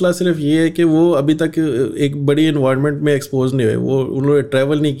 उनका मसला सिर्फ ये है कि वो अभी तक एक बड़ी इन्वायरमेंट में एक्सपोज नहीं हुए, वो उन्होंने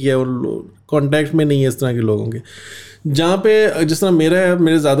ट्रैवल नहीं किया, कॉन्टैक्ट में नहीं है इस तरह के लोगों के। जहाँ पे जिस तरह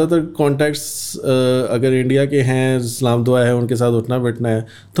मेरे ज़्यादातर कॉन्टैक्ट्स अगर इंडिया के हैं, इस्लाम दुआ है, उनके साथ उठना बैठना है,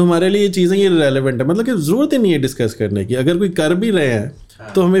 तो हमारे लिए ये चीज़ें ये रेलेवेंट है, मतलब कि ज़रूरत ही नहीं है डिस्कस करने की। अगर कोई कर भी रहे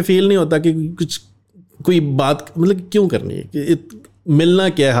हैं तो हमें फील नहीं होता कि कुछ कोई बात मतलब क्यों करनी है, कि मिलना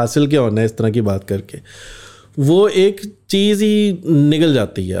क्या है, हासिल क्या होना है इस तरह की बात करके। वो एक चीज़ ही निकल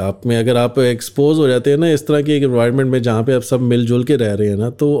जाती है आप में, अगर आप एक्सपोज हो जाते हैं ना इस तरह के एक एनवायरनमेंट में जहाँ पे आप सब मिलजुल के रह रहे हैं ना,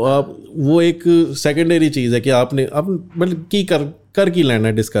 तो आप वो एक सेकेंडरी चीज़ है कि आप मतलब की कर की लेना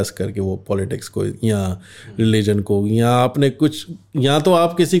है डिस्कस करके वो पॉलिटिक्स को या रिलीजन को, या आपने कुछ, या तो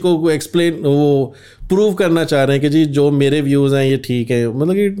आप किसी को एक्सप्लेन वो प्रूव करना चाह रहे हैं कि जी जो मेरे व्यूज़ हैं ये ठीक है,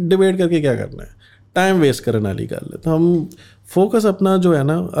 मतलब कि डिबेट करके क्या करना है, टाइम वेस्ट करने वाली गल है। तो हम फोकस अपना जो है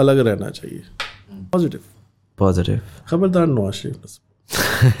ना अलग रहना चाहिए, पॉजिटिव। खबरदार Nawaz Sharif.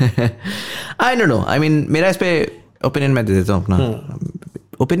 I don't know, I mean मेरा इस पे ओपिनियन मैं दे देता हूँ अपना।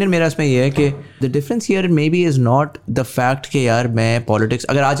 ओपिनियन मेरा इसमें ये है कि the difference here may be is not the fact कि यार मैं पॉलिटिक्स,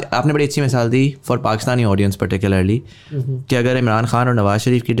 अगर आज आपने बड़ी अच्छी मिसाल दी फॉर पाकिस्तानी ऑडियंस पर्टिकुलरली, कि अगर इमरान खान और नवाज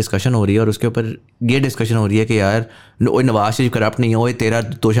शरीफ की डिस्कशन हो रही है और उसके ऊपर ये डिस्कशन हो रही है कि यार ओए नवाज शरीफ करप्ट नहीं है, ओए तेरा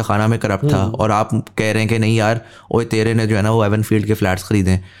तोशा खाना में करप्ट था, और आप कह रहे हैं कि नहीं यार ओए तेरे ने जो है ना वो एवन फील्ड के फ्लैट्स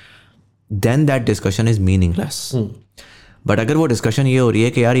खरीदें, then that discussion is meaningless. But अगर वो डिस्कशन ये हो रही है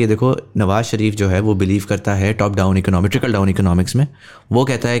कि यार ये देखो नवाज शरीफ जो है वो बिलीव करता है top down economic, trickle down economics में, वो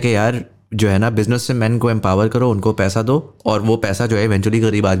कहता है कि यार जो है ना बिजनेस से मैन को एम्पावर करो, उनको पैसा दो, और वो पैसा जो है इवेंचुअली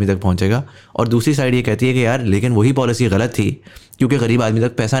गरीब आदमी तक पहुंचेगा। और दूसरी साइड ये कहती है कि यार लेकिन वही पॉलिसी गलत थी, क्योंकि गरीब आदमी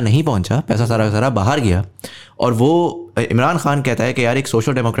तक पैसा नहीं पहुंचा, पैसा सारा का सारा बाहर गया। और वो इमरान खान कहता है कि यार एक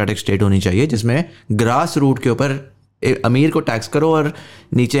सोशल डेमोक्रेटिक स्टेट होनी चाहिए जिसमें ग्रास रूट के ऊपर अमीर को टैक्स करो और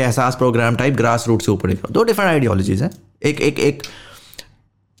नीचे एहसास प्रोग्राम टाइप ग्रास रूट से ऊपर करो। दो डिफरेंट आइडियोलॉजीज़ हैं। एक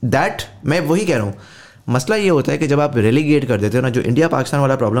दैट मैं वही कह रहा हूँ, मसला ये होता है कि जब आप रेलीगेट कर देते हो ना, जो इंडिया पाकिस्तान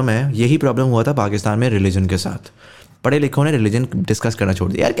वाला प्रॉब्लम है, यही प्रॉब्लम हुआ था पाकिस्तान में रिलीजन के साथ। पढ़े लिखों ने रिलीजन डिस्कस करना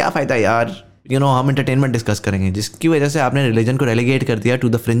छोड़ दिया, यार क्या फ़ायदा यार, हम एंटरटेनमेंट डिस्कस करेंगे, जिसकी वजह से आपने रिलीजन को रेलीगेट कर दिया to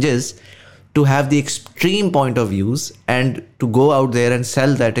the fringes, to have the extreme point of views and to go out there and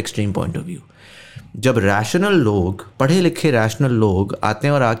sell that extreme point of view. जब रैशनल लोग, पढ़े लिखे रैशनल लोग आते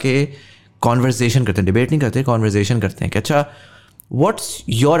हैं और आके कॉन्वर्सेशन करते हैं, डिबेट नहीं करते, कॉन्वर्सेशन करते हैं कि अच्छा व्हाट्स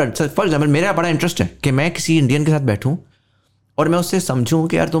योर, फॉर एग्जाम्पल मेरा बड़ा इंटरेस्ट है कि मैं किसी इंडियन के साथ बैठूं और मैं उससे समझूं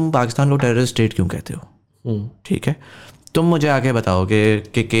कि यार तुम पाकिस्तान को टेररिस्ट स्टेट क्यों कहते हो, ठीक है, तुम मुझे आके बताओ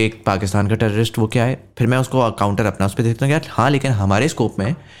कि पाकिस्तान का टेररिस्ट वो क्या है, फिर मैं उसको काउंटर अपना उस पर देखता हूँ यार हाँ लेकिन हमारे स्कोप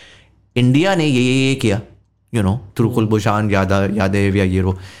में इंडिया ने ये किया, थ्रू कुलभूषण यादेव या ये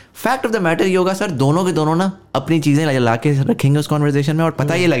वो। फैक्ट ऑफ द मैटर ये होगा सर, दोनों के दोनों ना अपनी चीज़ें ला के रखेंगे उस कॉन्वर्सेशन में और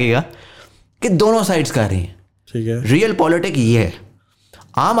पता ये लगेगा कि दोनों साइड्स कर रही हैं। ठीक है, रियल पॉलिटिक ये है।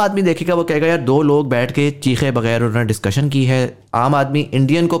 आम आदमी देखेगा, वो कहेगा यार दो लोग बैठ के चीखे बगैर उन्होंने डिस्कशन की है। आम आदमी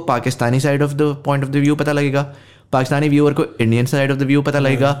इंडियन को Pakistani side of the point of the view पता लगेगा, पाकिस्तानी व्यूअर को Indian side of the view पता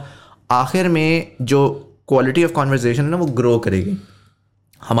लगेगा। आखिर में जो क्वालिटी ऑफ कॉन्वर्सेशन है ना वो ग्रो करेगी।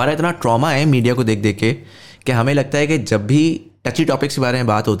 हमारा इतना ट्रॉमा है मीडिया को देख देख के कि हमें लगता है कि जब भी टची टॉपिक्स के बारे में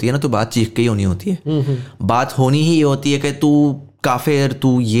बात होती है ना तो बात चीख के ही होनी होती है। बात होनी ही होती है कि तू काफिर,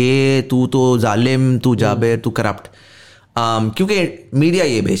 तू तो जालिम, तू जाबिर, तू करप्ट, क्योंकि मीडिया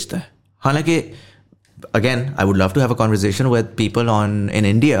ये बेचता है। हालांकि again I would love to have a conversation with people in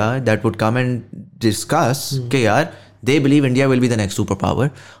India that would come and discuss कि यार they believe India will be the next super power.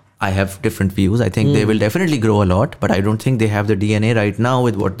 I have different views. I think they will definitely grow a lot, but I don't think they have the DNA right now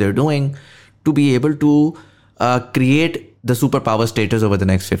with what they're doing to be able to create the superpower status over the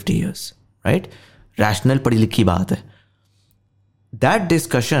next 50 years, right? Rational पढ़ी लिखी बात है. That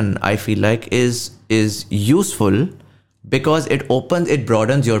discussion, I feel like, is useful because it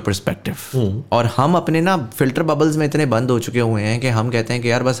broadens your perspective. और हम अपने ना filter bubbles में इतने बंद हो चुके हुए हैं कि हम कहते हैं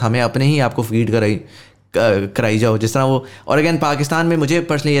कि यार बस हमें अपने ही आपको फीड कराई जाओ जिस तरह वो. और अगेन पाकिस्तान में मुझे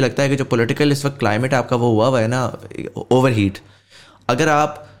पर्सनली ये लगता है कि जो पॉलिटिकल इस वक्त क्लाइमेट आपका वो हुआ है ना, ओवर हीट, अगर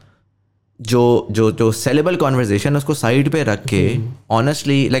आप जो सेलेबल कॉन्वर्जेशन उसको साइड पे रख के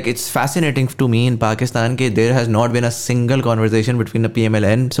honestly, like it's fascinating to me इन पाकिस्तान के there has not been a single conversation between a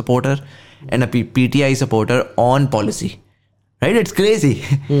PMLN supporter and a PTI supporter on policy. Right? It's crazy.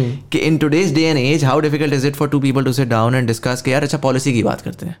 कि in today's day and age, how difficult is it for two people to sit down and discuss कि यार अच्छा policy की बात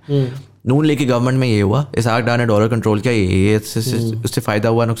करते हैं. नून league की government में ये हुआ, इसहाक डार ने डॉलर कंट्रोल किया, ये उससे फ़ायदा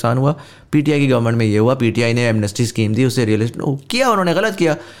हुआ, नुकसान हुआ. PTI की गवर्नमेंट में ये हुआ, PTI ने एमनेस्टी स्कीम दी, उससे रियल एस्टेट किया, उन्होंने गलत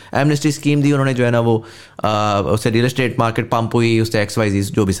किया. एमनेस्टी स्कीम दी उन्होंने, जो है ना वो उससे रियल एस्टेट मार्केट पंप हुई, उससे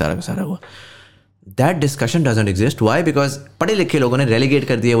XYZ जो भी सारा का सारा हुआ. that discussion doesn't exist. Why? Because पढ़े लिखे लोगों ने relegate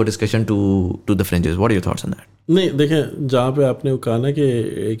कर दिया वो discussion to the fringes. What are your thoughts on that? नहीं देखें, जहाँ पे आपने वो कहा ना कि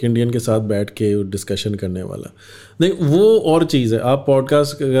एक इंडियन के साथ बैठ के डिस्कशन करने वाला, देख वो और चीज़ है. आप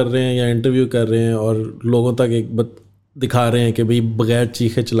पॉडकास्ट कर रहे हैं या इंटरव्यू कर रहे हैं और लोगों तक एक दिखा रहे हैं कि भाई बगैर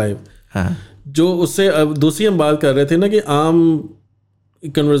चीखे चलाए. हाँ. जो उससे अब दूसरी हम बात कर रहे थे ना कि आम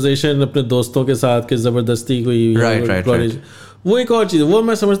कन्वर्सेशन अपने दोस्तों के साथ कि ज़बरदस्ती कोई right. वो एक और चीज़, वो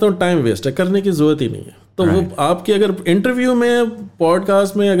मैं समझता हूँ टाइम वेस्ट है, करने की ज़रूरत ही नहीं है. तो वो आपकी अगर इंटरव्यू में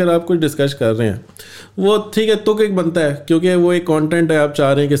पॉडकास्ट में अगर आप कुछ डिस्कस कर रहे हैं वो ठीक है, तो एक बनता है क्योंकि वो एक कंटेंट है, आप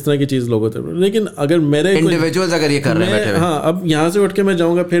चाह रहे हैं किस तरह की चीज़ लोगों तक. लेकिन अगर मेरे इंडिविजुअल्स अगर ये कर रहे हैं, हाँ, अब यहाँ से उठ के मैं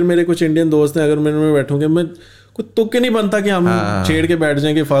जाऊँगा, फिर मेरे कुछ इंडियन दोस्त हैं, अगर मैं बैठूँगा, मैं कुछ तुक्के नहीं बनता कि हम छेड़ के बैठ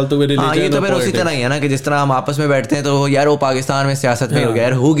जाएंगे फालतू के रिलीजन. ये तो फिर उसी तरह ही है ना कि जिस तरह हम आपस में बैठते हैं तो यार वो पाकिस्तान में सियासत में हो गया,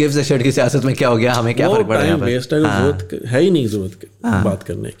 यार हु गिव्स अ शिट की सियासत में क्या हो गया, हमें क्या फर्क पड़ रहा है. वेस्ट है, जरूरत है ही नहीं जरूरत बात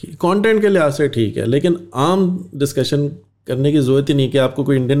करने की. कंटेंट के लिहाज से ठीक है, लेकिन आम डिस्कशन करने की जरूरत ही नहीं कि आपको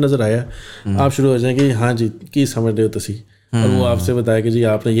कोई इंडियन नजर आया, आप शुरू हो जाए कि हाँ जी की समझ रहे हो तुसी, और वो आपसे बताया कि जी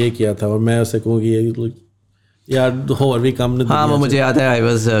आपने ये किया था, और मैं उससे कहूँ कि यार हो और भी कम. हाँ, वो मुझे याद है, I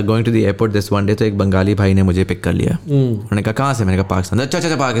was going to the airport this one day, तो एक बंगाली भाई ने मुझे पिक कर लिया. उन्होंने कहा कहाँ से, मैंने कहा पाकिस्तान.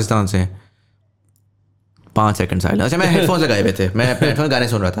 अच्छा पाकिस्तान से. 5 सेकंड साइलेंस. अच्छा, मैं हेडफोन्स लगाए हुए थे, मैं अपने हेडफोन गाने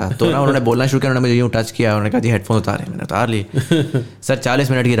सुन रहा था, तो ना उन्होंने बोलना शुरू किया, उन्होंने मुझे यूँ टच किया, उन्होंने कहा जी हेडफोन उतारे. मैंने उतार ली. सर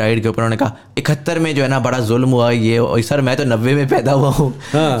 40 मिनट की राइड के ऊपर उन्होंने कहा 71 में जो है ना बड़ा जुल्म हुआ ये, और सर मैं तो 90 में पैदा हुआ हूँ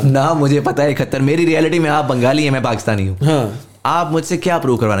ना, मुझे पता है 71 मेरी रियलिटी में, आप बंगाली हैं, मैं पाकिस्तानी हूँ, आप मुझसे क्या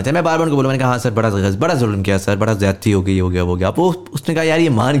प्रूव करवाना चाहिए. मैं बार बार उनको बोला, मैंने कहा हाँ सर बड़ा जुल्म किया सर, बड़ा ज्यादती हो गई, हो गया. वो उसने कहा यार ये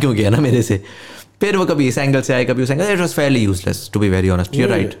मान क्यों गया ना मेरे से. फिर वो कभी इस एंगल से आए, कभी उस angle. It was Fairlie useless to be very honest. You are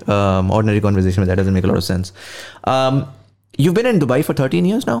right. Ordinary conversation that doesn't make a lot of sense. You've been in Dubai for 13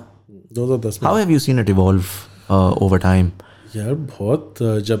 years now. 2010 में. How have you seen it evolve over time? यार बहुत,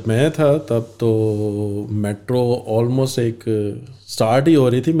 जब मैं था तब तो metro almost एक start ही हो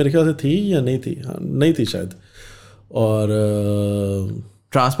रही थी, मेरे ख्याल से थी या नहीं थी. हाँ, नहीं थी शायद. और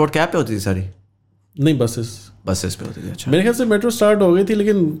ट्रांसपोर्ट कैब पे होती थी सारी? नहीं, बसेस पे होती थी. अच्छा, मेरे ख्याल से मेट्रो स्टार्ट हो गई थी,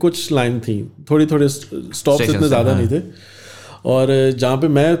 लेकिन कुछ लाइन थी, थोड़े स्टॉप्स इतने ज़्यादा नहीं थे. और जहाँ पे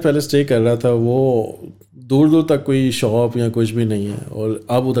मैं पहले स्टे कर रहा था वो दूर तक कोई शॉप या कुछ भी नहीं है, और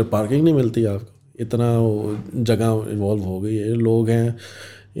अब उधर पार्किंग नहीं मिलती आपको. इतना जगह इन्वॉल्व हो गई है, लोग हैं,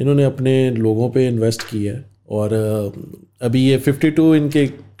 इन्होंने अपने लोगों पे इन्वेस्ट किया है. और अभी ये 52 इनके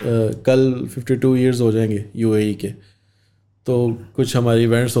कल 52 ईयर्स हो जाएंगे यूएई के. तो कुछ हमारे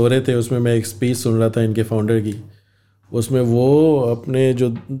इवेंट्स हो रहे थे, उसमें मैं एक स्पीच सुन रहा था इनके फाउंडर की. उसमें वो अपने जो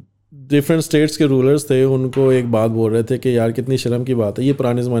डिफरेंट स्टेट्स के रूलर्स थे उनको एक बात बोल रहे थे कि यार कितनी शर्म की बात है, ये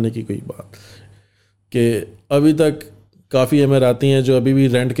पुराने ज़माने की कोई बात, कि अभी तक काफ़ी अमीराती हैं जो अभी भी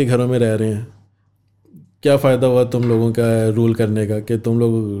रेंट के घरों में रह रहे हैं. क्या फ़ायदा हुआ तुम लोगों का रूल करने का कि तुम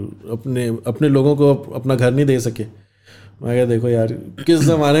लोग अपने लोगों को अपना घर नहीं दे सके. मैं क्या, देखो यार किस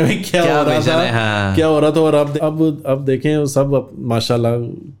ज़माने में क्या हो रहा था, क्या हो रहा था. और अब देखें सब माशाल्लाह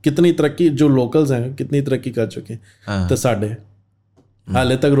कितनी तरक्की, जो लोकल्स हैं कितनी तरक्की कर चुके हैं. तो साढ़े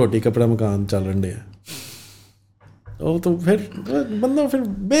हाले तक रोटी कपड़ा मकान चल रहे हैं. तो फिर बंदा फिर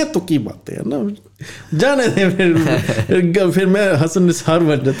बेतुकी बातें है ना, जाने दे. फिर मैं हसन निसार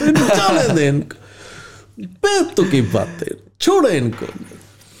बन जाता हूँ, जाने दे इनको, बेतुकी बातें छोड़े इनको.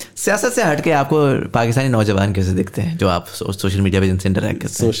 सियासत से हट के आपको पाकिस्तानी नौजवान कैसे दिखते हैं जो आप सोशल मीडिया पे जिनसे इंटरेक्ट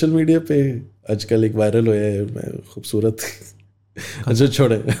करते हैं? सोशल मीडिया पे आजकल एक वायरल हुआ है, मैं खूबसूरत. अच्छा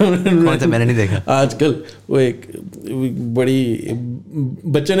छोड़े, मैंने नहीं देखा. आजकल वो एक बड़ी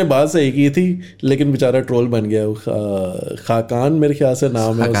बच्चे ने बात सही की थी, लेकिन बेचारा ट्रोल बन गया. खाकान मेरे ख्याल से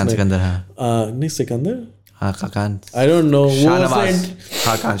नाम है उसमें. सिकंदर. नहीं सिकंदर, खाकान, आई डोंट नो.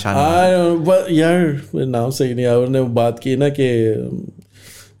 यार नाम सही नहीं. उन्होंने बात की ना कि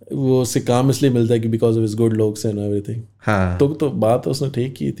वो उससे काम इसलिए मिलता है कि because of his good looks and everything. हाँ, तो बात उसने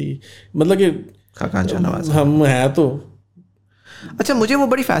ठीक की थी, मतलब कि खाकान शाहनवाज हम हैं तो. अच्छा, मुझे वो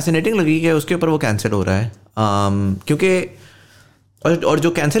बड़ी फैसिनेटिंग लगी कि उसके ऊपर वो कैंसिल हो रहा है, क्योंकि और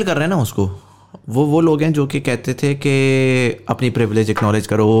जो कैंसिल कर रहे हैं ना उसको, वो लोग हैं जो कि कहते थे कि अपनी प्रिविलेज एक्नॉलेज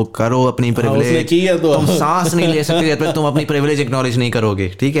करो अपनी प्रिविलेज. तो तुम सांस नहीं ले सकते जब तक तुम अपनी प्रिविलेज एक्नॉलेज नहीं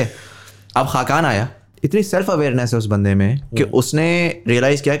करोगे. ठीक है, अब खाकान आया, इतनी सेल्फ अवेयरनेस है उस बंदे में कि उसने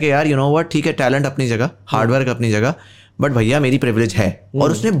रियलाइज़ किया कि यार यू नो व्हाट, ठीक है टाइलेंट अपनी जगह, हार्डवर्क अपनी जगह, बट भैया मेरी प्रिविलेज है.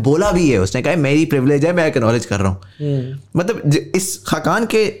 और उसने बोला भी है, उसने कहा मेरी प्रिविलेज है, मैं एक्नॉलेज कर रहा हूँ. मतलब इस खाकान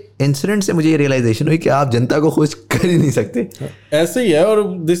के इंसिडेंट से मुझे ये रियलाइजेशन हुई कि आप जनता को खुश कर ही नहीं सकते. ऐसे ही है. और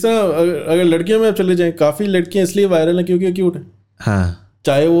जिस तरह अगर लड़कियों में आप चले जाएं, काफ़ी लड़कियाँ इसलिए वायरल हैं क्योंकि क्यूट है. हाँ,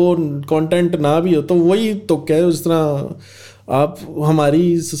 चाहे वो कंटेंट ना भी हो तो वही तो क्या है. जिस तरह आप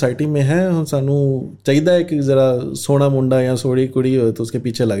हमारी सोसाइटी में हैं, हम सानू चाहिए है कि ज़रा सोना मुंडा या सोड़ी कुड़ी हो तो उसके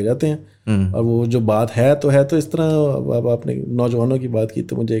पीछे लग जाते हैं। और वो जो बात है तो इस तरह। अब आपने नौजवानों की बात की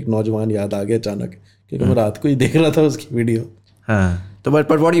तो मुझे एक नौजवान याद आ गया अचानक, क्योंकि मैं रात को ही देख रहा था उसकी वीडियो। हाँ, तो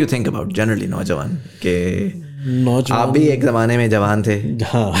but what do you think about generally नौजवान के? आप भी एक ज़माने में जवान थे।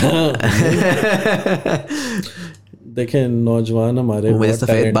 हाँ देखें नौजवान हमारे, मुझे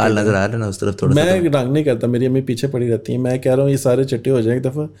सफ़ेद बाल नजर आ रहे हैं ना उस तरफ थोड़ा। मैं रंग नहीं करता, मेरी अम्मी पीछे पड़ी रहती है। मैं कह रहा हूँ ये सारे चिट्टे हो जाए एक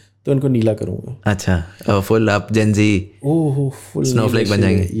दफ़ा तो इनको नीला करूँगा। अच्छा, फुल आप जेन जी, ओह फुल स्नोफ्लेक बन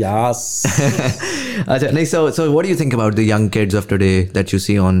जाएंगे। यस। अच्छा, नहीं, so what do you think about the young kids of today that you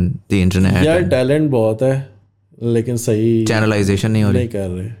see on the internet? यार टैलेंट बहुत है लेकिन सही चैनलाइजेशन नहीं हो रही, नहीं कर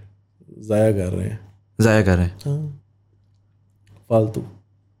रहे, ज़ाया कर रहे हैं। ज़ाया कर रहे हैं। हाँ,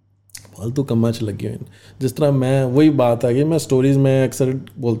 फालतू कम्मा च लगे हुए हैं। जिस तरह मैं, वही बात आ गई, मैं स्टोरीज़ में अक्सर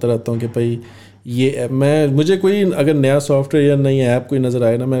बोलता रहता हूँ कि भाई ये मुझे कोई अगर नया सॉफ्टवेयर या नई ऐप कोई नज़र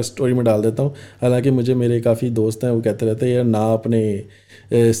आए ना, मैं स्टोरी में डाल देता हूँ। हालांकि मुझे मेरे काफ़ी दोस्त हैं वो कहते रहते हैं यार ना अपने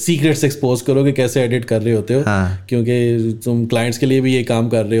सीक्रेट्स एक्सपोज करो कि कैसे एडिट कर रहे होते हो। हाँ। क्योंकि तुम क्लाइंट्स के लिए भी ये काम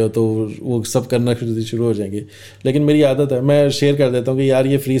कर रहे हो तो वो सब करना शुरू हो जाएंगे। लेकिन मेरी आदत है, मैं शेयर कर देता हूँ कि यार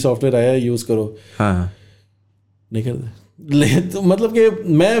ये फ्री सॉफ्टवेयर आया है, यूज़ करो। हाँ, नहीं करते। तो मतलब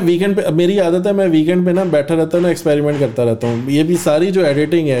कि मैं वीकेंड पे, मेरी आदत है मैं वीकेंड पे ना बैठा रहता हूँ ना, एक्सपेरिमेंट करता रहता हूँ। ये भी सारी जो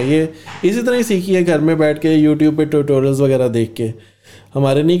एडिटिंग है ये इसी तरह ही सीखी है, घर में बैठ के यूट्यूब पे ट्यूटोरियल्स वगैरह देख के।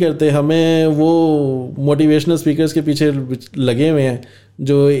 हमारे नहीं करते, हमें वो मोटिवेशनल स्पीकर्स के पीछे लगे हुए हैं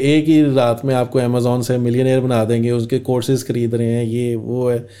जो एक ही रात में आपको अमेज़ॉन से मिलियनेयर बना देंगे, उसके कोर्सेज़ खरीद रहे हैं, ये वो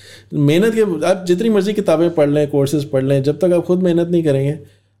है। मेहनत के आप जितनी मर्जी किताबें पढ़ लें, कोर्सेज़ पढ़ लें, जब तक आप खुद मेहनत नहीं करेंगे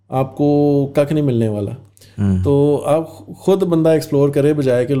आपको कख नहीं मिलने वाला। तो आप खुद बंदा एक्सप्लोर करे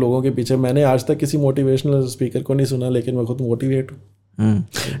बजाय के लोगों के पीछे। मैंने आज तक किसी मोटिवेशनल स्पीकर को नहीं सुना, लेकिन मैं खुद मोटिवेट हूँ।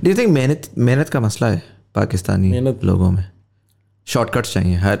 डू यू थिंक मेहनत का मसला है पाकिस्तानी लोगों में? शॉर्टकट्स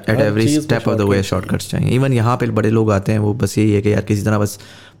चाहिए at every step of the way, shortcuts चाहिए। इवन यहाँ पे बड़े लोग आते हैं, वो बस यही है कि यार किसी तरह बस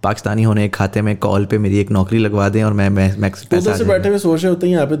पाकिस्तानी होने एक खाते में कॉल पे मेरी एक नौकरी लगवा दें और मैं उधर से बैठे हुए सोच रहे होते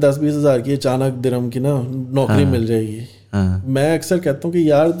हैं यहाँ पे 10-20 हज़ार की अचानक दिरहम की ना नौकरी मिल जाएगी। मैं अक्सर कहता हूँ कि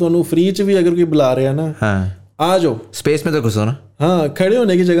यार दोनों फ्री च भी अगर कोई बुला रहे हैं ना, आ जाओ, स्पेस में तो घुसो ना। हाँ, खड़े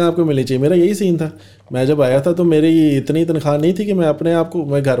होने की जगह आपको मिलनी चाहिए। मेरा यही सीन था। मैं जब आया था तो मेरी इतनी तनख्वाह नहीं थी कि मैं अपने आप को,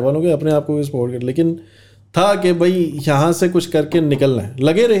 मैं घर वालों के अपने आप को भी सपोर्ट कर, लेकिन था कि भाई यहाँ से कुछ करके निकलना है।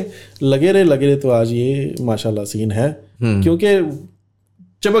 लगे रहे तो आज ये माशाल्लाह सीन है। क्योंकि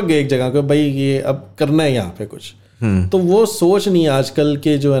चपक गए एक जगह को, भाई ये अब करना है यहाँ पे कुछ। तो वो सोच नहीं आजकल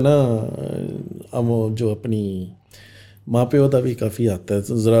के जो है ना, हम जो अपनी माँ पे होता भी काफ़ी आता है,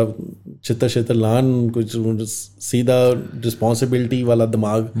 तो ज़रा छितर लान कुछ सीधा रिस्पॉन्सिबिलिटी वाला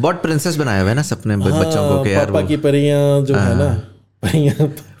दिमाग। बहुत प्रिंसेस बनाया हुआ है ना सपने बच्चों को कि यार पापा की परियां जो है ना, परियां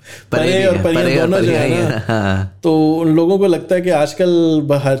परे और परियां दोनों जो है ना। तो उन लोगों को लगता है कि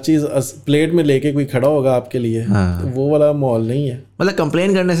आजकल हर चीज़ प्लेट में लेके कोई खड़ा होगा आपके लिए। तो वो वाला माहौल नहीं है। मतलब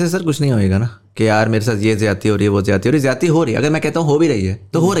कंप्लेन करने से सर कुछ नहीं होएगा ना कि यार मेरे साथ ये ज्यादती हो रही है, वो ज्यादती हो रही है। अगर मैं कहता हूँ हो भी रही है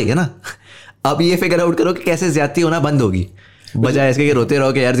तो हो रही है ना। अब ये फिगर आउट करो कि कैसे ज्यादती होना बंद होगी, बजाय इसके कि रोते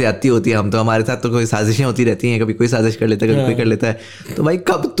रहो कि यार ज्यादती होती है। हम तो, हमारे साथ तो कोई साजिशें होती रहती हैं, कभी कोई साजिश कर लेता है, कभी कोई कर लेता है। तो भाई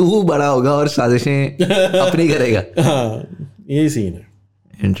कब तू बड़ा होगा और साजिशें अपनी करेगा? यही सीन है।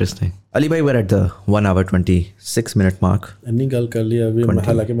 इंटरेस्टिंग। अली भाई, we're at the 1 hour 26 minute mark। अन्नी गल कर लिया अभी,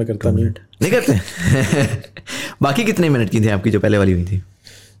 हालांकि मैं करता नहीं करते। बाकी कितने मिनट की थी आपकी जो पहले वाली हुई थी?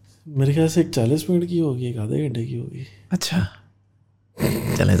 मेरे ख्याल से 40 मिनट की होगी, एक आधे घंटे की होगी। अच्छा,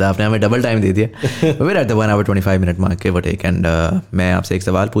 चलें, तो आपने हमें डबल टाइम दे दिया। we're at the 1 hour 25 minute mark give or take। And मैं आपसे एक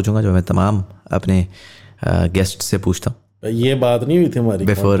सवाल पूछूंगा जो मैं तमाम अपने गेस्ट से पूछता हूँ। ये बात नहीं हुई थी हमारी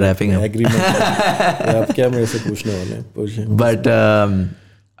बिफोर रैपिंग एग्रीमेंट। आप क्या मेरे से पूछने वाले हैं? पूछें। But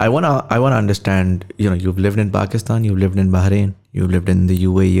I wanna understand, you've lived in Pakistan, you've lived in Bahrain, you've lived in the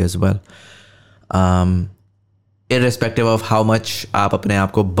UAE as well. Irrespective of how much आप अपने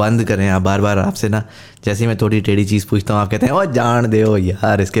आप को बंद करें, आप बार बार आपसे ना, जैसे मैं थोड़ी टेढ़ी चीज़ पूछता हूँ आप कहते हैं ओ जान दे ओ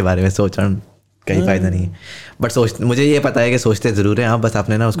यार, इसके बारे में सोचना कहीं फ़ायदा नहीं है। बट मुझे ये पता है कि सोचते ज़रूर हैं आप, बस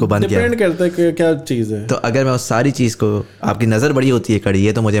आपने ना उसको बंद किया। डिपेंड करता है कि क्या चीज़ है। तो अगर मैं उस सारी चीज़ को, आपकी नज़र बड़ी होती है कड़ी,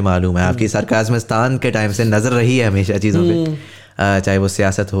 ये तो मुझे मालूम है, आपकी सरकाज़मिस्तान के टाइम से नज़र रही है हमेशा चीज़ों पर, चाहे वो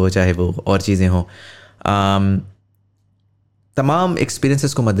सियासत हो, चाहे वो और चीज़ें हों। तमाम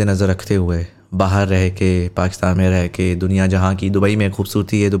एक्सपीरियंसेस को मद्देनज़र रखते हुए, बाहर रह के, पाकिस्तान में रह के, दुनिया जहाँ की, दुबई में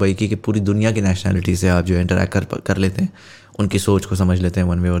खूबसूरती है दुबई की कि पूरी दुनिया की नेशनैलिटी से आप जो इंटरेक्ट कर लेते हैं, उनकी सोच को समझ लेते हैं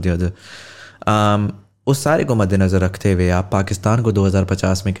वन वे और द अदर। उस सारे को मद्देनज़र रखते हुए आप पाकिस्तान को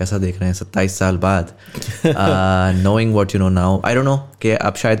 2050 में कैसा देख रहे हैं 27 साल बाद? Knowing what you know now, I don't know कि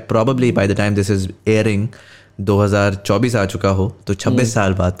आप शायद probably by the time this is airing 2024 आ चुका हो तो 26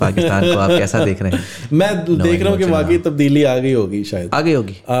 साल बाद पाकिस्तान को आप कैसा देख रहे हैं? मैं देख रहा हूँ कि वाकई तब्दीली आ गई होगी, शायद आ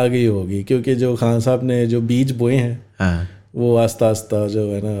गई होगी क्योंकि जो खान साहब ने जो बीज बोए हैं वो आस्ता आस्ता जो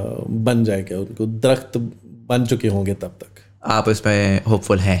है ना बन जाएगा, उनको दरख्त बन चुके होंगे तब तक। आप इस पर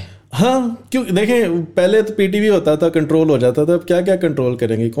होपफुल हैं? हाँ, क्यों देखें, पहले तो पीटीवी होता था, कंट्रोल हो जाता था, अब क्या क्या कंट्रोल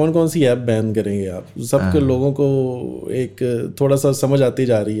करेंगे, कौन कौन सी ऐप बैन करेंगे आप? सबके लोगों को एक थोड़ा सा समझ आती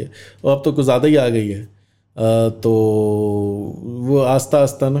जा रही है और अब तो कुछ ज़्यादा ही आ गई है, तो वो आस्ता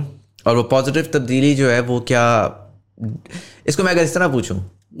आस्ता ना। और वो पॉजिटिव तब्दीली जो है वो क्या, इसको मैं अगर इस तरह पूछूं,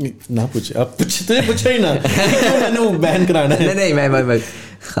 ना पूछे आप, तुझे पूछा ही ना क्यों मैंने वो बैन कराना है? नहीं मैं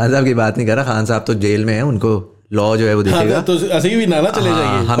खान साहब की बात नहीं कर रहा, खान साहब तो जेल में है, उनको लॉ जो है वो देखेगा। हाँ, तो ऐसे भी ना चले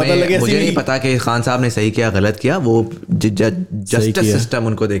जाइए, हमें मुझे नहीं पता कि खान साहब ने सही किया गलत किया, वो जस्टिस सिस्टम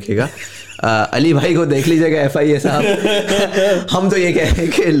उनको देखेगा। अली भाई को देख लीजिएगा, FIA साहब हम तो ये कह रहे हैं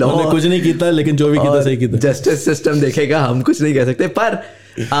कि लॉ कुछ नहीं किया, लेकिन जो भी किया सही किया, जस्टिस सिस्टम देखेगा, हम कुछ नहीं कह सकते। पर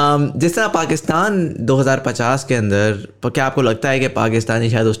जिस तरह पाकिस्तान 2050 के अंदर, क्या आपको लगता है कि पाकिस्तानी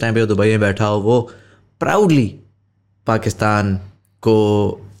शायद उस टाइम पे दुबई में बैठा हो, वो प्राउडली पाकिस्तान को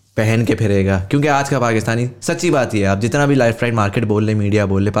पहन के फिरेगा? क्योंकि आज का पाकिस्तानी, सच्ची बात ये है, आप जितना भी लाइफ राइट मार्केट बोल ले, मीडिया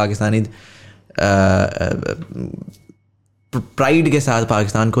बोल ले, पाकिस्तानी प्राइड के साथ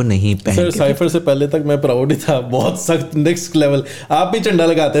पाकिस्तान को नहीं पहन। सर साइफर से पहले तक मैं प्राउड ही था, बहुत सख्त, नेक्स्ट लेवल। आप भी झंडा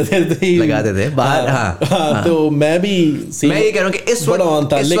लगाते थे बाहर। हाँ, तो मैं भी, मैं ये कह रहा हूँ कि इस बड़ा ऑन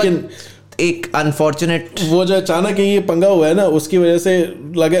था, लेकिन एक अनफॉर्चुनेट वो जो अचानक ये पंगा हुआ है ना, उसकी वजह से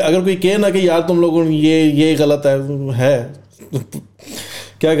लगे, अगर कोई कहे ना कि यार तुम लोगों ये गलत है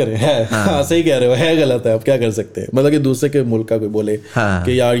क्या करें, है हाँ सही कह रहे हो, है गलत है, अब क्या कर सकते हैं। मतलब कि दूसरे के मुल्क का कोई बोले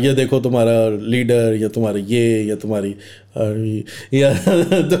कि यार ये देखो तुम्हारा लीडर, या तुम्हारा ये, या तुम्हारी या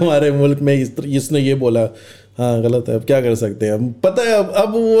तुम्हारे मुल्क में इसने ये बोला, हाँ गलत है, अब क्या कर सकते हैं। हम पता है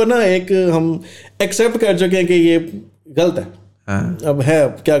अब वो ना, एक हम एक्सेप्ट कर चुके हैं कि ये गलत है, अब है,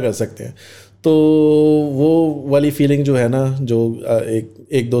 अब क्या कर सकते हैं। तो वो वाली फीलिंग जो है ना, जो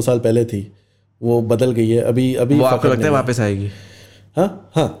एक 2 साल पहले थी, वो बदल गई है। अभी वो आपको लगता है वापस आएगी?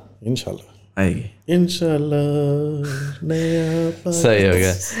 हाँ इंशाल्लाह आएगी, इंशाल्लाह। नया सही हो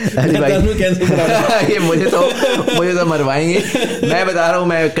गया। अली भाई ये मुझे तो मरवाएंगे। मैं बता रहा हूँ,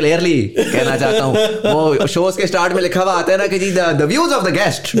 मैं क्लियरली कहना चाहता हूँ, वो शोज के स्टार्ट में लिखा हुआ आता है ना कि जी the views of the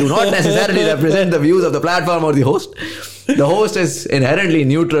guest do not necessarily represent the views of the platform और the host. The host is inherently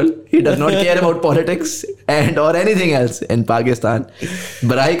neutral. He does not care about politics and or anything else in Pakistan.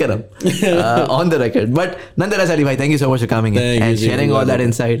 Barahi karam on the record. But nonetheless, Ali bhai, thank you so much for coming in and sharing all that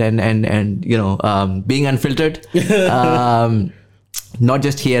insight and you know being unfiltered. Not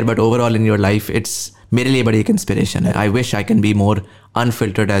just here but overall in your life. It's मेरे लिए बड़ी एक inspiration है. I wish I can be more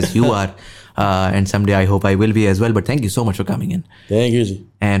unfiltered as you are. And someday I hope I will be as well. But thank you so much for coming in. Thank you ji.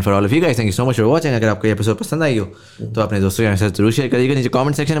 And for all of you guys, thank you so much for watching. अगर आपको ये episode पसंद आई हो तो अपने दोस्तों के साथ जरूर शेयर करिएगा. नीचे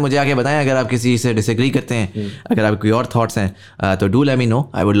कमेंट सेक्शन में मुझे आके बताएं अगर आप किसी से डिसएग्री करते हैं, अगर आपके कोई और थॉट्स हैं तो do let me know.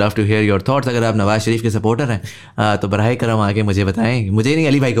 I would love to hear your thoughts. अगर आप नवाज शरीफ के सपोर्टर हैं तो बराह करम आके मुझे बताएं. मुझे नहीं,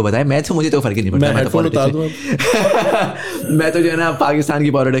 अली भाई को बताएं. मुझे तो फर्क ही नहीं पड़ता. मैं तो जो है ना पाकिस्तान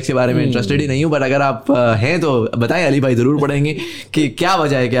की पॉलिटिक्स के बारे में इंटरेस्टेड ही नहीं हूँ. बट अगर आप हैं तो बताएं, अली भाई ज़रूर पढ़ेंगे कि क्या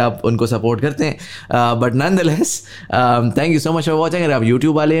वजह है कि आप उनको सपोर्ट करते हैं. But nonetheless thank you so much for watching. अगर आप यूट्यूब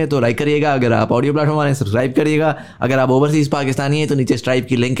वाले हैं तो लाइक करिएगा, अगर आप ऑडियो प्लेटफॉर्म वाले हैं सब्सक्राइब करिएगा, अगर आप ओवरसीज पाकिस्तानी हैं तो नीचे स्ट्राइप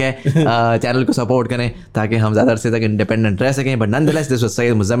की लिंक है. चैनल को सपोर्ट करें ताकि हम ज़्यादा अरसे तक इंडिपेंडेंट रह सकें. But nonetheless this was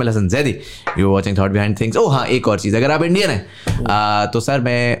Syed Muzammil Hasan Zaidi. You are watching thought behind things. ओह हाँ, एक और चीज़, अगर आप इंडियन हैं तो सर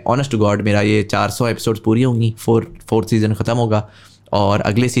मैं ऑनेस्ट टू गॉड, मेरा ये 400 एपिसोड्स पूरी होंगी, 4th सीज़न ख़त्म होगा और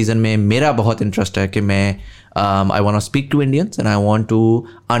अगले सीज़न में मेरा बहुत इंटरेस्ट है कि मैं I want to speak to Indians and I want to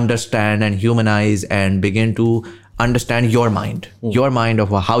understand and humanize and begin to understand your mind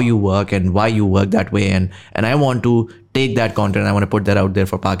of how you work and why you work that way, and I want to take that content, I want to put that out there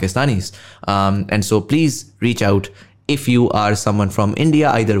for Pakistanis, and so please reach out if you are someone from India,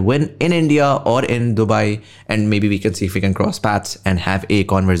 either in India or in Dubai, and maybe we can see if we can cross paths and have a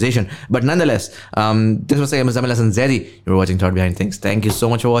conversation. But nonetheless, this was Muzammil Hassan Zaidi. You're watching Thought Behind Things. Thank you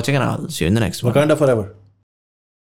so much for watching, and I'll see you in the next one. Wakanda forever.